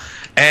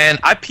 And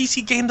I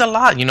PC gamed a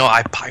lot.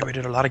 I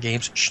pirated a lot of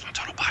games. Shh, don't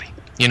tell nobody.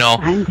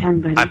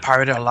 I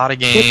pirated a lot of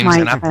games,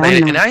 and I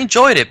played it, and I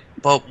enjoyed it.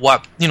 But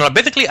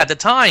basically at the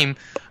time,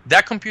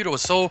 that computer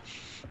was so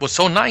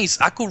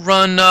nice. I could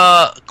run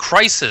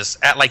Crysis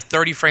at like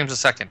 30 frames a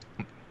second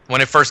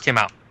when it first came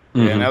out.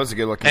 Yeah, and that was a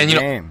good looking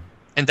game.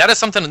 And that is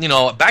something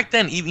back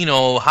then. Even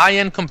high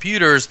end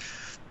computers,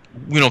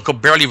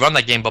 could barely run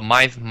that game, but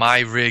my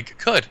rig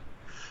could.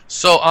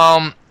 So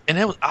and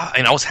it was,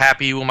 and I was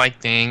happy with my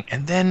thing,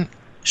 and then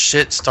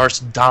shit starts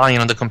dying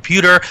on the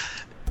computer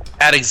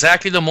at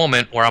exactly the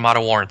moment where I'm out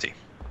of warranty.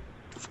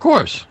 Of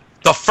course.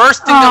 The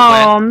first thing that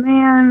went. Oh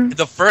man.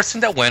 The first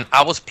thing that went.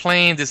 I was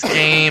playing this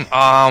game.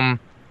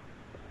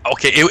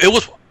 Okay, it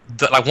was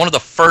like one of the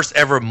first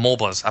ever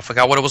MOBAs. I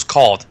forgot what it was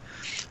called.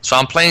 So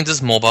I'm playing this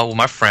MOBA with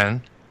my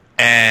friend,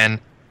 and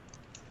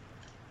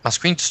my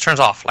screen just turns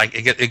off. Like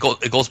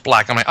it goes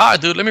black. I'm like,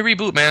 dude, let me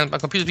reboot, man. My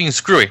computer's being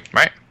screwy,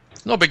 right?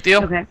 No big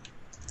deal. Okay.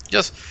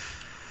 Just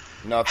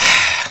nothing.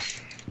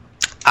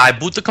 I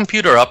boot the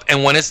computer up,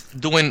 and when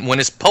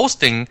it's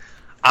posting,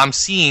 I'm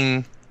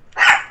seeing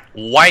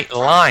white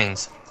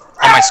lines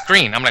on my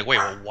screen. I'm like, wait,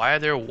 well, why are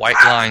there white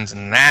lines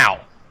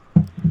now?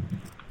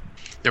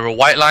 There were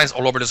white lines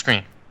all over the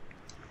screen.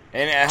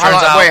 And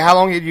how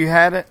long had you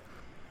had it?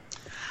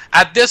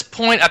 At this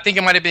point, I think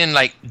it might have been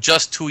like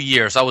just 2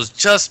 years. I was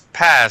just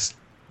past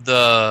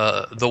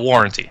the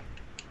warranty.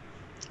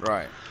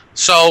 Right.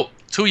 So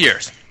 2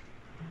 years.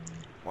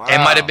 Wow. It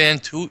might have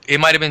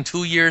been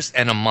 2 years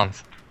and a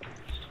month.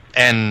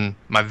 And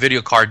my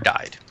video card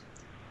died.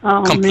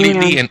 Oh,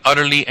 completely man. and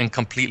utterly and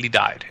completely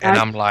died. And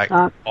I'm like,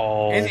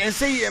 oh. And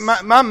see,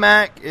 my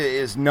Mac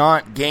is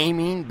not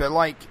gaming, but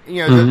like,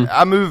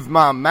 I moved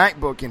my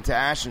MacBook into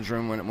Ashton's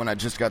room when I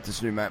just got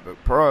this new MacBook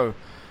Pro.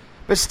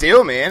 But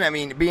still, man, I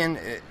mean, being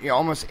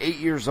almost 8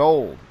 years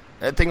old,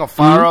 that thing will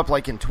fire up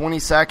like in 20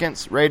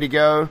 seconds, ready to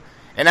go,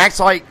 and acts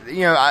like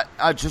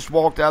I just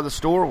walked out of the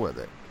store with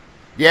it.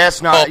 Yeah,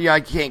 it's not. I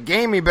can't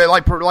game me, but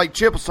like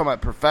Chip was talking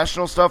about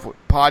professional stuff with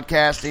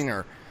podcasting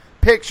or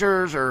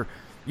pictures, or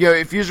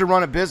if you usually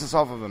run a business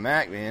off of a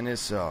Mac, man,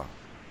 it's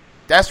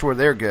that's where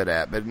they're good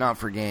at, but not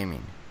for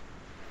gaming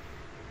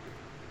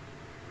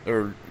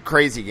or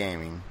crazy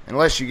gaming,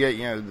 unless you get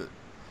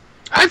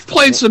I've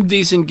played some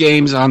decent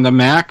games on the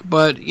Mac,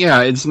 but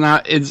yeah, it's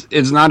not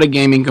a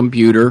gaming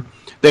computer.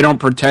 They don't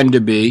pretend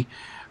to be.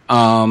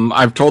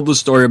 I've told the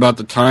story about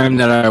the time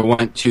that I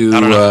went to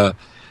talk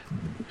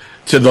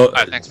to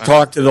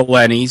the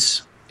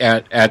Lennies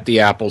at the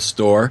Apple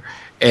Store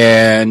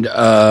and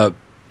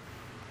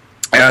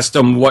asked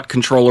them what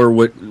controller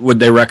would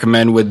they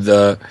recommend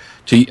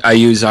I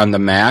use on the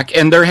Mac,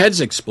 and their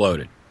heads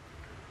exploded.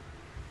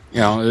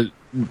 You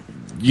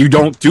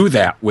don't do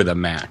that with a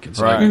Mac. It's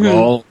right. Like,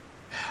 well,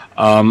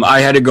 I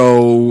had to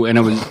go, and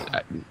it was,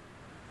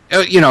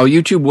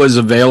 YouTube was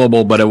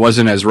available, but it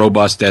wasn't as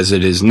robust as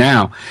it is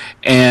now.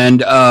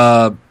 And,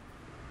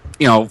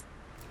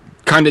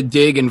 kind of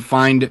dig and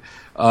find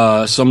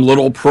some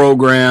little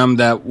program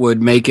that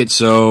would make it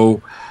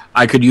so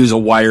I could use a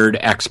wired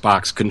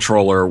Xbox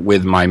controller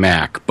with my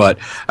Mac. But,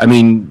 I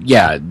mean,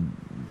 yeah,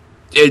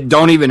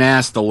 don't even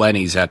ask the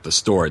Lennies at the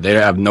store. They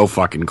have no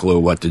fucking clue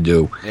what to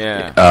do.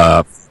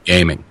 Yeah.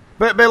 Gaming.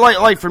 But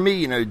like for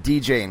me,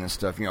 DJing and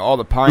stuff, all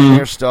the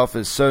Pioneer stuff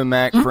is so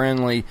Mac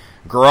friendly.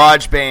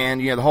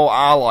 GarageBand, the whole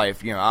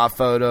iLife,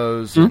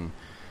 iPhotos and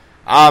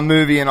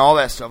iMovie and all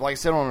that stuff. Like I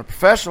said, on a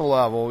professional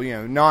level,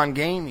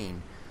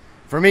 non-gaming.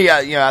 For me,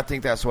 I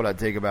think that's what I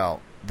dig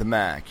about the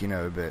Mac,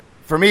 But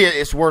for me,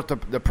 it's worth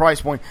the price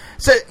point.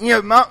 So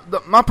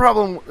my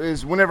problem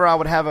is whenever I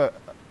would have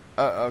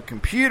a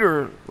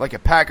computer like a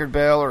Packard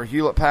Bell or a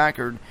Hewlett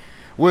Packard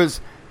was.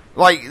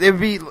 Like, there would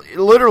be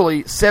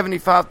literally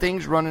 75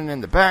 things running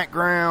in the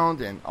background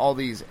and all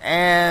these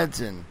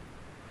ads. And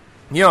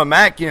You know,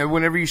 Mac,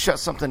 whenever you shut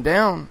something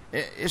down,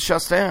 it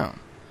shuts down.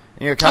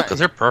 Because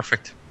they're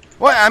perfect.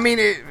 Well, I mean,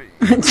 I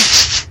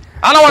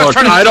don't want to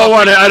turn. I don't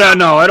want to. I don't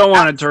know. I don't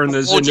want to turn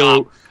this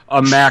into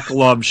a Mac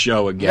love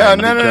show again.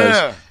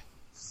 No.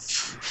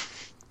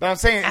 But I'm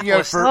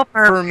saying,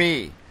 for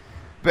me,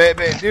 but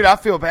dude, I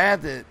feel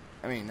bad that.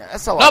 I mean,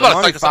 that's a lot of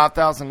money,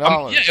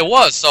 $5,000. Yeah, it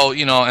was. So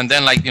and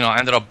then I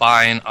ended up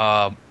buying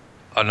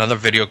another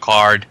video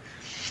card,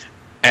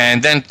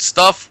 and then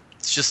stuff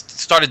just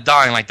started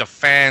dying. Like the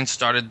fans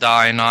started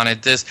dying on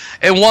it.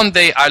 And one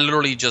day I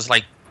literally just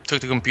took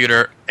the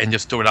computer and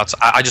just threw it outside.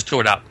 I just threw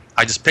it out.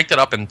 I just picked it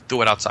up and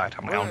threw it outside.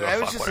 I'm like, that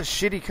was just a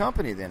shitty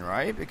company then,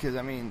 right? Because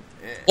I mean,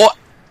 well,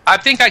 I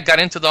think I got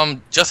into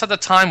them just at the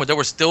time where they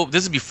were still.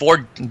 This is before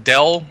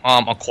Dell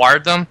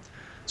acquired them,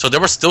 so they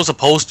were still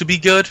supposed to be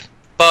good.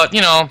 But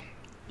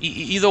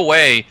either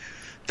way,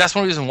 that's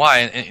one reason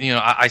why.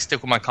 I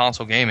stick with my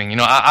console gaming.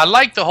 I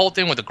like the whole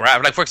thing with the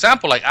graphics. Like for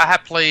example, I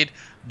had played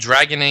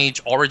Dragon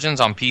Age Origins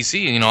on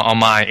PC, on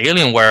my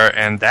Alienware,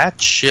 and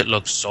that shit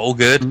looks so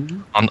good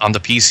on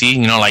the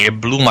PC. It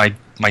blew my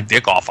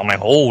dick off. I'm like,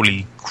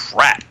 holy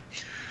crap.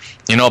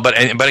 But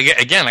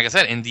again, like I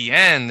said, in the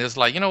end, it's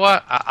like, you know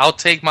what? I'll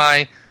take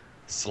my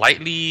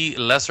slightly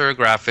lesser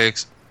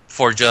graphics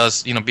for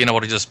just, being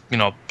able to just,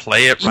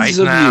 play it right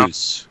now.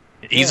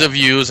 Ease of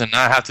use and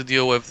not have to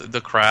deal with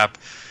the crap,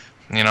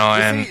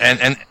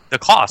 and the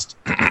cost.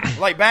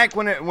 Like back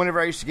whenever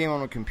I used to game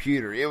on a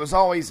computer, it was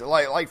always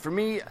like for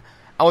me,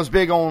 I was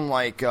big on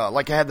like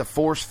I had the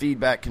force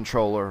feedback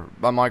controller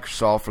by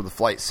Microsoft for the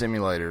flight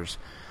simulators.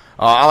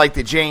 I like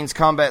the Jane's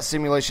combat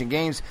simulation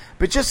games,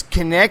 but just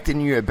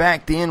connecting you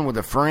back then with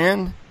a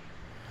friend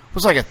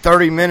was like a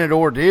 30-minute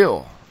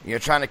ordeal.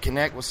 Trying to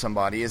connect with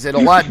somebody. Is it a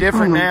lot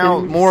different now?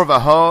 More of a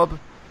hub?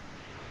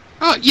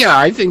 Yeah,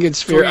 I think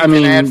it's fair. So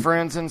you can add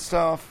friends and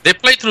stuff. They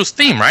play through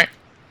Steam, right?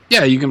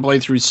 Yeah, you can play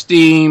through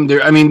Steam.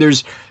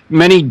 There's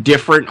many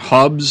different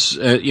hubs,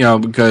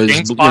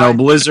 because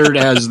Blizzard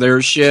has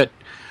their shit.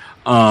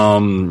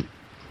 If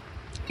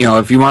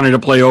you wanted to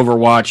play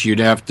Overwatch, you'd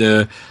have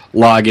to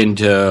log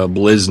into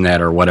BlizzNet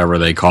or whatever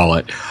they call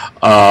it.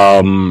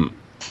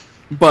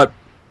 But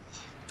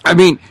I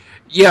mean,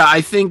 yeah,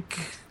 I think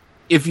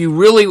if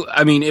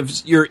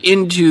you're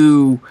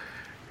into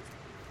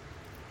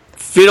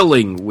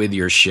fiddling with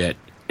your shit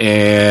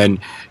and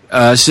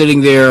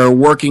sitting there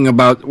working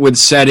with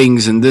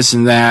settings and this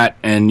and that,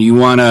 and you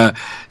want to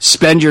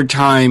spend your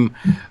time,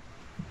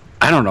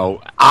 I don't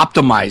know,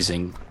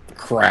 optimizing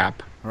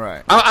crap.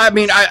 Right.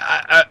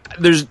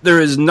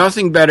 There is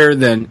nothing better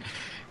than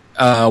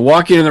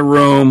walking in the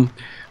room,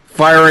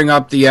 firing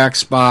up the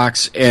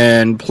Xbox,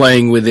 and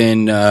playing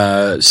within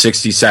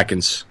 60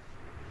 seconds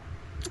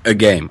a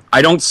game.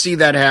 I don't see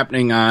that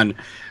happening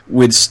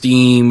with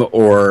Steam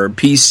or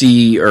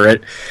PC or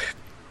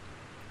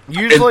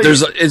usually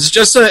it's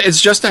just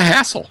a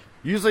hassle.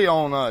 Usually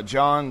on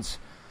John's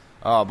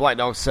Black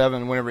Dog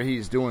 7, whenever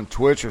he's doing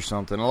Twitch or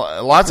something, a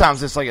lot of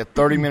times it's like a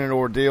 30-minute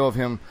ordeal of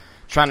him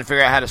trying to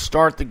figure out how to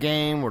start the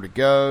game, where to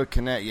go,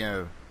 connect.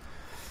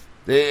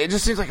 It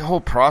just seems like a whole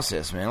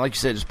process, man. Like you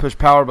said, just push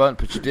power button,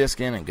 put your disc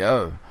in, and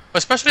go.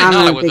 Especially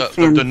now with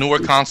the newer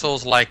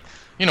consoles, like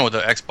with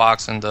the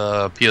Xbox and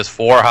the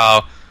PS4,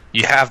 how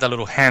you have that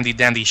little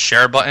handy-dandy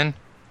share button.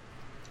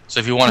 So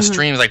if you want to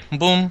stream, it's like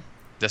boom,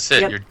 that's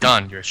it. Yep. You're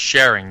done. You're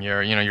sharing.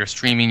 You're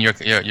streaming your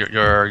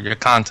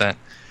content.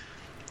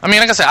 I mean,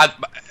 like I said,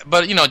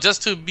 but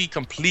just to be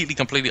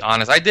completely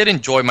honest, I did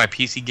enjoy my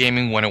PC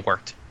gaming when it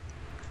worked.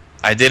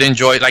 I did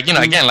enjoy,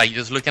 again,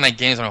 just looking at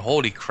games, I'm like,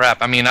 holy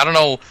crap. I mean, I don't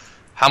know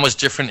how much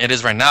different it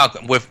is right now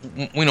with,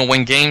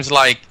 when games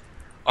like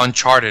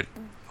Uncharted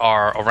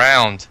are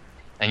around,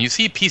 and you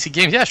see PC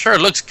games, yeah, sure,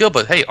 it looks good,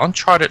 but hey,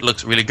 Uncharted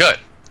looks really good.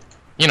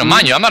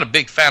 Mind you, I'm not a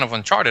big fan of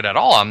Uncharted at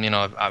all.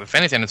 If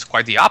anything, it's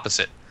quite the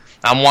opposite.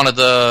 I'm one of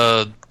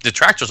the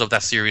detractors of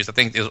that series. I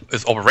think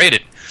is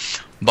overrated.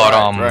 But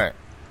right.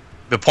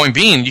 The point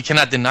being, you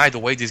cannot deny the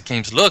way these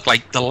games look.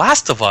 Like The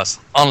Last of Us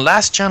on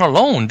Last Gen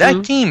alone,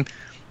 that game,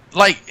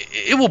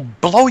 it will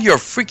blow your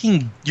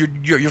freaking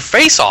your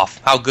face off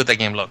how good that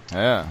game looked.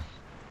 Yeah.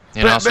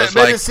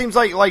 But it seems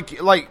like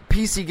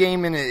PC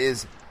gaming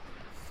is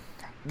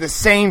the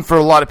same for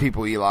a lot of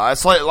people, Eli.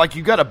 It's like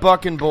you got a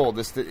buck and bull,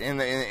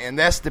 and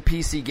that's the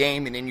PC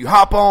game, and then you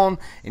hop on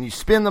and you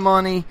spend the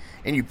money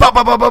and you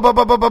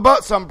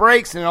some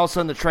breaks, and all of a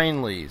sudden the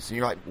train leaves, and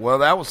you're like, well,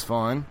 that was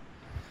fun.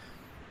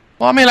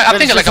 Well, I mean, I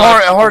think it's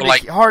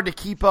hard to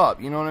keep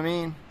up. You know what I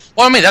mean?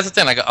 Well, I mean, that's the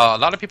thing. A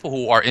lot of people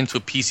who are into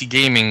PC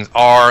gaming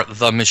are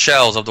the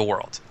Michelles of the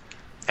world,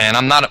 and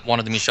I'm not one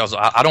of the Michelles.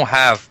 I don't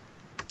have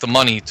the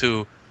money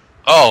to,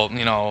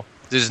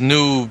 this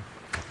new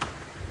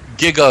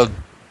giga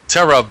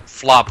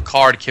teraflop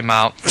card came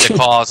out that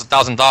costs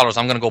 $1,000.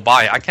 I'm gonna go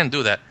buy it. I can't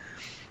do that.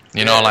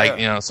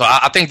 So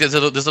I think there's a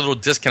little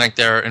disconnect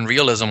there in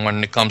realism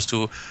when it comes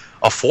to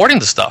affording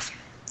the stuff.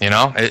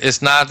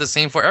 It's not the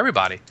same for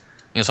everybody.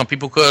 Some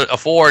people could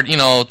afford,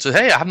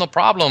 I have no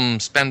problem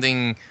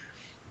spending,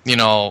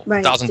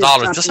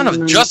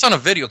 $1,000 just on a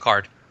video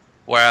card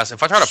Whereas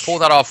if I try to pull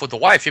that off with the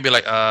wife, you'd be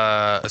like,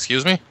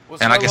 excuse me? Well,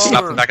 And I get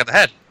slapped in the back of the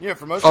head. Yeah,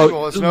 for most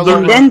people, it's no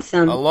longer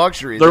a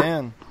luxury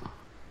then.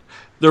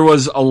 There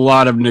was a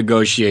lot of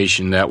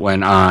negotiation that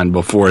went on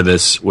before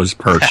this was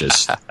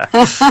purchased.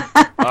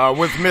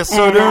 With Miss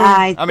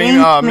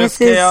Sodoon? Miss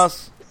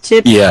Chaos?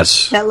 Chip Yes.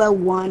 Stella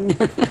won.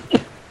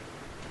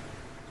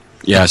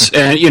 Yes,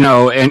 and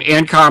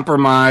and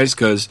compromise,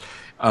 because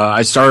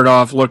I started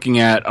off looking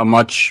at a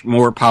much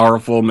more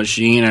powerful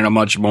machine and a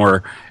much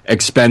more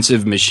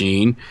expensive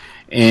machine,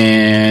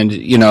 and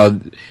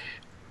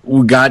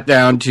we got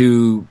down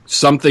to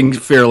something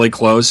fairly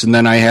close, and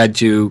then I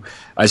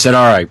said,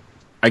 all right,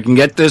 I can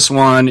get this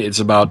one. It's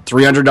about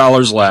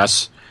 $300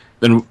 less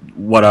than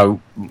what I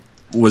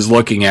was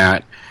looking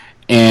at,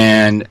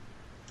 and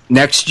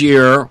next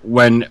year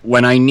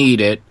when I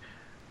need it,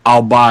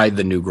 I'll buy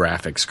the new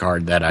graphics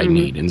card that I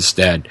need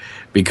instead.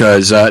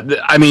 Because,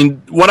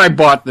 what I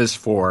bought this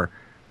for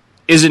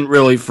isn't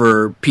really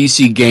for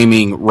PC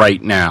gaming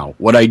right now.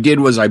 What I did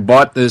was I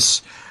bought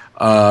this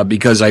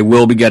because I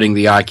will be getting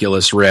the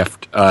Oculus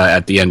Rift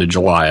at the end of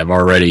July. I've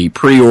already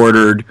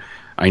pre-ordered.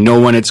 I know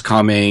when it's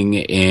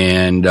coming,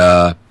 and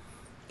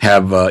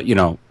have,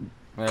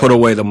 put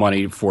away the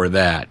money for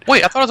that.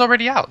 Wait, I thought it was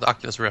already out, the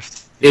Oculus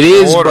Rift. It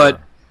is,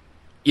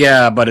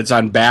 but it's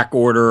on back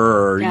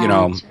order,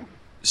 or,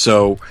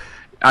 so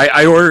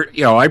I ordered,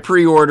 I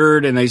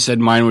pre-ordered, and they said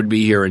mine would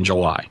be here in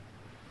July.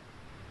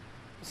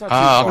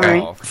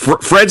 Okay.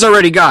 Fred's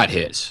already got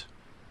his.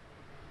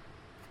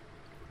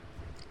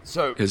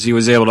 So, because he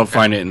was able to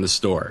find it in the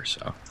store,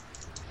 so.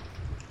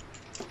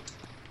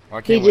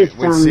 I can't wait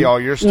to see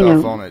all your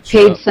stuff on it.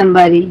 Paid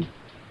somebody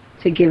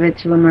to give it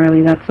to him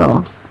early, that's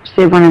all.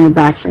 They went in the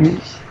back for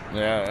him.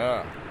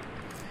 Yeah.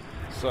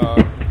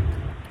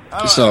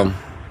 So.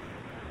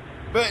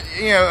 But,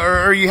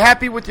 are you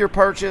happy with your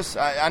purchase?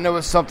 I know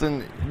it's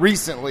something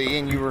recently,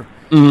 and you were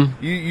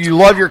you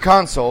love your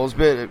consoles,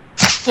 but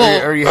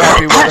are you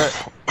happy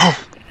with it?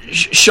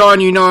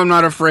 Sean, I'm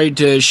not afraid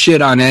to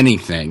shit on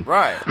anything.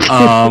 Right.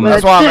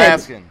 That's why I'm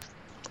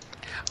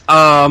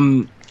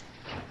asking.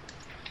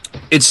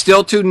 It's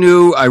still too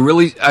new. I've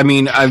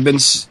been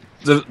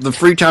the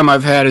free time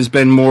I've had has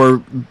been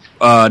more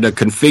to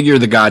configure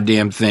the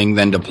goddamn thing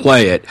than to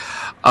play it.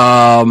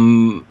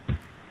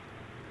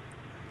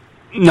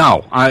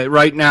 No,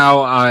 right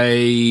now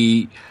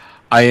I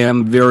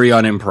am very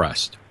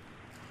unimpressed.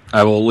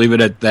 I will leave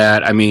it at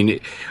that.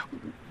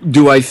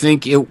 Do I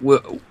think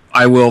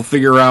I will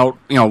figure out,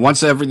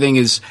 once everything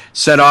is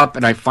set up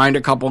and I find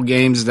a couple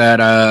games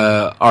that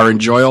are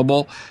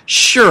enjoyable?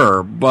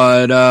 Sure,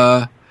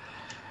 but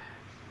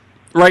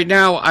right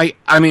now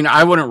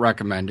I wouldn't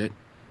recommend it.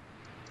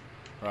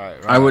 Right.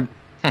 I would,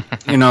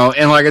 and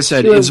like I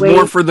said, it's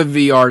more for the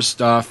VR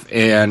stuff,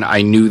 and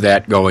I knew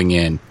that going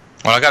in.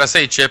 Well, I gotta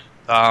say, Chip,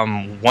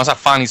 once I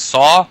finally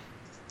saw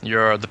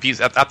the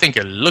piece, I think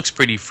it looks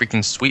pretty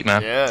freaking sweet,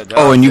 man. Yeah. It does.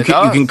 Oh, and you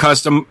can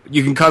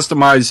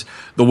customize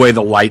the way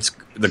the lights,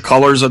 the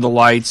colors of the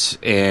lights,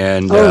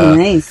 and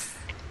nice.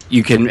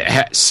 You can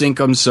sync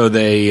them so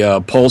they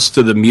pulse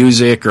to the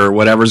music or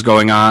whatever's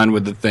going on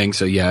with the thing.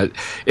 So yeah,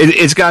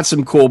 it's got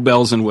some cool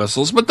bells and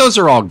whistles, but those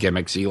are all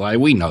gimmicks, Eli.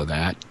 We know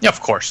that. Yeah,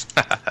 of course.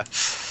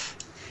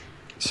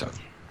 So,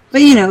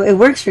 but it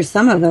works for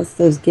some of us.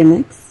 Those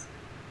gimmicks.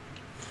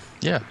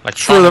 Yeah, like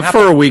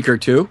for a week or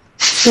two.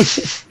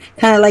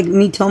 Kind of like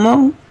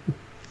Mitomo.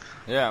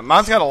 Yeah,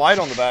 mine's got a light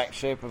on the back,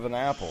 shape of an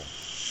apple.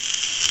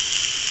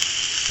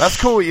 That's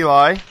cool,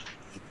 Eli.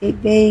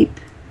 Vape.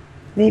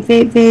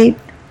 Thank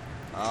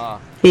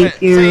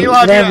you. So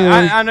Eli,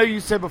 I know you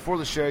said before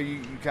the show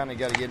you kind of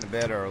got to get into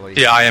bed early.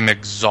 Yeah, I am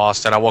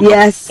exhausted. I woke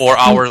up 4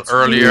 hours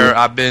earlier.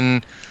 I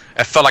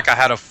felt like I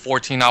had a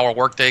 14-hour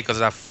workday because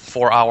of that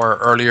 4-hour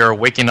earlier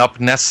waking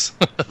upness.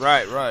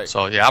 Right.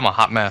 So yeah, I'm a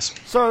hot mess.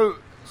 So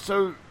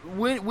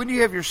when do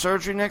you have your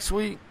surgery next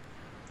week?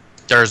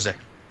 Thursday.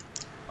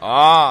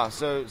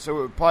 So it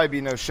would probably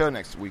be no show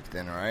next week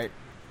then, right?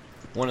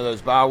 One of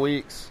those bye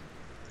weeks.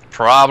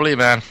 Probably,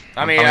 man.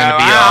 I'm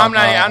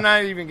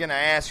not even gonna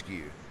ask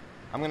you.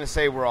 I'm gonna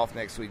say we're off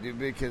next week, dude,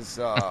 because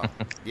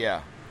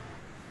yeah.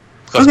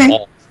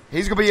 Okay.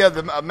 He's gonna be a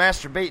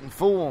masturbating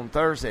fool on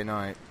Thursday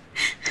night.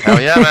 Hell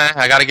yeah, man!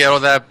 I gotta get all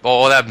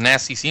that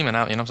nasty semen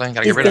out. You know what I'm saying?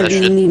 Gotta get rid of that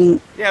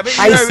shit. Yeah, but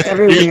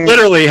you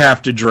literally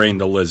have to drain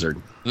the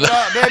lizard. Me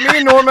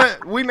and Norma,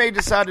 we may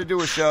decide to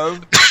do a show.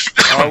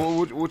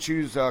 We'll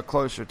choose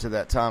closer to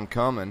that time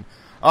coming.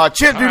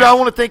 Chip, dude, I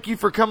want to thank you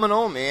for coming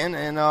on, man,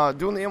 and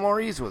doing the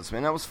MREs with us,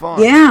 man. That was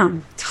fun. Yeah.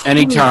 Totally.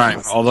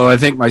 Anytime. Although I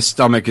think my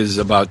stomach is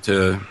about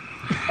to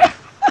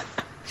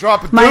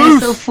drop a deuce. Mine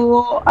is so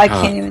full, I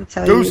can't even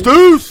tell you.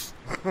 Deuce.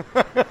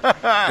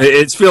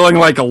 It's feeling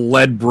like a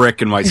lead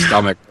brick in my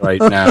stomach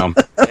right now.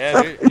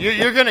 Yeah,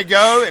 you're gonna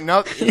go, and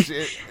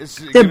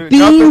the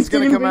beans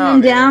didn't bring them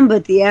down,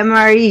 but the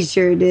MRE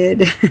sure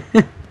did.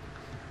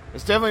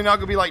 It's definitely not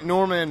gonna be like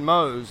Norman and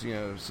Moe's,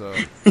 So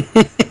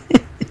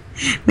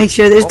make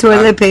sure there's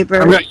toilet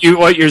paper.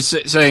 What you're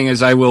saying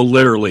is, I will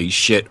literally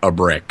shit a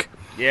brick.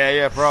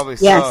 Yeah, probably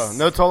so. Yes.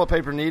 No toilet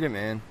paper needed,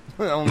 man.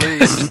 On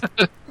these.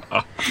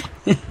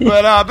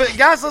 But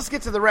guys, let's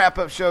get to the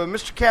wrap-up show.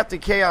 Mr. Captain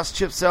Chaos,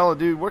 Chip Sella,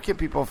 dude, where can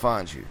people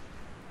find you?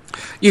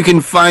 You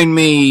can find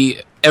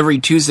me every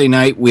Tuesday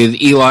night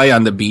with Eli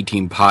on the B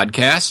Team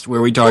podcast,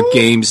 where we talk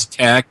games,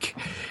 tech,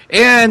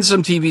 and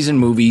some TVs and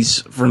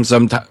movies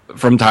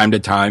from time to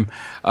time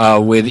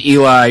with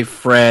Eli,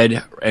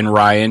 Fred, and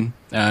Ryan.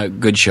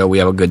 Good show. We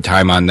have a good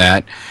time on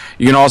that.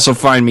 You can also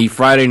find me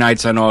Friday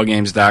nights on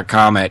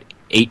allgames.com at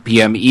 8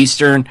 p.m.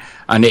 Eastern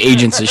on the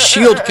Agents of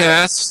S.H.I.E.L.D.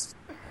 cast.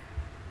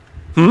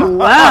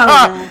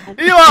 Wow.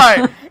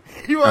 Eli,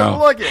 you wasn't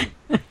looking.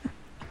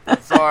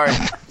 Sorry.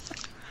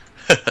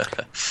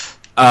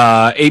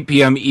 8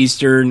 p.m.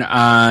 Eastern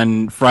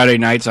on Friday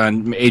nights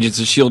on Agents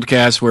of S.H.I.E.L.D.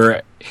 cast,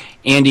 where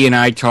Andy and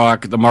I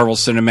talk the Marvel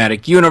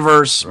Cinematic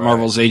Universe,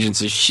 Marvel's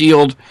Agents of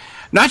S.H.I.E.L.D.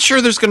 Not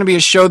sure there's going to be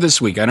a show this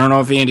week. I don't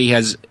know if Andy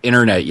has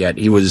internet yet.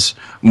 He was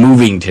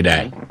moving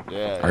today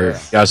or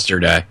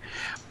yesterday.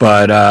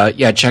 But,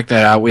 check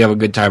that out. We have a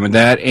good time with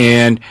that.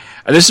 And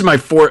this is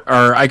my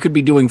I could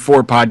be doing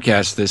 4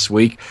 podcasts this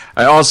week.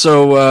 I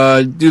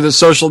also do the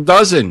Social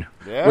Dozen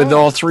with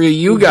all 3 of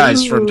you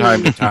guys from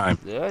time to time.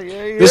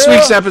 This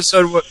week's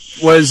episode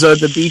was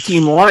the B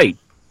Team Light.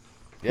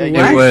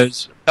 That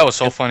was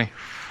so funny.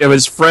 It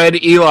was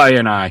Fred, Eli,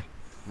 and I.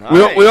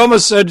 Nice. We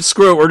almost said,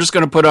 screw it, we're just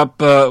going to put up,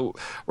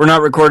 we're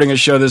not recording a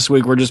show this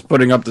week, we're just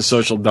putting up the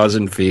Social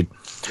Dozen feed.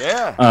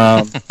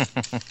 Yeah.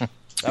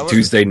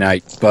 Tuesday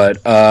night. But,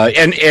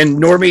 and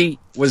Normie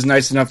was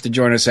nice enough to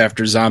join us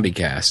after Zombie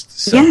Cast.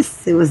 So.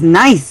 Yes, it was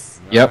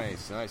nice. Yep.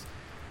 Nice.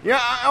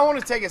 Yeah, I want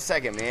to take a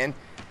second, man.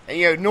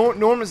 And,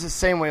 Norm is the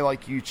same way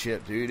like you,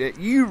 Chip, dude.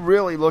 You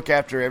really look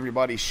after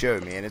everybody's show,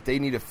 man. If they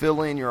need a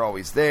fill-in, you're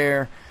always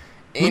there.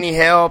 Any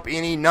help,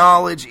 any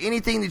knowledge,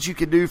 anything that you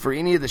could do for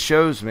any of the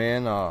shows,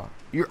 man.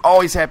 You're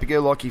always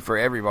happy-go-lucky for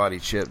everybody,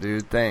 Chip,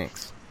 dude.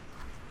 Thanks.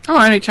 Oh,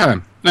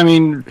 anytime. I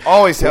mean,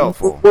 always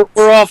helpful.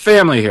 We're all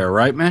family here,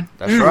 right, man?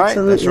 That's right.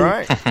 Absolutely.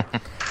 That's right.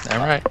 All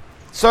right.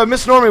 So,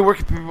 Miss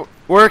Normie,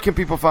 where can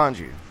people find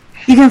you?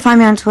 You can find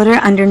me on Twitter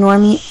under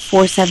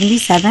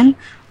Normie477,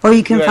 or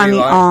you can find me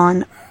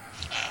on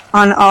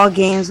All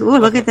Games. Ooh,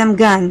 look at them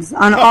guns.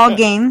 On All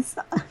Games,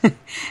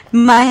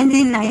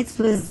 Monday nights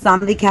with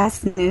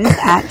ZombieCast News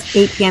at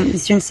 8 p.m.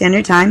 Eastern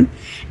Standard Time.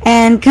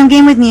 And come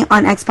game with me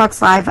on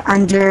Xbox Live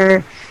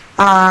under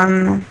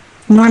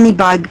Normie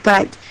Bug.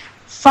 But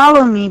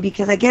follow me,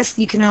 because I guess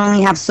you can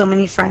only have so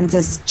many friends,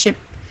 as Chip,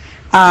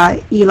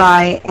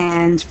 Eli,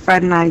 and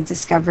Fred and I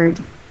discovered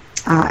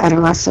at our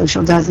last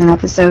Social Dozen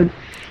episode.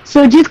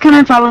 So just come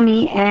and follow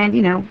me, and,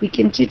 we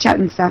can chit-chat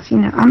and stuff.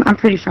 I'm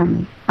pretty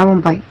friendly. I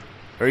won't bite.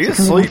 Are you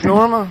asleep,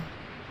 Norma?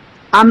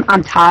 I'm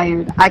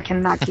tired. I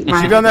cannot keep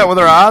my... She done that with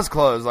her eyes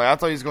closed. Like, I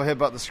thought he was going to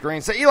headbutt the screen.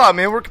 So, Eli,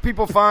 man, where can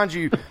people find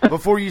you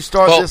before you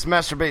start this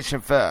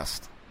masturbation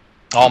fest?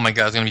 Oh my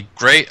God, it's gonna be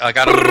great! I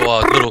got a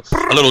little.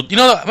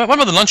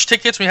 Remember the lunch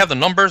tickets? We have the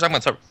numbers. I'm gonna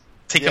start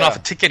taking off a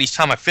ticket each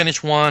time I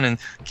finish one, and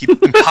keep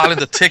piling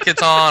the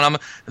tickets on. I'm a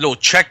little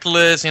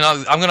checklist.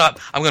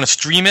 I'm gonna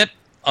stream it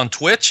on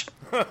Twitch.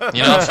 So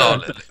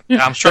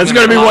I'm sure that's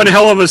gonna be one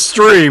hell of a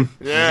stream.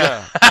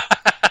 Yeah.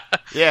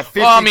 Yeah.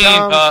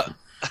 50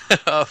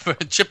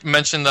 Chip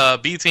mentioned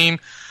the B Team.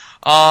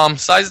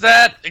 Besides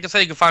that, like I said,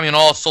 you can find me on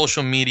all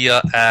social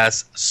media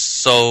as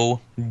So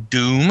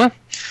Doom.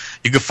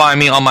 You can find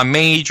me on my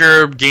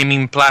major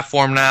gaming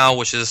platform now,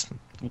 which is,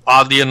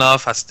 oddly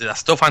enough, I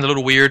still find it a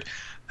little weird.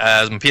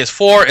 As my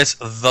PS4, it's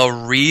The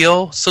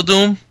Real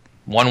Sodom.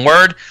 One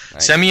word.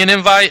 Nice. Send me an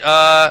invite.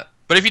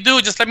 But if you do,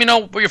 just let me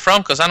know where you're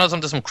from, because I know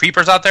there's some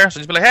creepers out there. So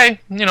just be like,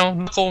 hey,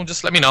 cool,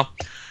 just let me know.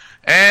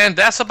 And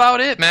that's about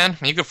it, man.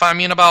 You can find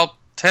me in about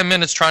 10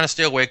 minutes trying to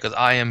stay awake, because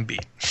I am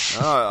beat.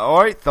 All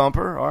right,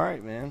 Thumper. All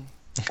right, man.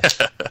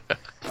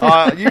 You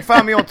can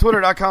find me on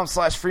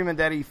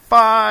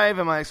Twitter.com/FreemanDaddy5,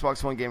 and my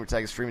Xbox One gamer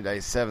tag is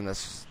FreemanDaddy7.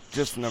 That's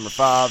just the number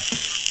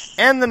 5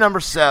 and the number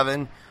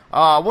 7.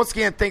 Once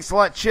again, thanks a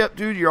lot, Chip,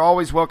 dude. You're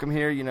always welcome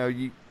here.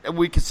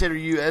 We consider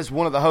you as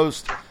one of the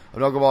hosts of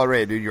Knuckleballer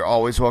Radio, dude. You're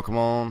always welcome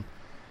on.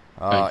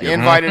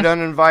 Invited,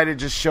 uninvited,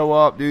 just show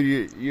up,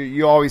 dude.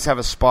 You always have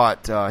a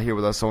spot here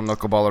with us on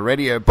Knuckleballer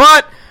Radio.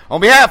 But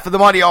on behalf of the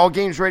Mighty All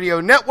Games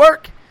Radio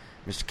Network,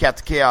 Mr.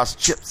 Captain Chaos,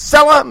 Chip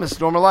Sella, Miss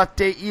Norma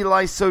Latte,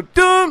 Eli So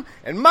Doom,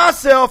 and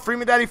myself,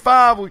 Freeman Daddy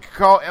 5, we could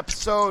call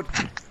episode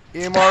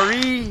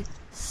MRE,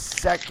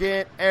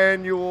 second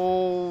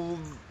annual...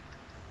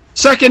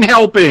 Second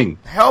helping.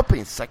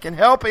 Second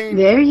helping.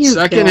 There you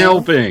go. Second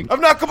helping. Of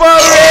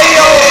Knuckleballer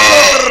Radio.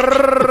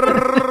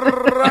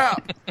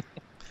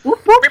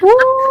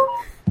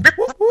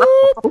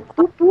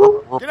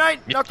 Good night,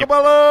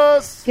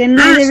 Knuckleballers. Good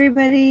night,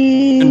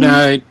 everybody. Good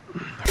night.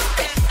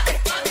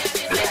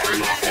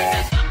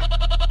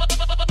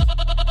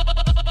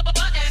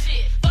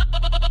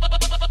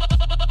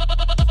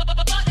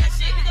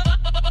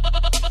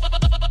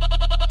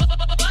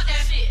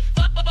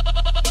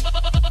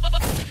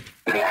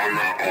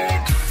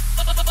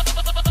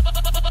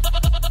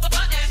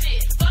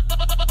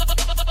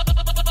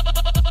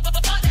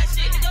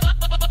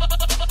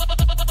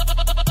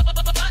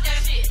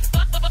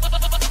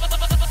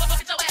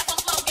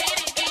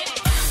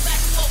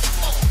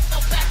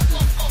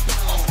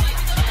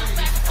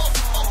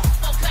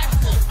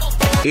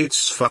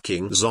 It's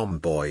fucking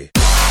Zomboy.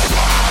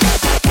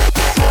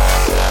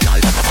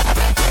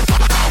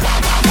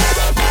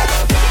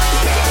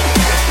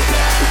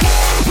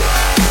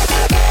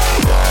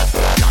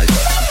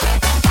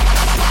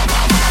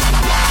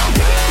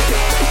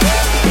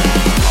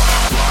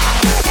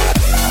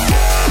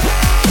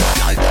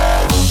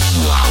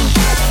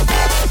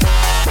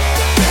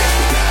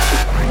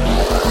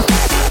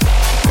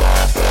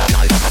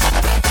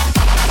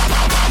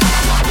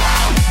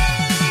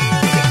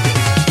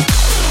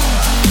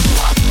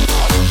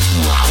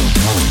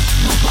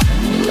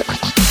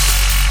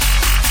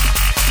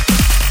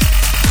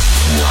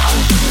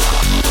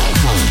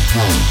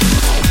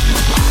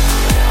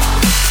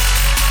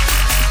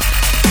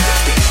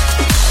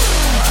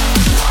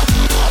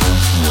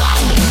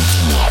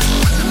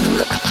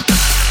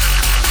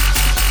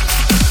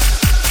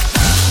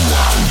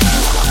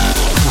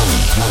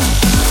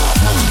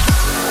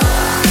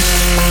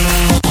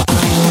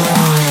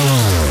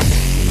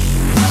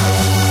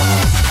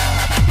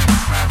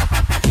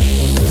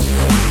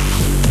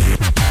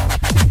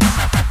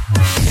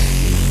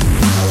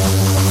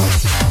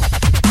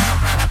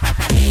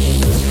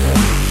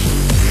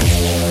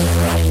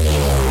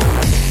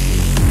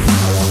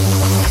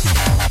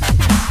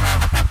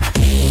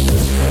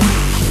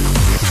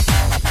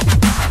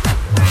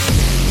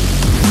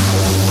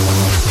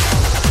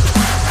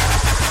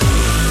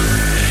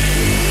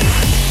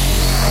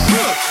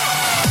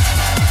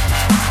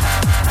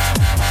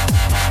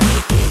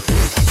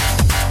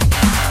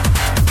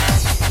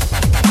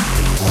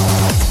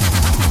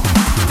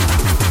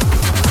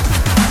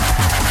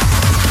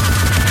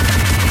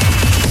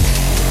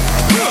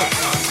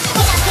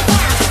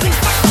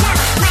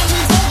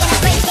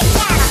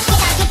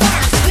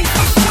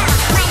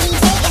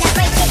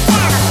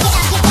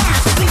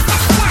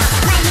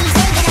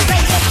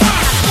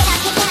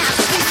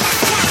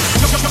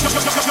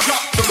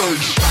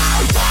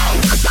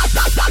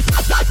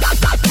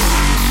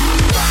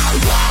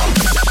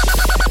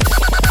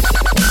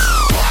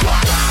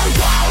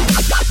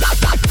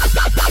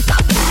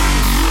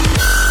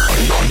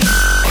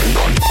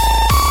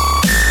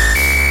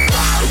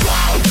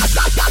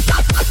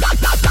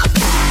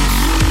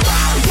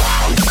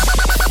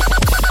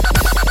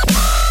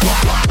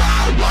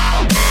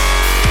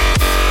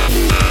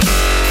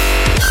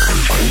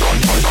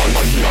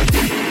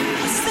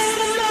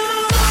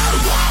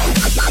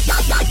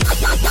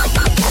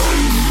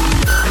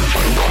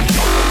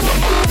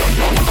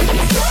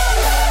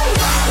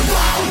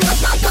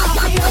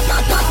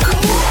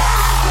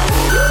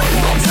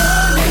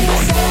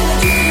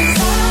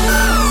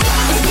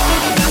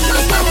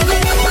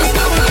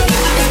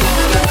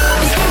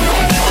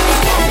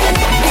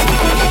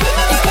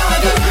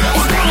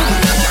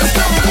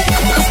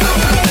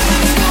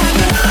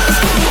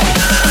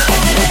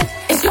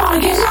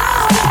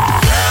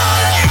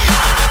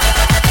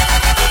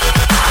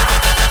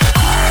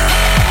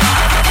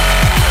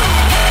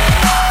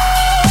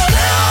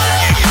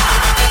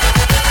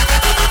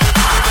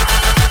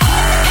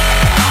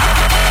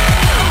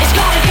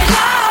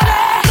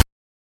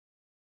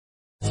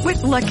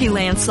 Lucky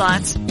Land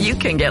Slots, you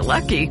can get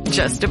lucky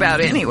just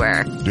about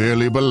anywhere.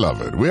 Dearly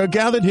beloved, we are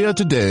gathered here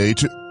today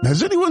to...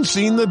 Has anyone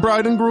seen the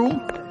bride and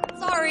groom?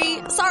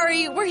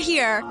 Sorry, we're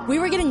here. We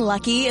were getting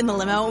lucky in the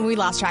limo and we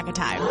lost track of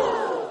time.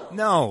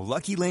 No,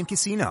 Lucky Land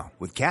Casino,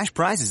 with cash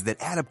prizes that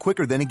add up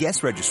quicker than a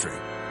guest registry.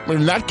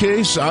 In that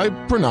case, I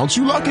pronounce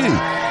you lucky.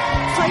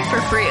 Play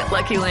for free at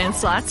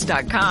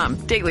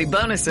LuckyLandSlots.com. Daily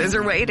bonuses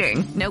are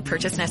waiting. No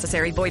purchase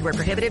necessary. Void where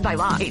prohibited by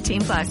law.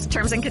 18+.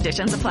 Terms and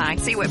conditions apply.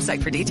 See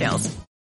website for details.